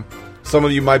everyone. Some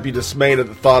of you might be dismayed at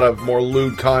the thought of more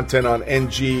lewd content on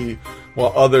NG,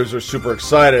 while others are super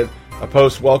excited. A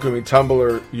post welcoming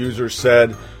Tumblr user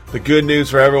said, "The good news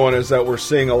for everyone is that we're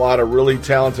seeing a lot of really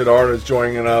talented artists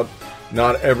joining up.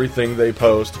 Not everything they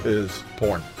post is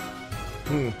porn."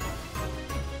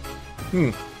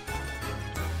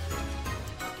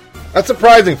 That's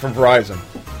surprising from Verizon.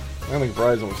 I think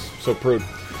Verizon was so prude.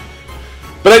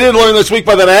 But I did learn this week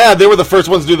by that ad, they were the first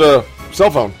ones to do the cell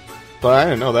phone. But I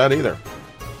didn't know that either.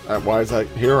 Why is that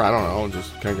here? I don't know.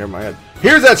 Just can't get in my head.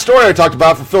 Here's that story I talked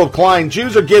about from Philip Klein.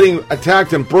 Jews are getting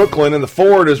attacked in Brooklyn, and the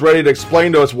forward is ready to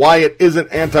explain to us why it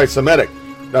isn't anti-Semitic.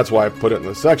 That's why I put it in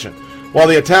this section. While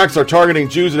the attacks are targeting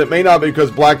Jews, and it may not be because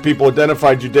black people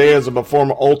identify Judaism as a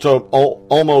form of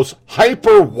almost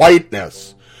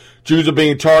hyper-whiteness. Jews are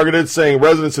being targeted, saying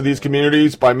residents of these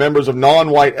communities, by members of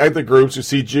non-white ethnic groups who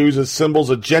see Jews as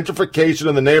symbols of gentrification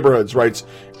in the neighborhoods, writes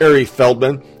Ari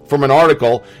Feldman from an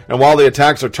article. And while the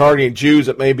attacks are targeting Jews,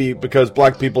 it may be because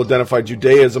black people identify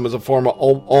Judaism as a form of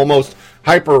almost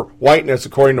hyper-whiteness,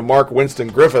 according to Mark Winston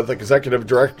Griffith, executive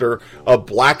director of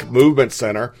Black Movement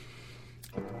Center,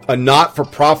 a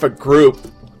not-for-profit group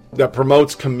that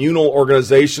promotes communal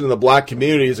organization in the black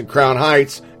communities in Crown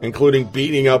Heights, including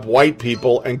beating up white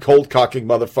people and cold-cocking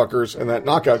motherfuckers in that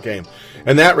knockout game.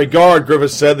 In that regard,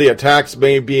 Griffith said the attacks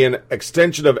may be an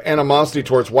extension of animosity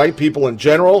towards white people in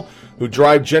general who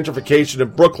drive gentrification in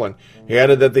Brooklyn. He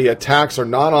added that the attacks are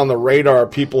not on the radar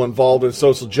of people involved in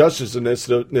social justice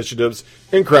initiatives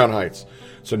in Crown Heights.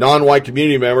 So non-white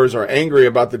community members are angry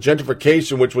about the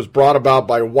gentrification which was brought about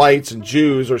by whites, and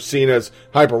Jews are seen as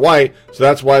hyper-white, so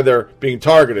that's why they're being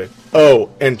targeted. Oh,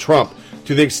 and Trump.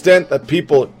 To the extent that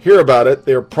people hear about it,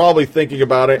 they are probably thinking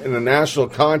about it in the national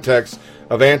context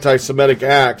of anti-Semitic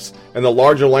acts and the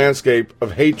larger landscape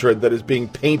of hatred that is being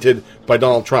painted by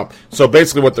Donald Trump. So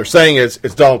basically what they're saying is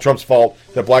it's Donald Trump's fault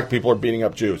that black people are beating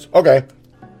up Jews. Okay.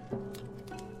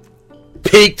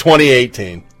 Peak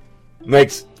 2018.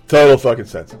 Makes total fucking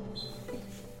sense.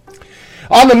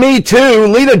 On the Me Too,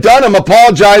 Lena Dunham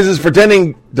apologizes for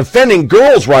defending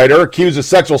girls' writer accused of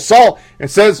sexual assault and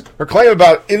says her claim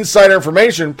about insider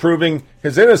information proving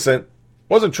his innocent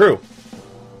wasn't true.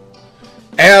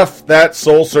 F that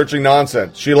soul-searching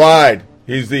nonsense. She lied.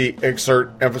 He's the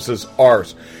exert emphasis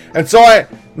R's. And so I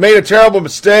made a terrible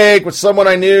mistake with someone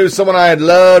I knew, someone I had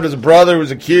loved as a brother who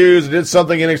was accused and did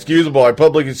something inexcusable. I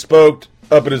publicly spoke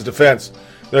up in his defense.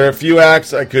 There are a few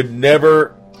acts I could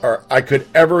ever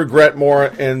regret more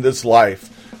in this life.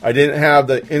 I didn't have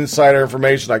the insider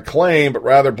information I claimed, but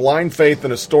rather blind faith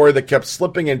in a story that kept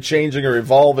slipping and changing or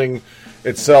evolving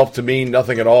itself to mean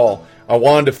nothing at all. I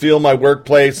wanted to feel my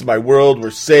workplace and my world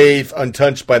were safe,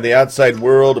 untouched by the outside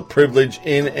world, a privilege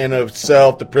in and of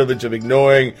itself, the privilege of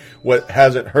ignoring what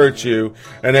hasn't hurt you.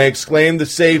 And I exclaimed the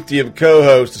safety of a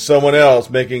co-host to someone else,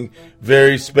 making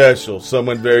very special,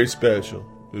 someone very special.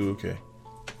 Ooh, okay.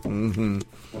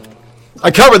 I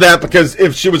covered that because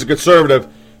if she was a conservative,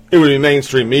 it would be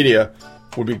mainstream media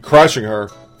would be crushing her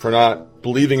for not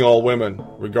believing all women,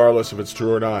 regardless if it's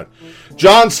true or not.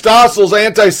 John Stossel's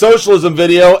anti-socialism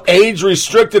video, age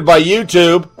restricted by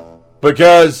YouTube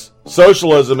because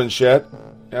socialism and shit.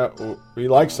 Yeah, we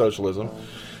like socialism.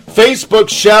 Facebook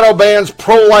shadow bans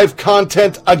pro-life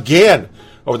content again.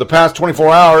 Over the past 24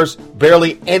 hours,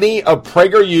 barely any of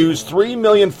PragerU's 3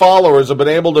 million followers have been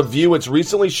able to view its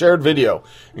recently shared video,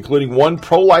 including one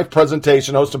pro-life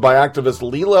presentation hosted by activist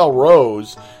Leela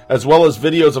Rose, as well as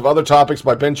videos of other topics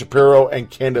by Ben Shapiro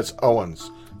and Candace Owens.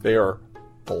 They are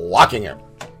blocking it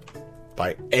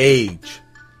by age.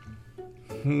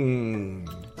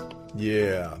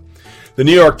 Yeah. The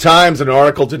New York Times, in an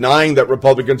article denying that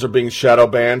Republicans are being shadow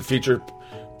banned, featured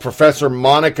Professor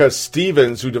Monica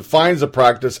Stevens, who defines the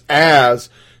practice as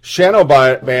shadow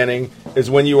banning is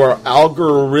when you are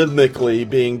algorithmically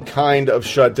being kind of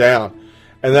shut down.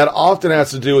 And that often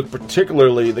has to do with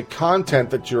particularly the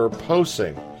content that you're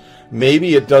posting.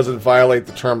 Maybe it doesn't violate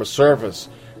the term of service.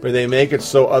 but they make it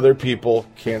so other people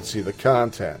can't see the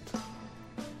content.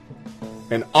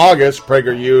 In August,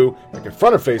 PragerU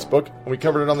confronted Facebook, and we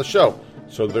covered it on the show,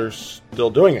 so they're still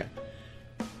doing it.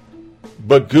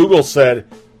 But Google said,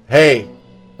 hey,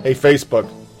 Facebook,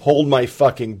 hold my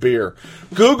fucking beer.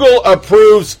 Google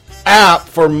approves app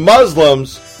for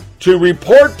Muslims to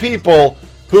report people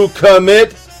who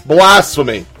commit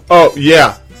blasphemy. Oh,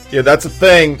 yeah, that's a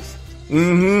thing.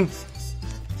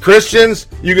 Christians,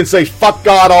 you can say fuck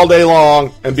God all day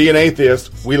long and be an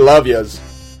atheist. We love yous.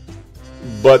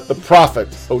 But the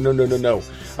prophet, oh, no.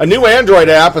 A new Android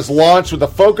app is launched with the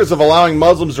focus of allowing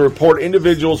Muslims to report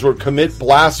individuals who commit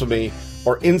blasphemy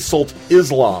or insult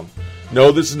Islam.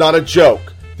 No, this is not a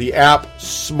joke. The app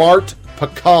Smart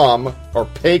Pakem, or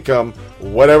Pakem,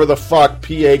 whatever the fuck,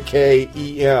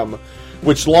 Pakem,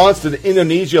 which launched in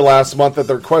Indonesia last month at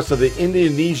the request of the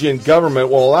Indonesian government,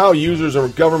 will allow users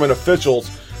and government officials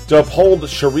to uphold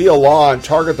Sharia law and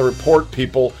target the report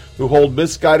people who hold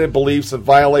misguided beliefs in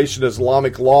violation of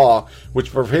Islamic law,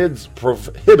 which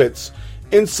prohibits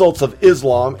insults of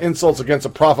Islam, insults against the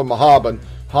Prophet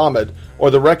Muhammad,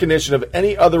 or the recognition of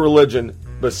any other religion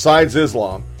besides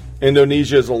Islam.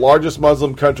 Indonesia is the largest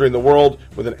Muslim country in the world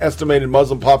with an estimated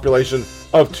Muslim population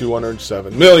of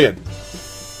 207 million.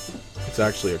 It's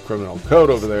actually a criminal code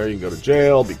over there. You can go to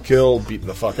jail, be killed, beaten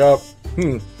the fuck up.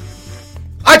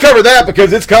 I covered that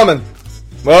because it's coming.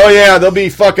 Oh yeah, there'll be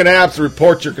fucking apps to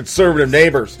report your conservative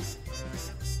neighbors.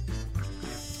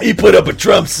 He put up a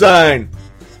Trump sign.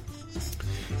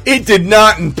 It did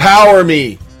not empower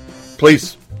me.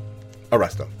 Please,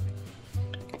 arrest him.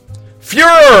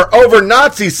 Furor over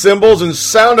Nazi symbols and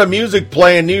Sound of Music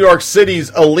play in New York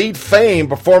City's elite fame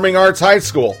performing arts high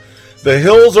school. The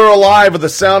hills are alive with the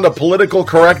sound of political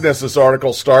correctness, this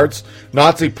article starts.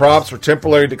 Nazi props were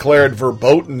temporarily declared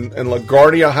verboten in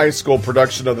LaGuardia High School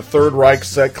production of the Third Reich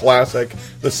set classic,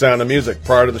 The Sound of Music.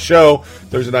 Prior to the show,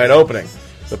 Thursday night opening.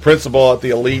 The principal at the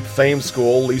elite fame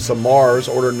school, Lisa Mars,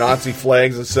 ordered Nazi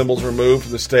flags and symbols removed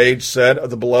from the stage set of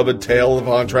the beloved tale of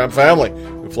the Von Trapp family,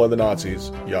 who fled the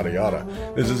Nazis, yada yada.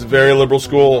 This is a very liberal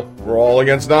school. We're all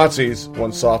against Nazis,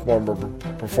 one sophomore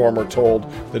performer told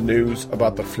the news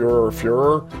about the Führer.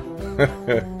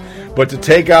 But to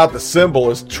take out the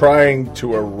symbol is trying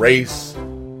to erase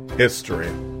history.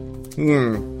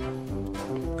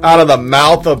 Out of the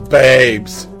mouth of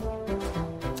babes.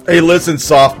 Hey, listen,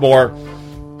 sophomore.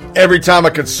 Every time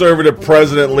a conservative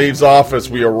president leaves office,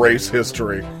 we erase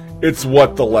history. It's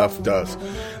what the left does.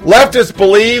 Leftists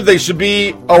believe they should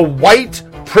be a white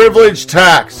privilege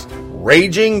tax.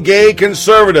 Raging gay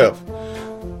conservative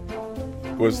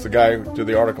was the guy who did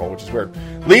the article, which is weird.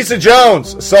 Lisa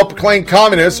Jones, a self-proclaimed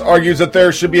communist, argues that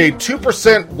there should be a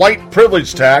 2% white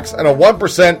privilege tax and a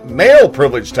 1% male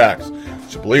privilege tax.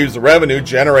 She believes the revenue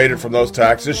generated from those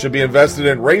taxes should be invested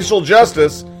in racial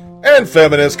justice and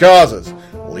feminist causes.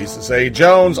 Lisa A.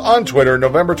 Jones on Twitter,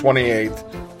 November 28th,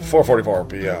 4:44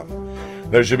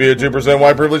 p.m. There should be a 2%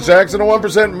 white privilege tax and a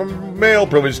 1% male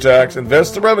privilege tax.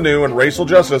 Invest the revenue in racial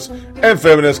justice and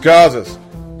feminist causes.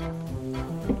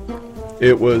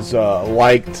 It was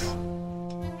liked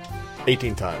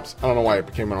 18 times. I don't know why it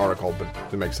became an article, but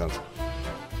it makes sense.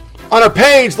 On her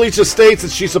page, Lisa states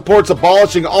that she supports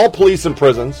abolishing all police and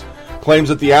prisons, claims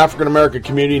that the African American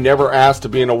community never asked to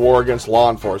be in a war against law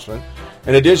enforcement.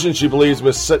 In addition, she believes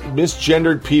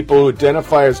misgendered people who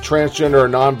identify as transgender or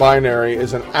non-binary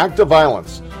is an act of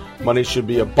violence. Money should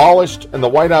be abolished, and the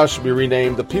White House should be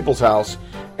renamed the People's House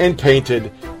and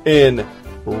painted in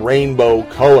rainbow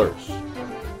colors.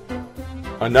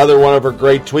 Another one of her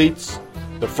great tweets.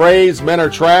 The phrase, men are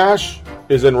trash,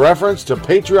 is in reference to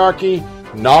patriarchy,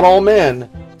 not all men.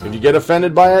 If you get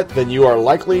offended by it, then you are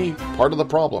likely part of the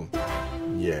problem.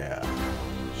 Yeah.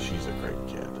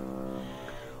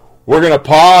 We're going to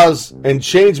pause and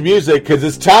change music because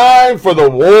it's time for the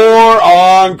War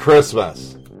on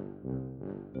Christmas.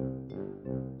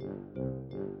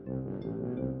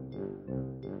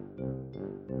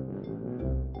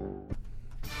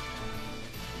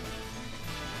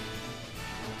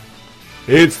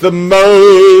 It's the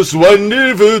most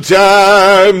wonderful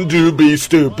time to be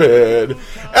stupid.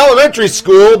 Elementary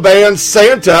school bans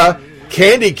Santa,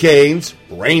 candy canes,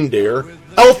 reindeer,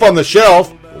 Elf on the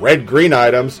Shelf, red-green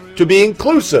items to be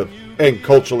inclusive and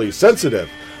culturally sensitive.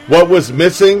 What was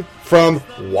missing from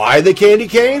why the candy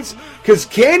canes? Because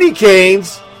candy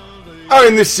canes are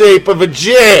in the shape of a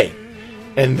J.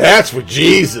 And that's for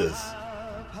Jesus.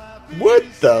 What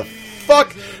the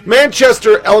fuck?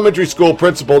 Manchester Elementary School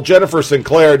principal Jennifer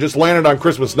Sinclair just landed on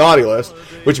Christmas naughty list,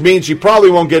 which means she probably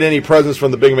won't get any presents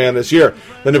from the big man this year.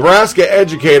 The Nebraska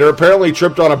educator apparently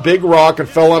tripped on a big rock and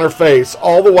fell on her face,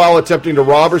 all the while attempting to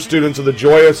rob her students of the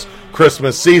joyous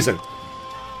Christmas season.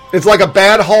 It's like a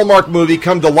bad Hallmark movie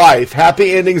come to life,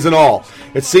 happy endings and all.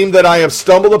 It seemed that I have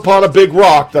stumbled upon a big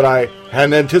rock that I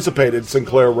hadn't anticipated,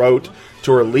 Sinclair wrote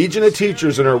to her legion of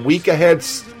teachers in her week ahead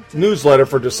newsletter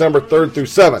for December 3rd through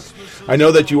 7th. I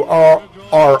know that you are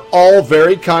all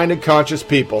very kind and conscious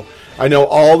people. I know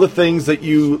all the things that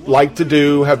you like to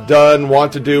do, have done,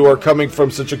 want to do are coming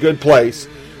from such a good place.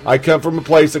 I come from a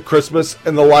place that Christmas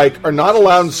and the like are not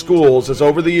allowed in schools, as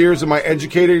over the years of my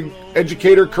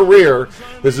educator career,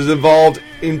 this has evolved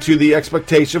into the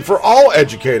expectation for all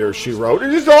educators, she wrote.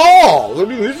 It is all. I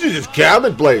mean, this is just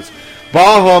commonplace.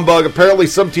 Bah humbug. Apparently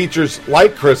some teachers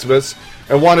like Christmas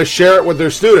and want to share it with their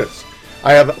students.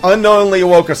 I have unknowingly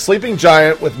awoke a sleeping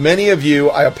giant with many of you.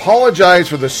 I apologize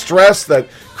for the stress that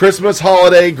Christmas,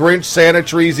 holiday, Grinch, Santa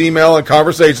trees, email, and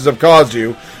conversations have caused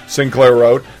you, Sinclair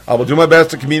wrote. I will do my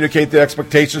best to communicate the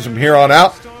expectations from here on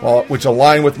out, which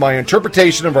align with my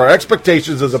interpretation of our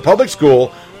expectations as a public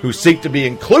school who seek to be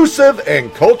inclusive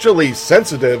and culturally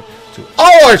sensitive to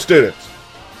all our students.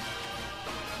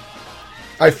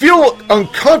 I feel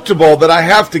uncomfortable that I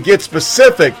have to get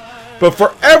specific, but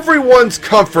for everyone's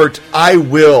comfort, I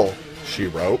will, she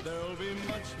wrote.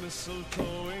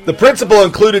 The principal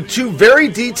included 2 very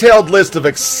detailed lists of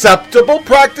acceptable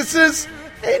practices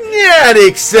and not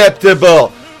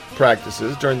acceptable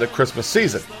practices during the Christmas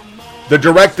season. The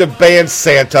directive bans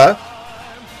Santa,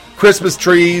 Christmas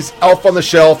trees, Elf on the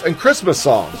Shelf, and Christmas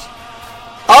songs.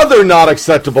 Other not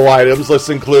acceptable items lists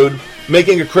include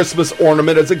making a Christmas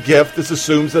ornament as a gift. This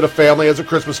assumes that a family has a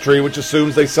Christmas tree, which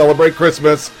assumes they celebrate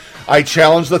Christmas. I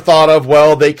challenge the thought of,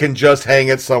 well, they can just hang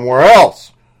it somewhere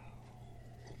else.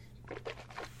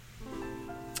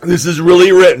 This is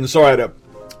really written. Sorry, I had to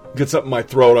get something in my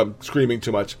throat. I'm screaming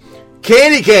too much.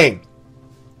 Candy cane.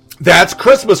 That's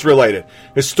Christmas related.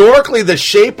 Historically, the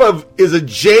shape is a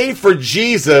J for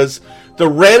Jesus, the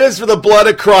red is for the blood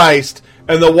of Christ,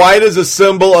 and the white is a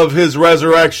symbol of his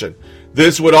resurrection.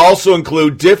 This would also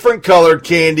include different colored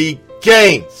candy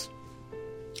canes.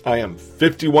 I am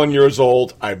 51 years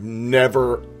old. I've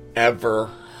never, ever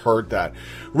heard that.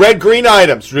 Red, green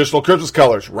items, traditional Christmas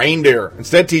colors, reindeer.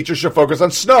 Instead, teachers should focus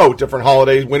on snow, different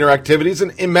holidays, winter activities,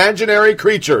 and imaginary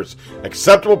creatures.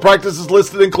 Acceptable practices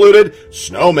listed included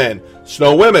snowmen,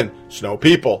 snow women, snow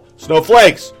people,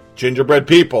 snowflakes, gingerbread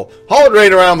people, holiday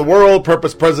around the world,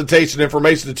 purpose presentation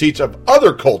information to teach of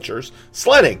other cultures,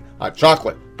 sledding, hot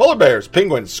chocolate, polar bears,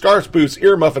 penguins, scarves, boots,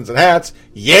 ear muffins, and hats,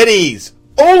 Yetis,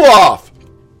 Olaf.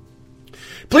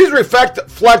 Please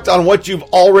reflect on what you've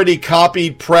already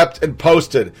copied, prepped, and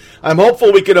posted. I'm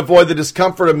hopeful we can avoid the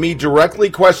discomfort of me directly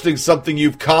questioning something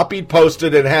you've copied,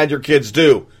 posted, and had your kids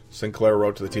do, Sinclair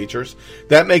wrote to the teachers.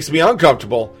 That makes me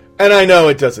uncomfortable, and I know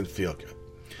it doesn't feel good.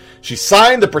 She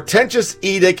signed the pretentious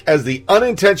edict as the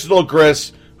unintentional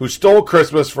Gris who stole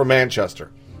Christmas from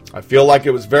Manchester. I feel like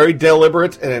it was very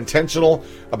deliberate and intentional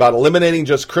about eliminating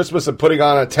just Christmas and putting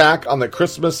on an attack on the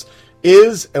Christmas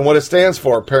is and what it stands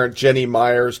for, parent Jenny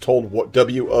Myers told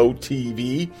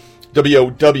WOWT-TV.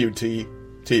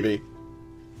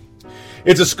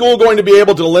 It's a school going to be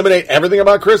able to eliminate everything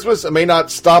about Christmas? It may not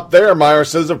stop there, Myers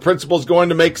says. If principal is going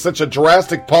to make such a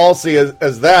drastic policy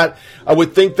as that, I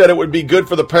would think that it would be good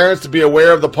for the parents to be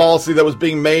aware of the policy that was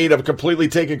being made of completely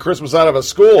taking Christmas out of a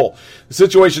school. The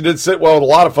situation did sit well with a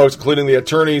lot of folks, including the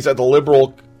attorneys at the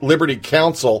Liberty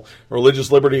Counsel, a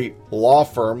religious liberty law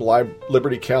firm.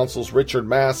 Liberty Counsel's Richard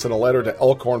Mass in a letter to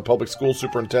Elkhorn Public School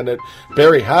Superintendent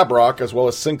Barry Habrock, as well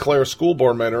as Sinclair school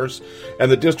board members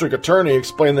and the district attorney,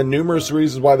 explained the numerous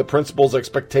reasons why the principal's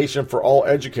expectation for all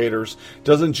educators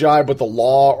doesn't jibe with the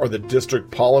law or the district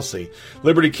policy.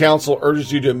 Liberty Counsel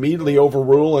urges you to immediately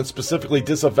overrule and specifically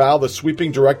disavow the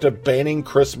sweeping directive banning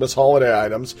Christmas holiday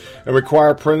items and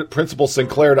require Principal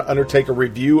Sinclair to undertake a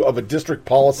review of a district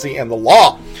policy and the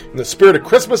law. In the spirit of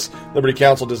Christmas, Liberty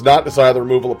Counsel does not desire the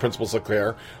removal of Principal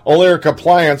Sinclair, only her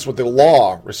compliance with the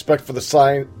law, respect for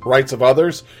the rights of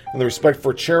others, and the respect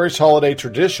for cherished holiday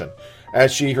tradition.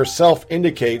 As she herself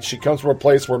indicates, she comes from a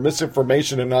place where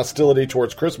misinformation and hostility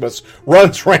towards Christmas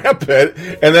runs rampant,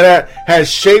 and that has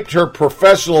shaped her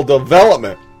professional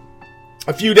development.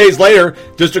 A few days later,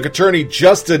 District Attorney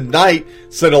Justin Knight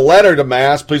sent a letter to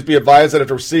Mass. Please be advised that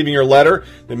after receiving your letter,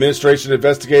 the administration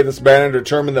investigated this matter and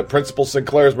determined that Principal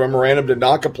Sinclair's memorandum did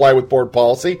not comply with board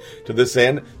policy. To this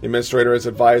end, the administrator has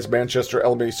advised Manchester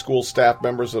Elementary School staff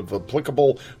members of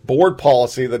applicable board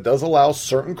policy that does allow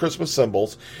certain Christmas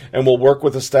symbols and will work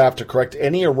with the staff to correct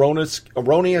any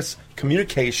erroneous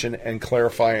communication and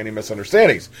clarify any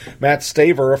misunderstandings. Matt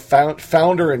Staver, a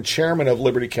founder and chairman of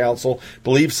Liberty Council,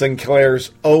 believes Sinclair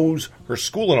owes her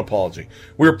school an apology.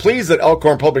 We are pleased that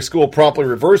Elkhorn Public School promptly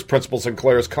reversed Principal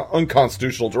Sinclair's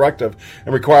unconstitutional directive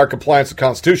and required compliance with the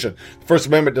Constitution. The First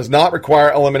Amendment does not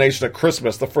require elimination of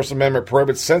Christmas. The First Amendment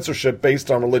prohibits censorship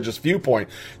based on religious viewpoint.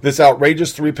 This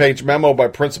outrageous 3-page memo by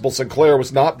Principal Sinclair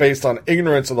was not based on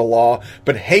ignorance of the law,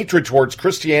 but hatred towards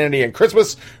Christianity and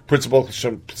Christmas. Principal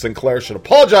Sinclair should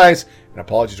apologize, and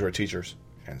apology to her teachers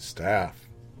and staff.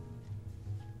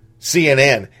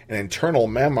 CNN, an internal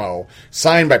memo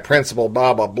signed by Principal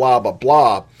blah, blah, blah, blah,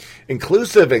 blah.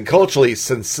 Inclusive and culturally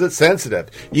sensitive,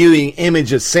 using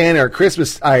images of Santa or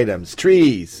Christmas items,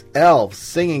 trees, elves,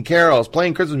 singing carols,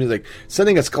 playing Christmas music,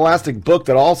 sending a scholastic book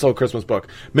that also a Christmas book,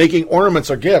 making ornaments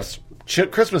or gifts,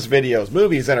 Christmas videos,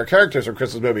 movies, and our characters from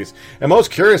Christmas movies. And most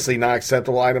curiously, not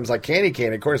acceptable items like candy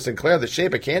cane. According to Sinclair, the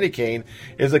shape of candy cane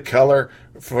is a color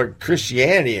for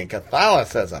Christianity and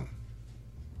Catholicism.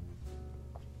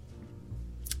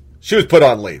 She was put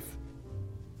on leave.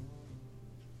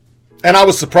 And I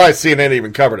was surprised CNN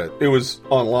even covered it. It was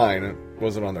online. It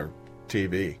wasn't on their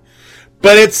TV.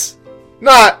 But it's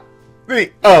not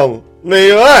the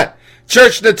only one.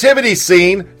 Church nativity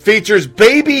scene features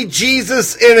baby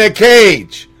Jesus in a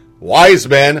cage. Wise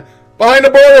men behind a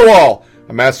border wall.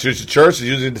 A Massachusetts church is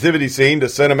using the nativity scene to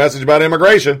send a message about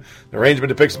immigration. The arrangement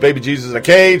depicts baby Jesus in a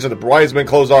cage and the wise men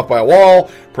closed off by a wall.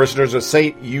 Parishioners of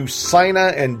St.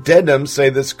 Usina and Dedham say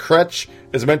this crutch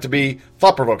is meant to be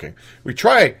thought-provoking. We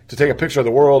try to take a picture of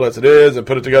the world as it is and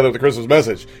put it together with the Christmas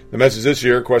message. The message this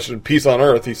year questioned peace on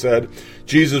earth. He said,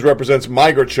 Jesus represents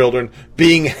migrant children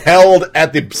being held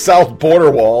at the south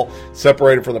border wall,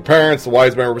 separated from the parents. The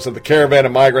wise men represent the caravan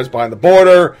of migrants behind the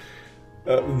border.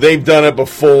 They've done it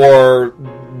before.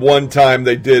 One time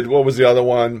they did, what was the other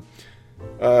one?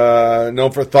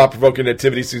 Known for thought-provoking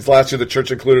nativity scenes. Last year, the church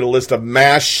included a list of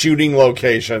mass shooting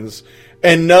locations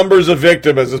and numbers of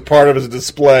victims as part of its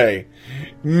display.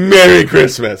 Merry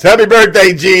Christmas. Happy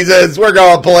birthday, Jesus. We're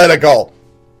going political.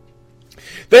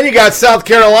 Then you got South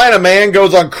Carolina man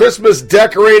goes on Christmas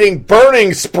decorating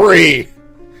burning spree.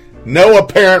 No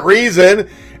apparent reason.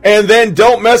 And then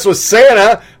don't mess with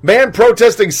Santa. Man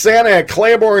protesting Santa at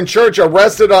Claiborne Church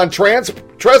arrested on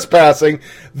trespassing.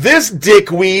 This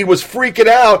dickweed was freaking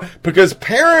out because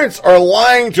parents are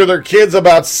lying to their kids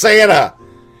about Santa.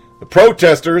 The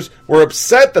protesters were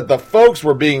upset that the folks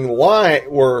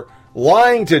were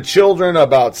lying to children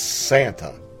about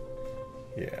Santa.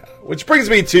 Yeah, which brings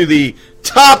me to the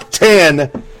top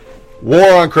 10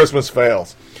 War on Christmas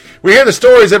fails. We hear the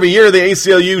stories every year of the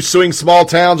ACLU suing small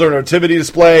towns over nativity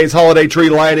displays, holiday tree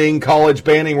lighting, college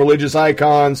banning religious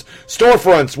icons,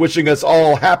 storefronts wishing us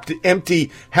all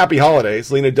empty, happy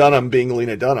holidays, Lena Dunham being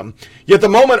Lena Dunham. Yet the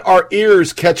moment our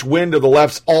ears catch wind of the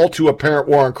left's all-too-apparent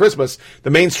war on Christmas, the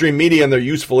mainstream media and their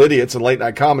useful idiots in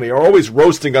late-night comedy are always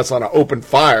roasting us on an open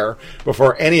fire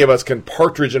before any of us can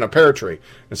partridge in a pear tree.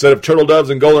 Instead of turtle doves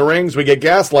and golden rings, we get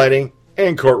gaslighting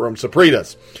and courtroom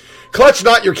subpoenas. Clutch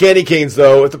not your candy canes,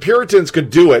 though. If the Puritans could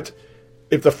do it,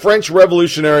 if the French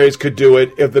revolutionaries could do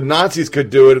it, if the Nazis could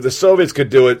do it, if the Soviets could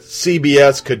do it,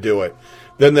 CBS could do it.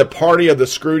 Then the party of the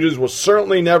Scrooges will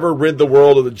certainly never rid the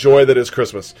world of the joy that is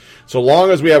Christmas. So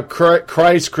long as we have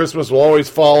Christ, Christmas will always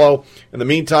follow. In the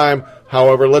meantime,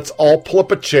 however, let's all pull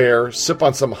up a chair, sip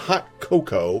on some hot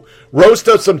cocoa, roast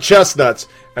up some chestnuts,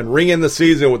 and ring in the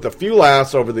season with a few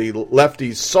laughs over the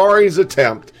lefties' sorry's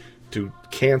attempt to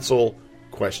cancel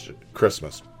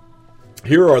Christmas.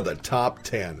 Here are the top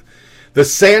 10. The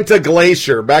Santa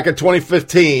Glacier. Back in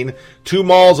 2015, two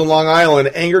malls in Long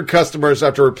Island angered customers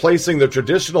after replacing their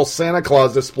traditional Santa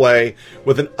Claus display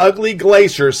with an ugly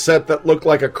glacier set that looked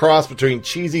like a cross between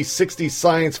cheesy 60s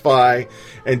science-fi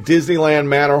and Disneyland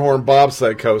Matterhorn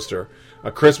bobsled coaster.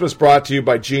 A Christmas brought to you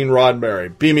by Gene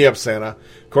Roddenberry. Beam me up, Santa.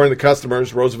 According to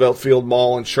customers, Roosevelt Field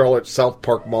Mall and Charlotte South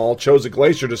Park Mall chose a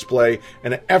glacier display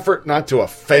in an effort not to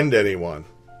offend anyone.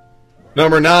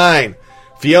 Number 9.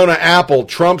 Fiona Apple,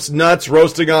 Trump's nuts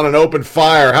roasting on an open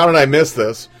fire. How did I miss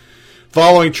this?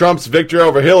 Following Trump's victory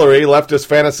over Hillary, leftists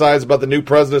fantasize about the new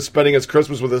president spending his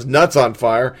Christmas with his nuts on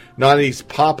fire. 90s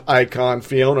pop icon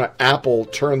Fiona Apple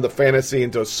turned the fantasy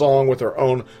into a song with her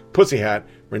own pussy hat,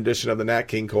 rendition of the Nat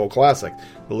King Cole classic.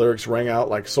 The lyrics rang out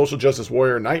like social justice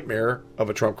warrior nightmare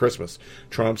of a Trump Christmas.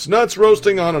 Trump's nuts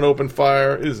roasting on an open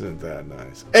fire. Isn't that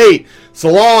nice? 8.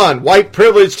 Salon, white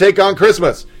privilege take on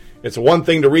Christmas. It's one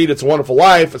thing to read It's a Wonderful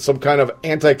Life. It's some kind of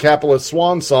anti-capitalist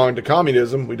swan song to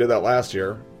communism. We did that last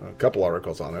year. A couple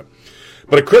articles on it.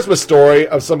 But a Christmas story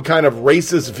of some kind of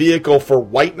racist vehicle for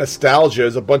white nostalgia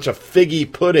is a bunch of figgy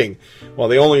pudding. While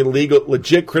the only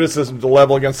legit criticism to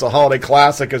level against the holiday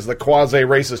classic is the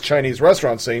quasi-racist Chinese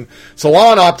restaurant scene,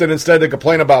 Salon opted instead to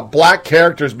complain about black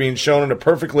characters being shown in a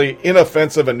perfectly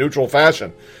inoffensive and neutral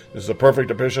fashion. This is a perfect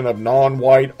depiction of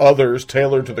non-white others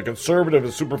tailored to the conservative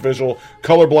and superficial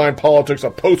colorblind politics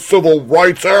of post-civil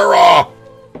rights era.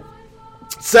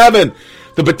 7.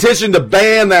 The petition to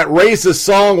ban that racist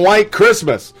song White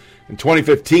Christmas. In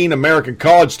 2015, American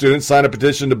college students signed a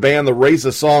petition to ban the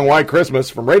racist song White Christmas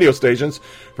from radio stations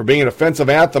for being an offensive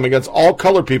anthem against all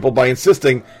colored people by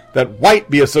insisting that white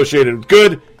be associated with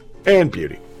good and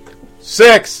beauty.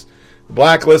 6. The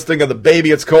blacklisting of the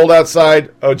Baby It's Cold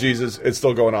Outside. Oh, Jesus, it's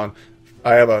still going on.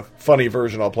 I have a funny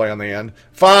version I'll play on the end.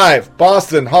 5.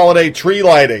 Boston holiday tree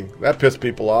lighting. That pissed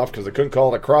people off because they couldn't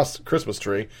call it a Christmas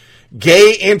tree.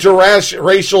 Gay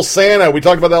interracial Santa. We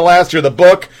talked about that last year. The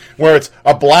book where it's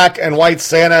a black and white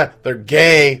Santa. They're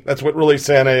gay. That's what really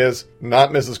Santa is. Not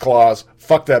Mrs. Claus.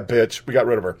 Fuck that bitch. We got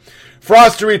rid of her.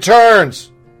 Frosty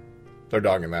Returns. They're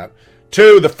dogging that.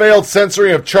 2. The failed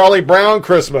censoring of Charlie Brown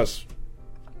Christmas.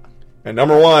 And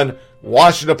number 1.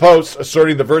 Washington Post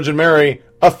asserting the Virgin Mary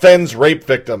offends rape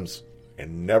victims. I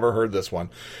never heard this one.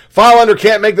 File under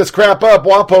Can't Make This Crap Up.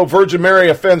 WAPO Virgin Mary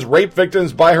offends rape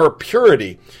victims by her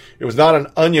purity. It was not an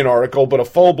Onion article, but a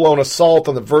full-blown assault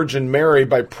on the Virgin Mary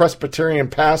by Presbyterian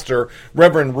pastor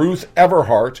Reverend Ruth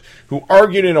Everhart, who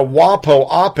argued in a WAPO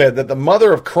op-ed that the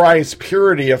Mother of Christ's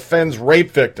purity offends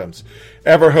rape victims.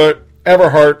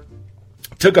 Everhart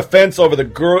took offense over the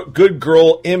good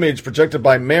girl image projected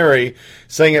by Mary,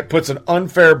 saying it puts an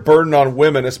unfair burden on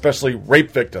women, especially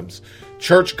rape victims.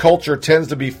 Church culture tends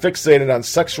to be fixated on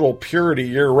sexual purity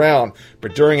year-round,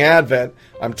 but during Advent,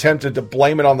 I'm tempted to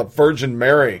blame it on the Virgin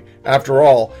Mary. After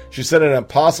all, she set an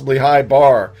impossibly high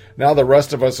bar. Now the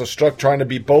rest of us are stuck trying to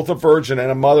be both a virgin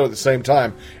and a mother at the same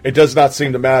time. It does not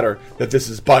seem to matter that this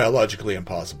is biologically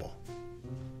impossible.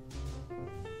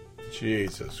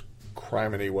 Jesus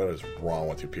criminy, what is wrong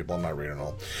with you people? I'm not reading it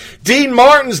all. Dean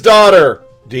Martin's daughter!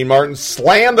 Dean Martin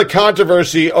slammed the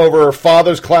controversy over her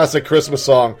father's classic Christmas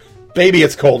song, Baby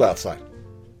It's Cold Outside.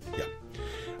 Yeah.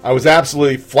 I was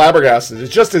absolutely flabbergasted.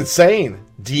 It's just insane.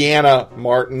 Deanna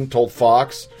Martin told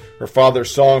Fox her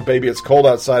father's song, Baby It's Cold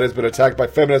Outside, has been attacked by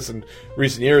feminists in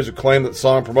recent years who claim that the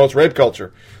song promotes rape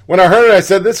culture. When I heard it, I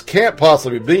said, this can't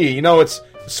possibly be. You know, it's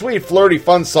a sweet, flirty,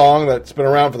 fun song that's been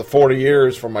around for the 40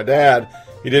 years from my dad.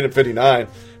 He did it at 59.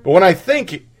 But when I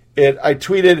think it, I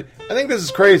tweeted, I think this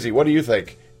is crazy. What do you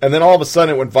think? And then all of a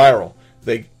sudden it went viral.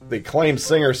 They claim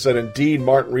singer said, indeed,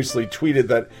 Martin recently tweeted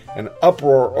that an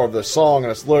uproar of the song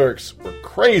and its lyrics were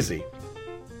crazy.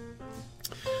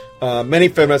 Many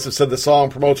feminists have said the song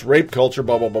promotes rape culture,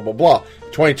 blah, blah, blah, blah, blah.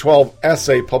 2012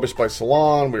 essay published by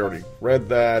Salon. We already read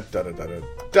that. Da, da, da, da,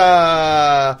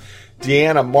 da.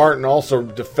 Deanna Martin also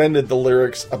defended the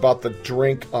lyrics about the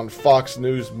drink on Fox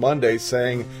News Monday,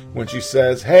 saying when she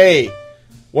says, hey,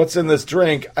 what's in this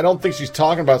drink? I don't think she's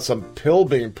talking about some pill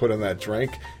being put in that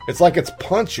drink. It's like it's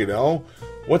punch, you know?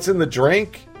 What's in the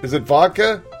drink? Is it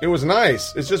vodka? It was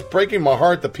nice. It's just breaking my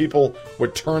heart that people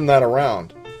would turn that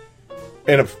around.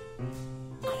 And of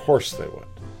course they would.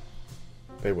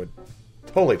 They would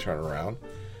totally turn around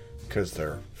because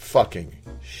they're fucking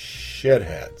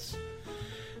shitheads.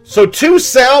 So 2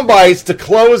 sound bites to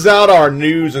close out our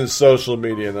news and social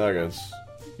media nuggets.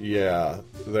 Yeah,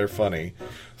 they're funny.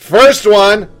 First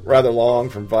one, rather long,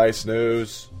 from Vice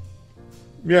News.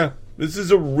 Yeah, this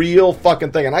is a real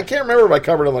fucking thing. And I can't remember if I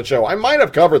covered it on the show. I might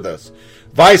have covered this.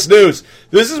 Vice News.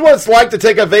 This is what it's like to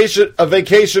take a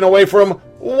vacation away from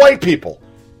white people.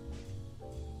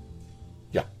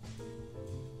 Yeah.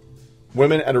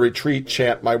 Women at a retreat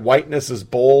chant, my whiteness is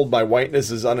bold, my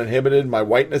whiteness is uninhibited, my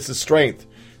whiteness is strength.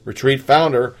 Retreat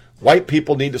founder, white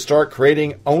people need to start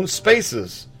creating own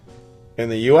spaces in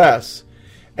the U.S.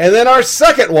 And then our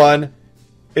second one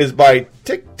is by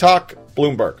TikTok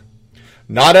Bloomberg.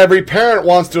 Not every parent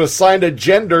wants to assign a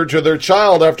gender to their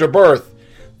child after birth.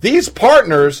 These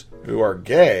partners, who are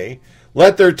gay,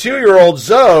 let their 2-year-old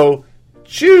Zoe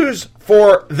choose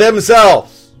for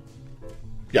themselves.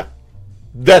 Yeah,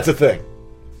 that's a thing.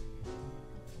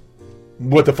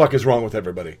 What the fuck is wrong with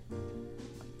everybody?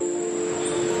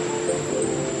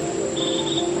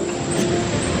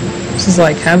 This is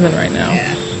like heaven right now.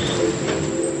 Yeah.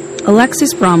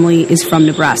 Alexis Bromley is from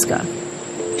Nebraska.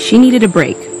 She needed a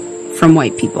break from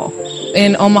white people.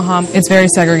 In Omaha, it's very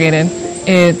segregated.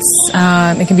 It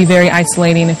can be very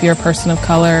isolating if you're a person of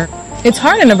color. It's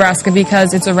hard in Nebraska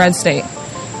because it's a red state.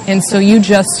 And so you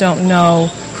just don't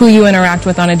know who you interact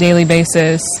with on a daily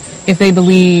basis, if they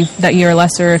believe that you're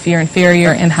lesser, if you're inferior,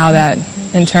 and how that,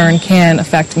 in turn, can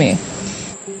affect me.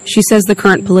 She says the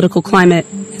current political climate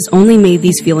has only made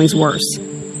these feelings worse.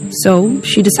 So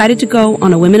she decided to go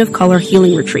on a Women of Color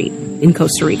healing retreat in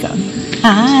Costa Rica.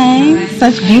 Hi,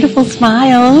 such beautiful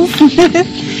smiles.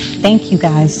 Thank you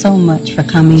guys so much for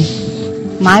coming.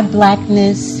 My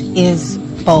blackness is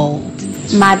bold.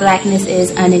 My blackness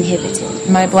is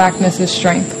uninhibited. My blackness is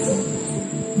strength.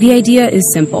 The idea is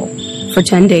simple. For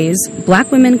 10 days, black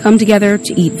women come together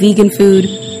to eat vegan food,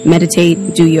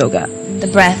 meditate, do yoga. The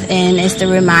breath in is the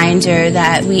reminder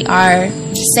that we are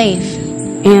safe.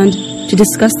 And to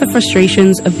discuss the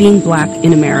frustrations of being black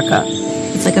in America.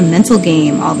 It's like a mental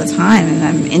game all the time, and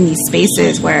I'm in these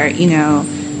spaces where,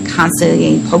 constantly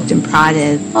getting poked and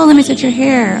prodded. Oh, let me touch your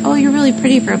hair. Oh, you're really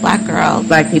pretty for a black girl.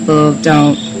 Black people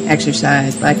don't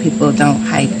exercise. Black people don't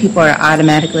hike. People are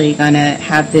automatically going to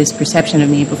have this perception of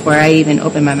me before I even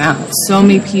open my mouth. So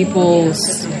many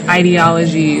people's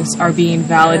ideologies are being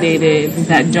validated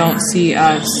that don't see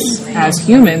us as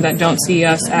human, that don't see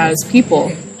us as people.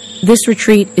 This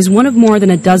retreat is one of more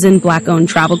than a dozen black-owned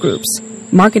travel groups,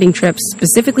 marketing trips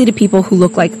specifically to people who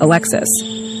look like Alexis.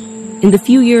 In the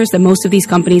few years that most of these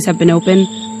companies have been open,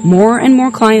 more and more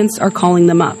clients are calling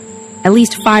them up. At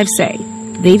least 5 say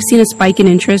they've seen a spike in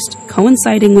interest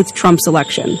coinciding with Trump's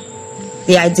election.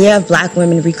 The idea of black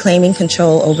women reclaiming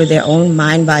control over their own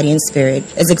mind, body, and spirit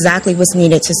is exactly what's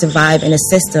needed to survive in a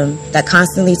system that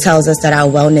constantly tells us that our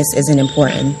wellness isn't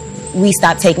important. We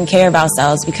stopped taking care of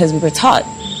ourselves because we were taught,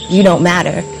 you don't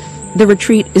matter. The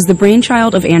retreat is the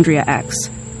brainchild of Andrea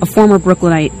X, a former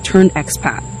Brooklynite turned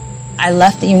expat. I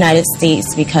left the United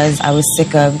States because I was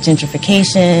sick of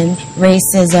gentrification,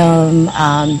 racism,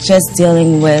 just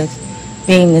dealing with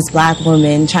being this black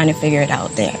woman trying to figure it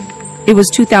out there. It was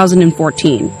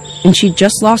 2014, and she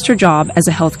just lost her job as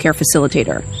a healthcare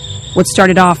facilitator. What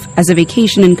started off as a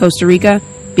vacation in Costa Rica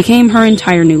became her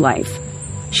entire new life.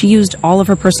 She used all of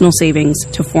her personal savings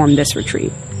to form this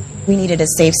retreat. We needed a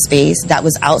safe space that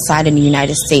was outside in the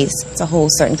United States to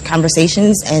hold certain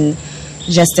conversations and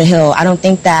just to heal. I don't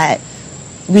think that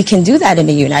we can do that in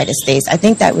the United States. I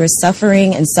think that we're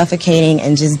suffering and suffocating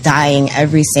and just dying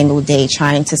every single day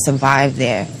trying to survive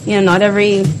there. Not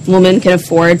every woman can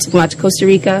afford to come out to Costa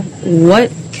Rica.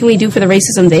 What can we do for the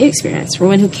racism they experience, for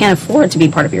women who can't afford to be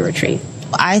part of your retreat?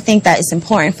 I think that it's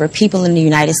important for people in the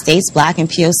United States, black and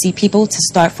POC people, to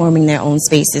start forming their own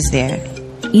spaces there.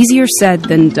 Easier said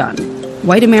than done.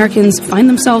 White Americans find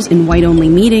themselves in white-only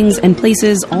meetings and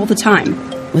places all the time,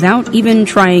 without even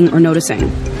trying or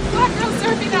noticing.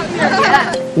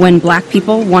 When black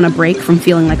people want a break from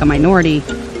feeling like a minority,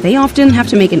 they often have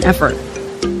to make an effort.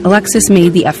 Alexis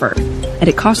made the effort, and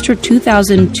it cost her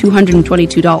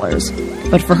 $2,222.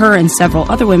 But for her and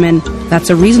several other women, that's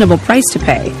a reasonable price to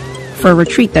pay for a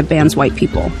retreat that bans white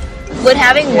people. Would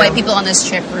having white people on this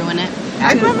trip ruin it?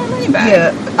 I got my money back.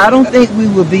 Yeah, I don't think we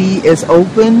will be as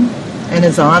open and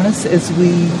as honest as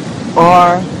we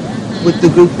are with the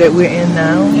group that we're in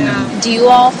now. Yeah. Do you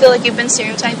all feel like you've been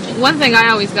stereotyped? One thing I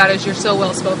always got is you're so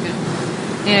well spoken,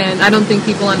 and I don't think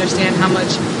people understand how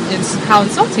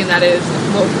insulting that is.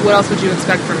 What else would you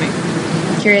expect from me?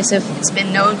 I'm curious if it's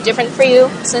been no different for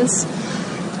you since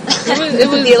it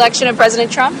was the election of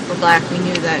President Trump. For black, we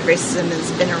knew that racism has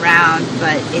been around,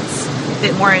 but it's a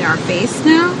bit more in our face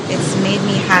now. It's made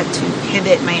me have to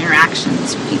pivot my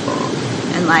interactions with people,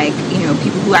 and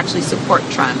people who actually support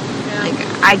Trump.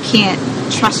 I can't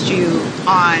trust you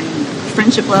on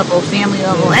friendship level, family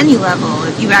level, any level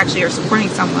if you actually are supporting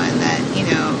someone that,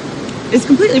 is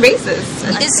completely racist.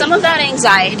 Is some of that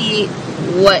anxiety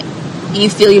what you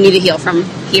feel you need to heal from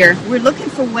here? We're looking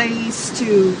for ways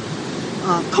to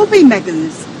coping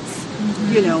mechanisms,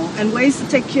 and ways to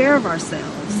take care of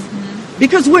ourselves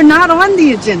because we're not on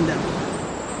the agenda.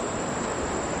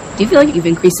 Do you feel like you've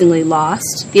increasingly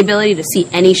lost the ability to see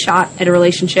any shot at a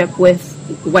relationship with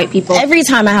white people? Every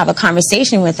time I have a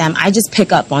conversation with them, I just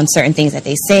pick up on certain things that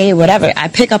they say, whatever. I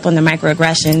pick up on the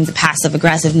microaggressions, the passive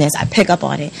aggressiveness. I pick up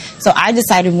on it. So I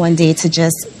decided one day to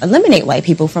just eliminate white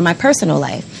people from my personal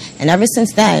life. And ever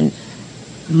since then,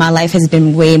 my life has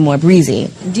been way more breezy.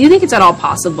 Do you think it's at all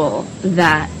possible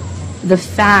that the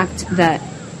fact that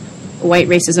white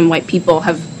racism, white people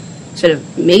have sort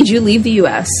of made you leave the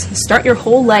U.S., start your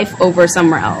whole life over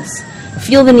somewhere else,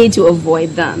 feel the need to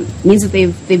avoid them means that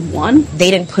they've won?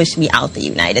 They didn't push me out the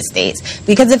United States.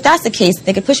 Because if that's the case,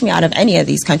 they could push me out of any of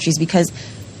these countries because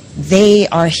they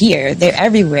are here. They're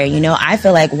everywhere, you know. I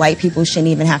feel like white people shouldn't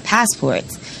even have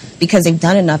passports because they've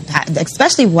done enough,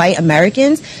 especially white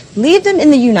Americans. Leave them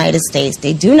in the United States.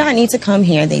 They do not need to come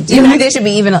here. They do not. They should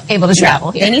be even able to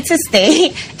travel. They need to stay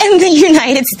in the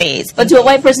United States. But to a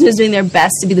white person who's doing their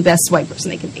best to be the best white person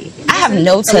they can be. I have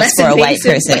no tips for a white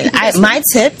person. My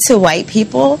tip to white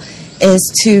people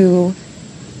is to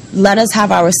let us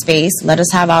have our space, let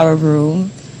us have our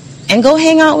room, and go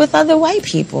hang out with other white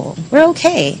people. We're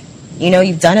okay. You know,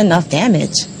 you've done enough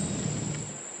damage.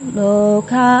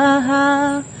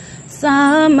 Lokaha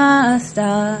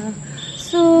samasta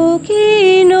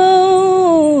sukhino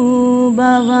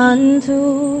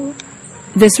bhavantu.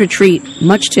 This retreat,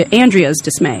 much to Andrea's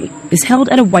dismay, is held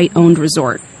at a white-owned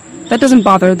resort. That doesn't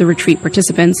bother the retreat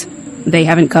participants. They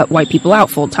haven't cut white people out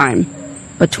full-time.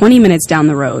 But 20 minutes down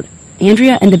the road,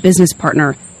 Andrea and a business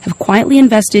partner have quietly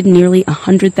invested nearly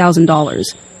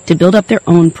 $100,000 to build up their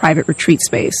own private retreat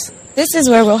space. This is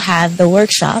where we'll have the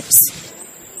workshops.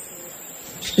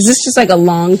 Is this just like a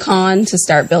long con to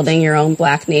start building your own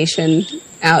Black nation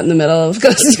out in the middle of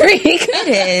Costa Rica? It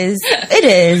is. It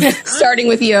is. Starting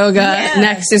with yoga. Yeah.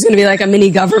 Next is going to be like a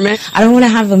mini government. I don't want to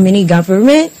have a mini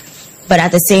government, but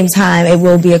at the same time, it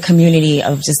will be a community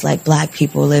of just like Black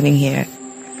people living here.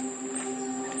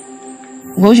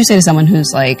 What would you say to someone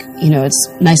who's like, you know, it's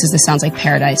nice as this sounds like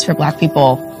paradise for Black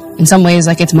people. In some ways,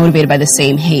 like it's motivated by the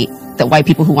same hate that white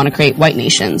people who want to create white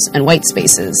nations and white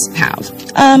spaces have?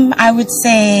 I would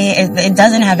say it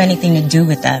doesn't have anything to do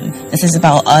with them. This is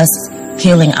about us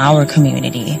healing our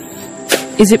community.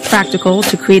 Is it practical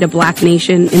to create a Black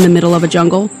nation in the middle of a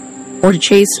jungle? Or to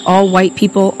chase all white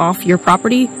people off your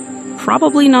property?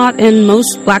 Probably not, and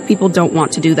most Black people don't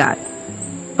want to do that.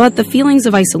 But the feelings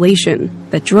of isolation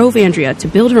that drove Andrea to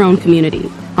build her own community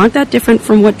aren't that different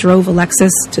from what drove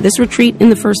Alexis to this retreat in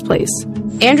the first place.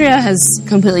 Andrea has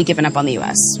completely given up on the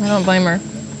U.S. I don't blame her.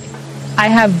 I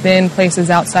have been places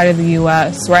outside of the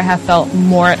U.S. where I have felt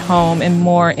more at home and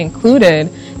more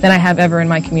included than I have ever in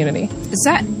my community. Is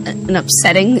that an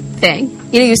upsetting thing?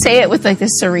 You know, you say it with like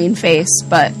this serene face,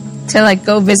 but to like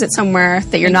go visit somewhere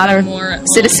that you're not a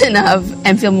citizen of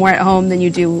and feel more at home than you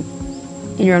do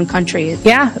in your own country.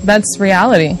 Yeah, that's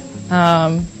reality.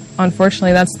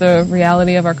 Unfortunately, that's the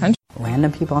reality of our country.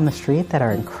 Random people on the street that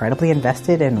are incredibly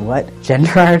invested in what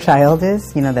gender our child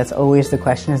is. You know, that's always the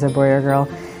question, is it a boy or a girl?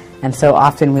 And so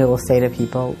often we will say to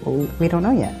people, well, we don't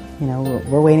know yet. You know,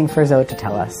 we're waiting for Zoe to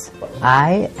tell us.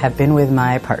 I have been with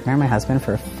my partner, my husband,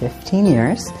 for 15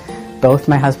 years. Both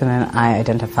my husband and I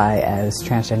identify as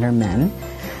transgender men.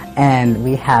 And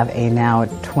we have a now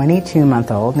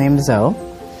 22-month-old named Zoe.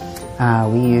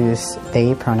 We use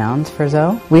they pronouns for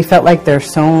Zoe. We felt like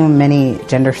there's so many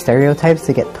gender stereotypes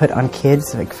that get put on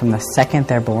kids, like from the second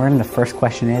they're born. The first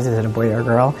question is it a boy or a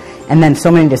girl? And then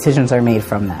so many decisions are made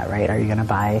from that, right? Are you going to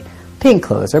buy pink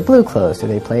clothes or blue clothes? Do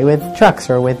they play with trucks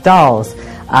or with dolls?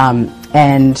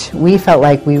 And we felt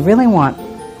like we really want,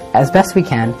 as best we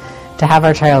can, to have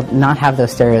our child not have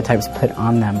those stereotypes put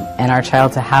on them, and our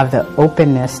child to have the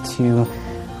openness to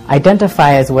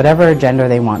identify as whatever gender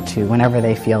they want to whenever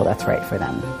they feel that's right for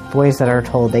them. Boys that are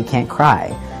told they can't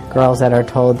cry, girls that are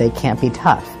told they can't be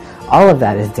tough, all of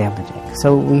that is damaging.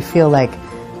 So we feel like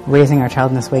raising our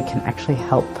child in this way can actually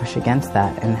help push against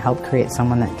that and help create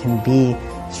someone that can be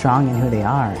strong in who they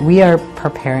are. We are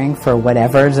preparing for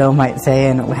whatever Zoe might say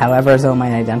and however Zoe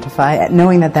might identify,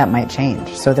 knowing that that might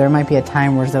change. So there might be a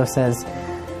time where Zoe says,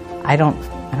 I don't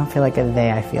feel like a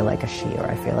they, I feel like a she, or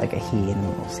I feel like a he,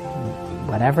 and we'll see.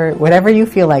 Whatever you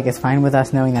feel like is fine with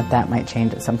us, knowing that that might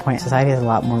change at some point. Society has a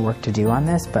lot more work to do on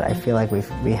this, but I feel like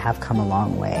we have come a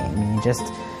long way. I mean, you just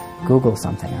Google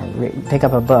something or pick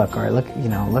up a book or look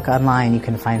online. You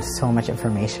can find so much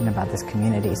information about this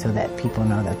community so that people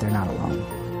know that they're not alone.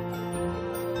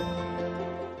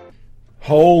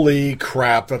 Holy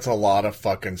crap, that's a lot of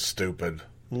fucking stupid.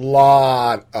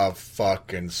 Lot of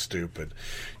fucking stupid.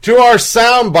 To our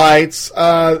sound bites,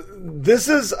 this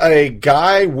is a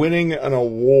guy winning an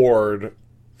award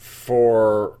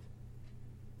for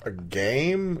a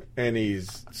game, and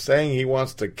he's saying he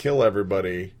wants to kill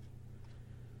everybody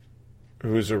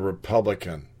who's a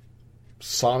Republican.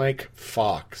 Sonic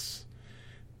Fox.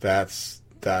 That's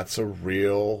a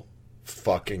real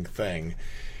fucking thing.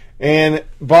 And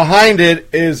behind it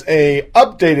is a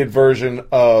updated version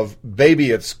of Baby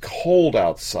It's Cold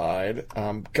Outside.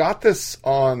 Got this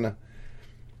on...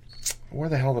 Where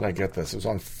the hell did I get this? It was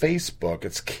on Facebook.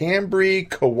 It's Cambry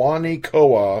Kawani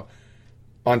Koa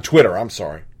on Twitter. I'm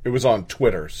sorry. It was on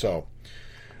Twitter. So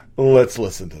let's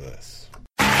listen to this.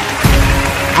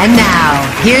 And now,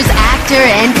 here's actor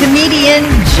and comedian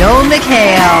Joel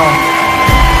McHale.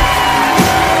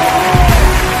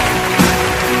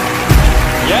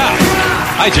 Yeah.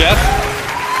 Hi, Jeff.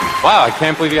 Wow, I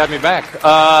can't believe you had me back.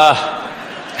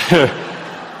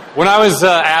 When I was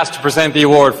asked to present the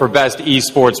award for Best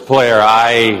Esports Player,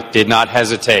 I did not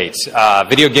hesitate.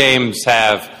 Video games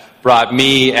have brought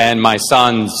me and my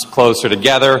sons closer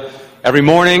together. Every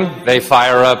morning, they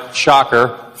fire up,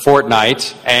 shocker,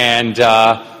 Fortnite, and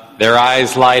their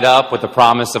eyes light up with the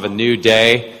promise of a new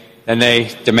day. Then they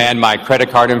demand my credit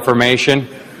card information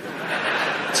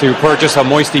to purchase a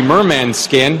Moisty Merman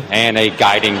skin and a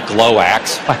guiding glow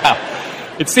axe. Wow.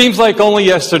 It seems like only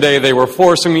yesterday they were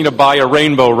forcing me to buy a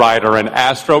Rainbow Rider and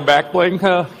Astro backbling.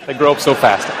 They grow up so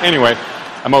fast. Anyway,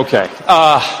 I'm okay.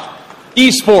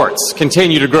 Esports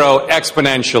continue to grow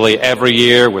exponentially every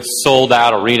year with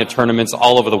sold-out arena tournaments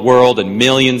all over the world and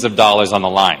millions of dollars on the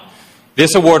line.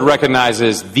 This award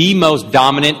recognizes the most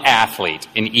dominant athlete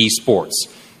in esports.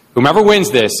 Whomever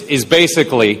wins this is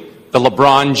basically the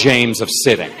LeBron James of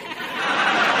sitting.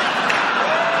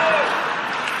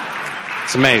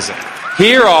 It's amazing.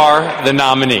 Here are the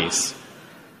nominees.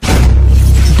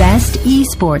 Best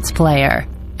Esports Player,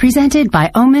 presented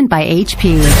by Omen by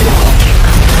HP.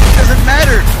 Doesn't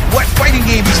matter what fighting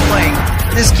game he's playing.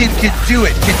 This kid can do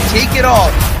it, can take it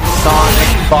all.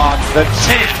 Sonic Fox, the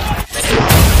champ.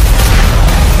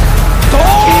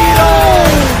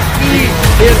 He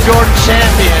is your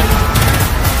champion.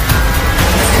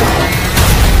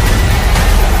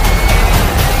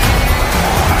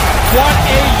 What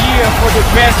a year for the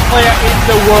best player in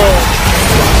the world.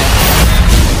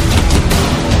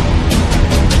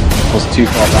 Was too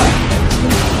far back.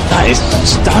 That is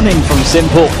stunning from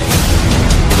Simple.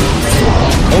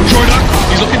 Oh, Jordan,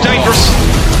 he's looking dangerous.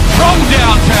 From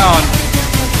downtown.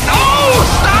 Oh,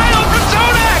 style from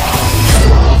Zodak!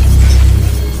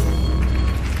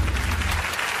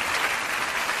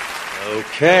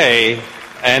 Okay,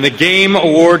 and the game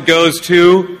award goes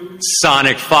to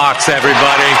Sonic Fox,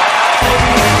 everybody.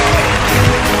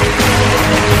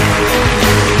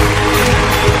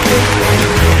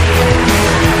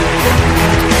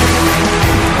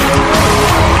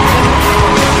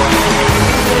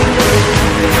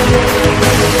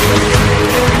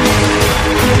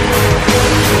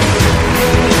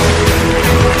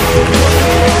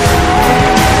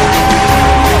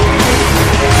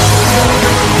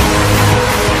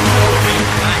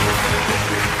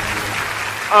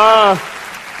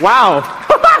 Wow.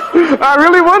 I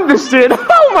really won this shit.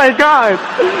 Oh my god.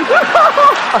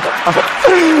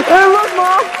 Hey, look,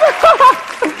 Mom.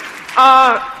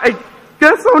 I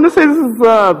guess I want to say this is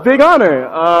a big honor.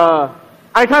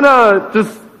 I kind of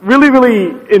just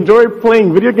really enjoy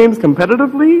playing video games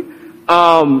competitively.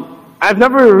 I've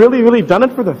never really done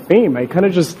it for the fame. I kind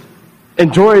of just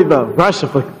enjoy the rush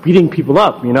of like beating people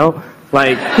up, you know?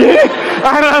 Like,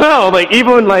 I don't know, like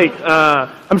even like,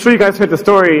 I'm sure you guys heard the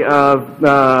story of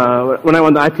when I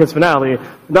won the IPS finale.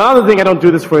 The other thing I don't do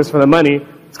this for is for the money.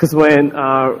 It's because when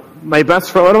my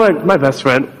best friend,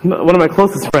 one of my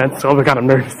closest friends, oh my god, I'm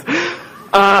nervous.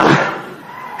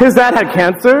 His dad had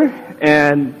cancer,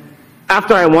 and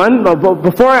after I won,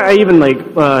 before I even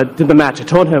did the match, I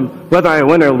told him whether I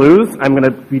win or lose, I'm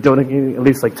gonna be donating at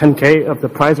least like 10K of the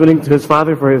prize winning to his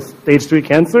father for his stage 3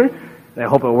 cancer. And I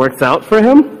hope it works out for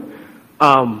him.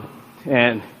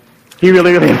 And he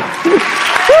really I'm so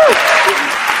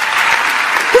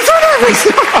nervous.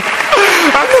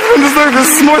 I've never been this nervous.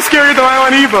 This is more scary than I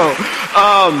on Evo.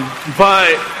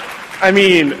 But I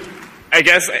mean, I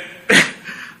guess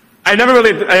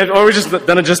I've always just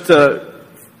done it just to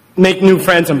make new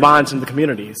friends and bonds in the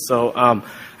community. So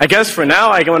I guess for now,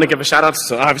 I want to give a shout out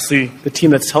to obviously the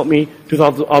team that's helped me do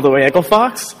all the way Echo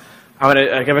Fox. I want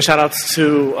to give a shout out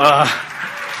to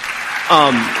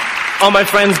all my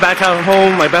friends back at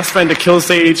home. My best friend, the Kill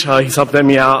Sage, he's helped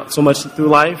me out so much through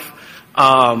life.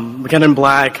 Again in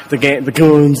Black, the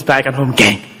goons back at home,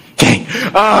 gang.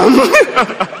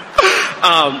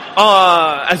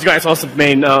 As you guys also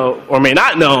may know or may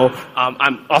not know,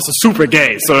 I'm also super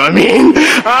gay. So I mean,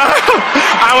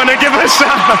 I want to give a shout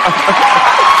out.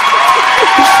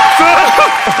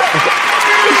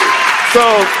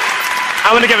 So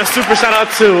I want to give a super shout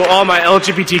out to all my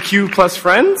LGBTQ plus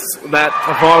friends that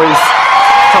have always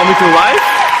helped me through life.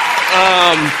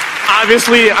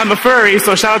 Obviously, I'm a furry,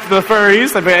 so shout out to the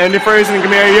furries. I've been any furries in the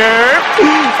community. Yeah.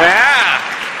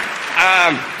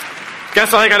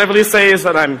 Guess all I gotta really say is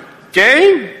that I'm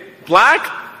gay, black,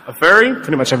 a furry,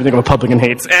 pretty much everything a Republican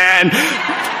hates, and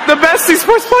the best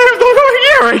esports player of the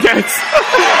year, I guess.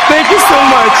 Thank you so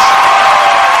much.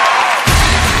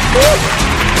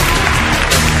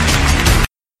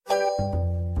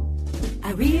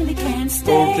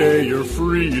 stay. Okay, you're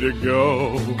free to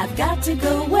go. I've got to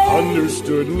go away.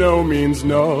 Understood, no means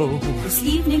no. This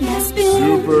evening has been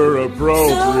super so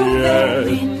appropriate.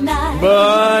 very nice.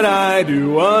 But I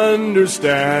do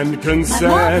understand My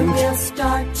consent. mother will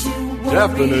start to worry.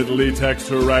 Definitely text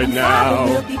her right My now.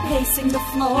 father will be pacing the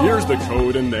floor. Here's the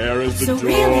code and there is the so door.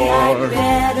 really I'd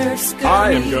better scurry.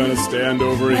 I am gonna stand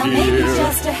over well, here. maybe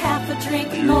just a half a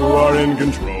drink You more. are in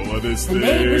control of this The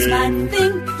neighbors might thing.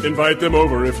 think. Invite them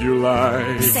over if you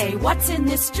like. Say, what's in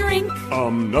this drink?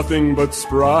 Nothing but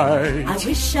Sprite. I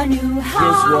wish I knew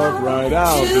how Just walk right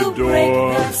out to the break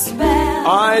door. the spell.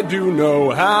 I do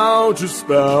know how to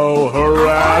spell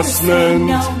harassment.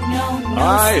 No,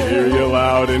 I sir. hear you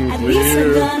loud and At least I'm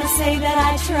clear. gonna say that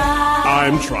I tried.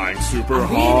 I'm trying super I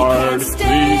really hard. can't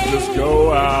stay. Please just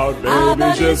go out, Ah, baby.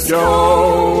 but Just it's go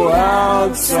cold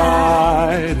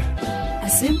outside. I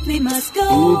simply must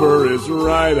go. Uber is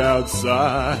right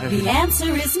outside. The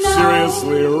answer is no.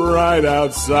 Seriously, right The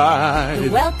outside.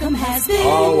 welcome has been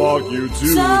I'll walk you to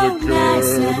so the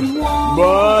nice and curb, warm.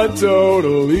 but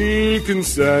totally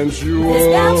consensual.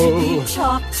 There's bound to be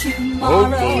talk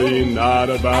tomorrow. Hopefully not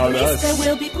about At least us. there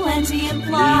will be plenty Please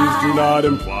implied. do not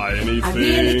imply anything. I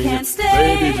really can't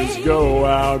stay. Baby, just go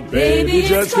out. Baby, Baby,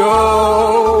 just it's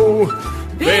go.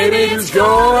 Baby, just go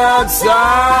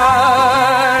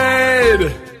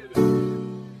outside.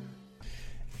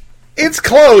 It's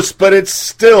close, but it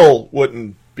still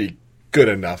wouldn't be good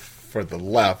enough for the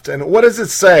left. And what does it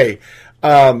say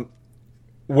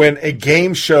when a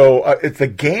game show, it's the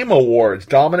Game Awards,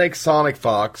 Dominic Sonic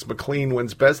Fox, McLean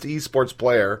wins Best Esports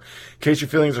Player. In case your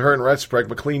feelings are hurt in retrospect,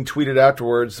 McLean tweeted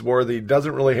afterwards where he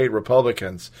doesn't really hate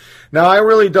Republicans. Now, I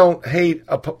really don't hate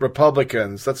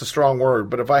Republicans. That's a strong word.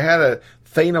 But if I had a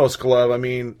Thanos glove, I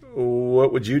mean,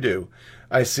 what would you do?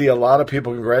 I see a lot of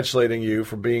people congratulating you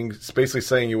for being basically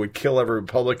saying you would kill every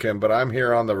Republican, but I'm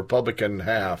here on the Republican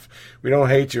half. We don't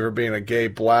hate you for being a gay,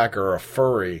 black, or a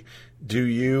furry. Do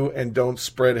you? And don't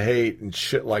spread hate and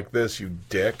shit like this, you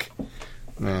dick.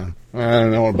 No, I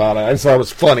don't know about it. I just thought it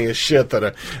was funny as shit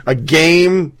that a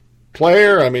game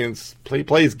player, I mean, he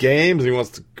plays games, he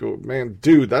wants to go, man,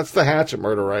 dude, that's the hatchet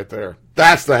murder right there.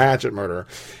 That's the hatchet murder.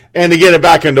 And to get it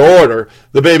back into order,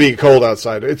 the baby cold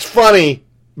outside. It's funny,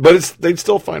 but they'd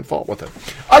still find fault with it.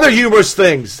 Other humorous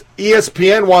things.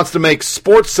 ESPN wants to make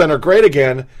SportsCenter great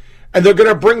again, and they're going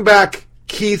to bring back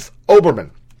Keith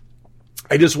Olbermann.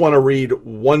 I just want to read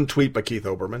one tweet by Keith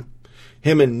Olbermann.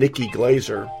 Him and Nikki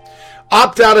Glaser.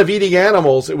 Opt out of eating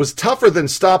animals. It was tougher than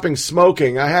stopping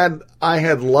smoking. I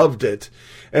had loved it.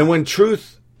 And when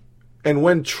truths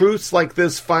like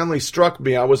this finally struck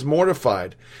me, I was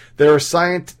mortified. They're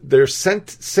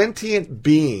sentient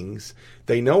beings.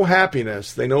 They know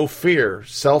happiness. They know fear.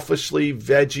 Selfishly,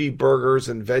 veggie burgers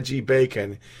and veggie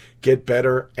bacon get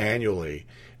better annually.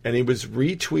 And he was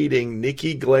retweeting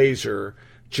Nikki Glaser.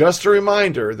 Just a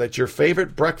reminder that your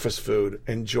favorite breakfast food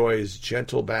enjoys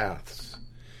gentle baths.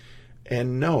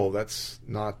 And no, that's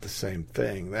not the same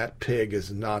thing. That pig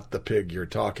is not the pig you're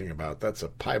talking about. That's a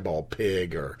piebald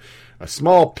pig or a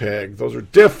small pig. Those are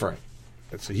different.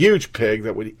 It's a huge pig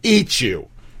that would eat you.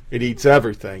 It eats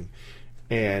everything.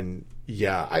 And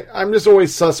yeah, I'm just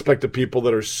always suspect of people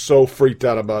that are so freaked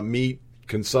out about meat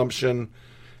consumption.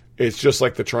 It's just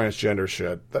like the transgender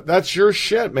shit. That's your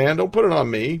shit, man. Don't put it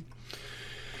on me.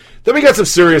 Then we got some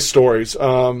serious stories.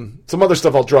 Some other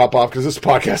stuff I'll drop off because this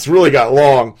podcast really got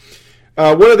long.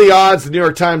 What are the odds the New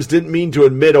York Times didn't mean to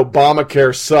admit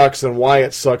Obamacare sucks and why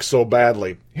it sucks so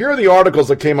badly? Here are the articles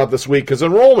that came out this week because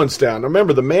enrollment's down.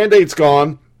 Remember, the mandate's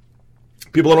gone.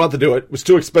 People don't have to do it. It was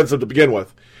too expensive to begin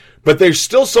with. But they're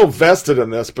still so vested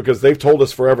in this because they've told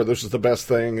us forever this is the best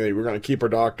thing. We're going to keep our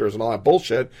doctors and all that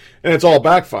bullshit. And it's all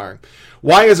backfiring.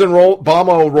 Why is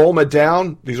Obama enrollment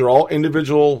down? These are all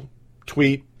individual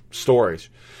tweet stories.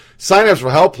 Sign-ups for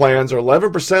health plans are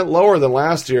 11% lower than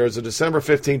last year as the December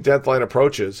 15th deadline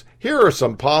approaches. Here are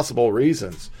some possible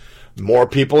reasons. More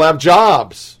people have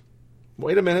jobs.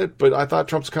 Wait a minute, but I thought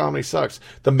Trump's economy sucks.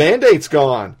 The mandate's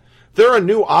gone. There are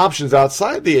new options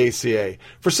outside the ACA.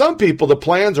 For some people, the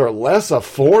plans are less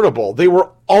affordable. They were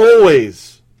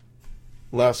always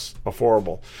less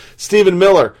affordable. Stephen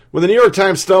Miller, when the New York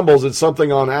Times stumbles at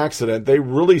something on accident, they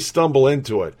really stumble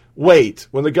into it. Wait,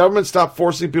 when the government stopped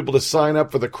forcing people to sign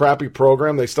up for the crappy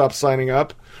program, they stopped signing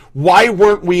up? Why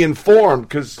weren't we informed?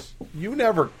 Because you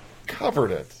never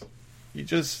covered it. You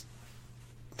just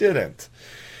didn't.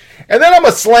 And then I'm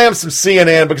going to slam some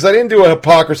CNN because I didn't do a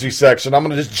hypocrisy section. I'm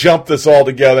going to just jump this all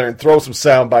together and throw some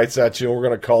sound bites at you, and we're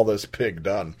going to call this pig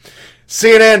done.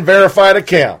 CNN verified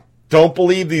account. Don't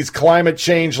believe these climate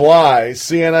change lies.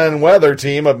 CNN weather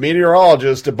team of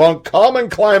meteorologists debunk common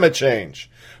climate change.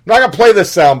 not going to play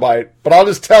this soundbite, but I'll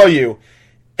just tell you,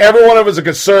 every one of them is a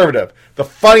conservative. The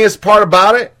funniest part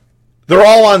about it, they're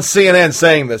all on CNN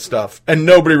saying this stuff, and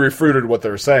nobody refuted what they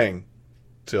were saying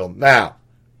till now,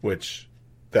 which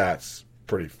that's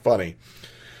pretty funny.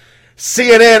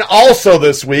 CNN also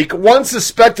this week, one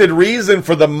suspected reason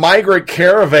for the migrant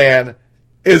caravan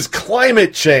is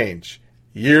climate change.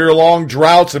 Year-long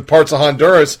droughts in parts of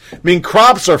Honduras mean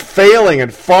crops are failing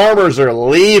and farmers are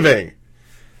leaving.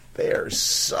 They are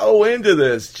so into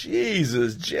this.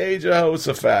 Jesus, J.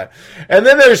 Jehoshaphat. And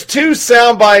then there's two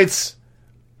sound bites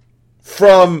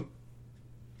from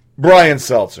Brian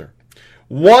Seltzer.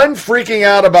 One freaking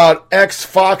out about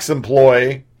ex-Fox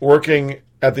employee working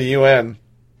at the UN.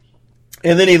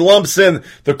 And then he lumps in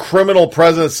the criminal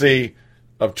presidency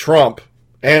of Trump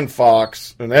and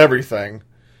Fox and everything.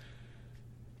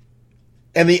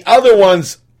 And the other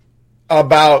one's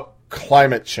about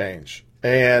climate change.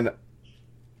 And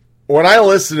when I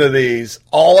listened to these,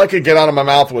 all I could get out of my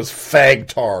mouth was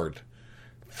fagtard.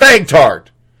 Fagtard!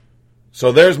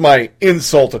 So there's my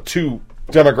insult to two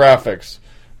demographics.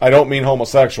 I don't mean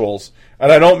homosexuals, and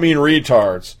I don't mean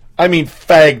retards. I mean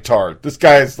fagtard. This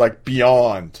guy is like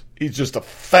beyond. He's just a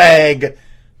fag-tard.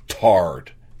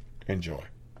 Enjoy.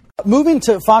 Moving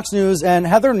to Fox News and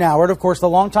Heather Nauert, of course, the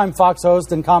longtime Fox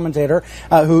host and commentator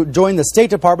who joined the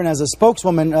State Department as a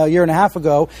spokeswoman a year and a half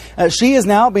ago. She is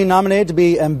now being nominated to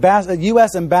be a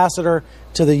U.S. ambassador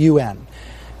to the UN.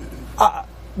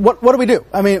 What do we do?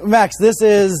 I mean, Max,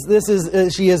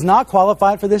 she is not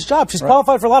qualified for this job. She's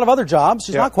qualified for a lot of other jobs.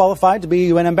 She's not qualified to be a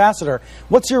UN ambassador.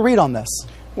 What's your read on this?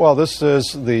 Well, this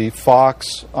is the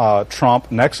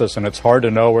Fox-Trump nexus, and it's hard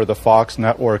to know where the Fox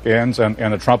network ends and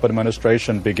the Trump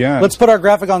administration begins. Let's put our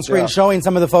graphic on screen showing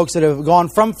some of the folks that have gone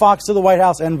from Fox to the White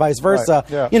House and vice versa.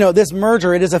 Right. Yeah. You know, this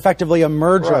merger, it is effectively a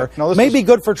merger. Right. No, may be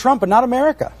good for Trump, but not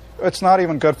America. It's not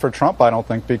even good for Trump, I don't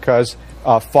think, because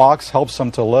Fox helps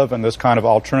him to live in this kind of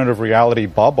alternative reality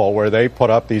bubble where they put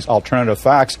up these alternative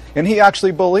facts, and he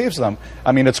actually believes them.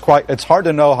 I mean, it's hard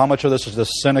to know how much of this is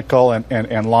just cynical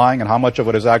and lying and how much of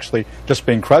it is actually just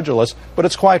being credulous, but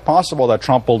it's quite possible that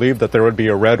Trump believed that there would be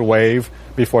a red wave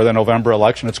before the November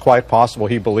election. It's quite possible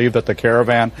he believed that the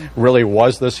caravan really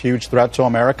was this huge threat to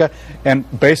America,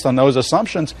 and based on those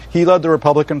assumptions, he led the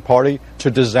Republican Party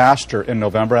to disaster in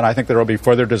November, and I think there will be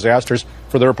further disasters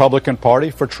for the Republican Party,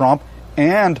 for Trump,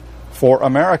 and for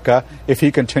America if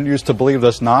he continues to believe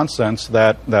this nonsense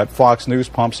that Fox News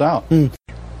pumps out.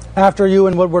 After you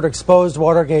and Woodward exposed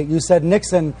Watergate, you said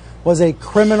Nixon was a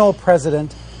criminal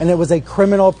president and it was a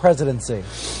criminal presidency.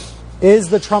 Is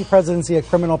the Trump presidency a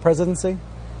criminal presidency?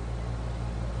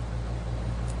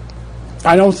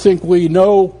 I don't think we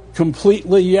know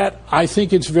completely yet. I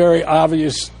think it's very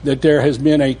obvious that there has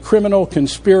been a criminal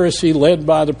conspiracy led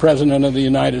by the President of the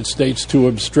United States to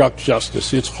obstruct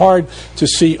justice. It's hard to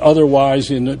see otherwise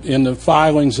in the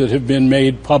filings that have been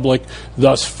made public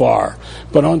thus far.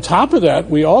 But on top of that,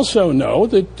 we also know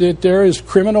that there is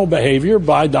criminal behavior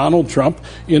by Donald Trump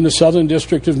in the Southern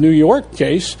District of New York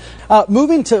case.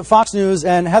 Moving to Fox News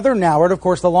and Heather Nauert, of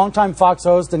course, the longtime Fox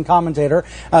host and commentator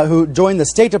who joined the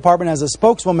State Department as a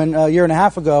spokeswoman a year and a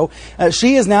half ago.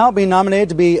 She is now being nominated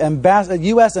to be a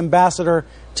U.S. ambassador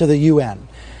to the UN.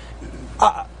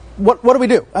 What do we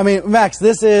do? I mean, Max,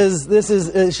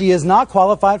 she is not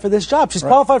qualified for this job. She's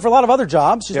qualified for a lot of other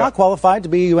jobs. She's not qualified to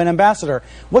be a UN ambassador.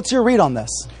 What's your read on this?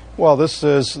 Well, this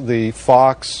is the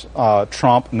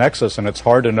Fox-Trump nexus, and it's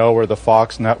hard to know where the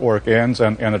Fox network ends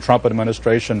and the Trump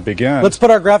administration begins. Let's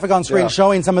put our graphic on screen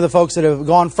showing some of the folks that have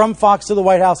gone from Fox to the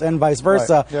White House and vice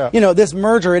versa. Right. Yeah. You know, this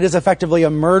merger, it is effectively a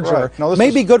merger. Right. No, may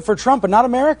be good for Trump, but not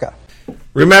America.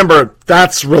 Remember,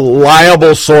 that's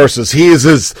reliable sources. He is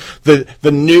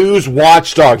the news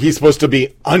watchdog. He's supposed to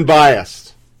be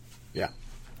unbiased. Yeah.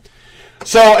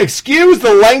 So, excuse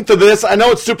the length of this. I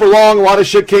know it's super long. A lot of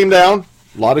shit came down.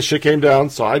 So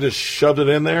I just shoved it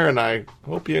in there, and I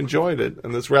hope you enjoyed it.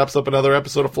 And this wraps up another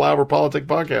episode of Flyover Politic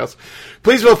Podcast.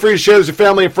 Please feel free to share this with your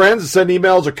family and friends and send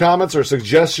emails or comments or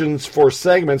suggestions for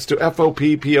segments to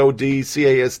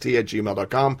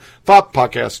foppodcast@gmail.com,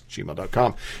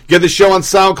 foppodcast@gmail.com. Get the show on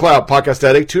SoundCloud, Podcast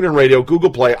Addict, TuneIn Radio,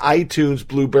 Google Play, iTunes,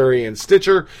 Blueberry, and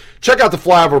Stitcher. Check out the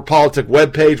Flyover Politic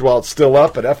webpage while it's still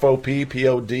up at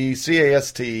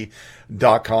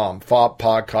foppodcast.com.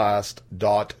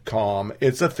 foppodcast.com.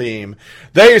 It's a theme.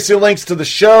 There you see links to the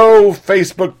show,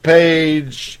 Facebook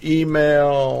page,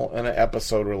 email, and an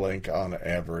episode link on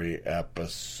every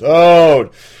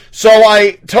episode. So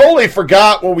I totally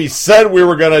forgot what we said we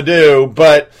were going to do,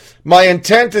 but my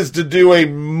intent is to do a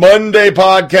Monday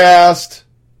podcast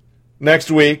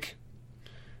next week.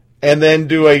 and then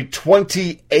do a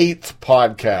 28th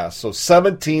podcast. So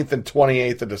 17th and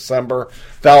 28th of December.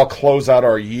 That'll close out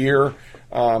our year.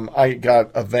 I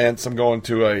got events. I'm going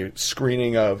to a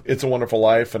screening of It's a Wonderful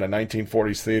Life in a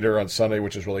 1940s theater on Sunday,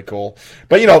 which is really cool.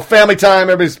 But, family time,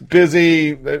 everybody's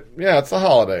busy. Yeah, it's the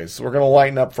holidays. So we're going to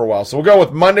lighten up for a while. So we'll go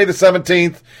with Monday the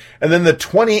 17th and then the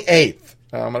 28th.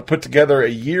 I'm going to put together a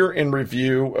year in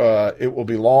review. It will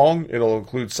be long. It'll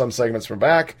include some segments from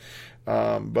back.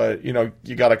 But,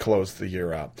 you got to close the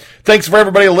year out. Thanks for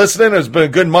everybody listening. It's been a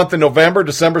good month in November.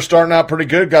 December starting out pretty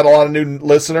good. Got a lot of new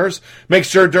listeners. Make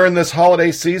sure during this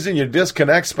holiday season you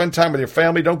disconnect, spend time with your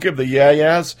family. Don't give the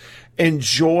yeah-yeahs.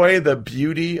 Enjoy the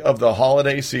beauty of the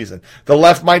holiday season. The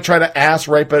left might try to ass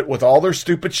rape it with all their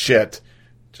stupid shit.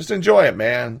 Just enjoy it,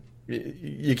 man.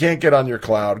 You can't get on your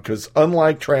cloud because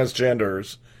unlike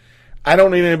transgenders, I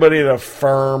don't need anybody to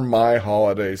affirm my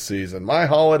holiday season. My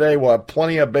holiday will have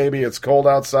plenty of baby, it's cold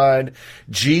outside,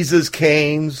 Jesus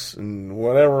canes, and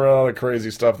whatever other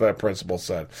crazy stuff that principal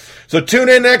said. So tune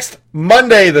in next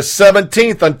Monday, the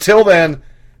 17th. Until then,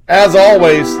 as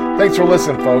always, thanks for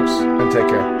listening, folks, and take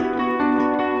care.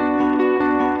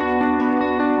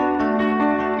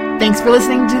 Thanks for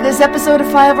listening to this episode of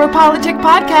Flyover Politic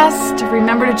Podcast.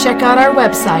 Remember to check out our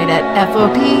website at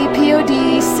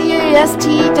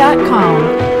foppodcast.com.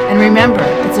 And remember,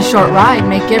 it's a short ride.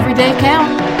 Make every day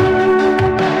count.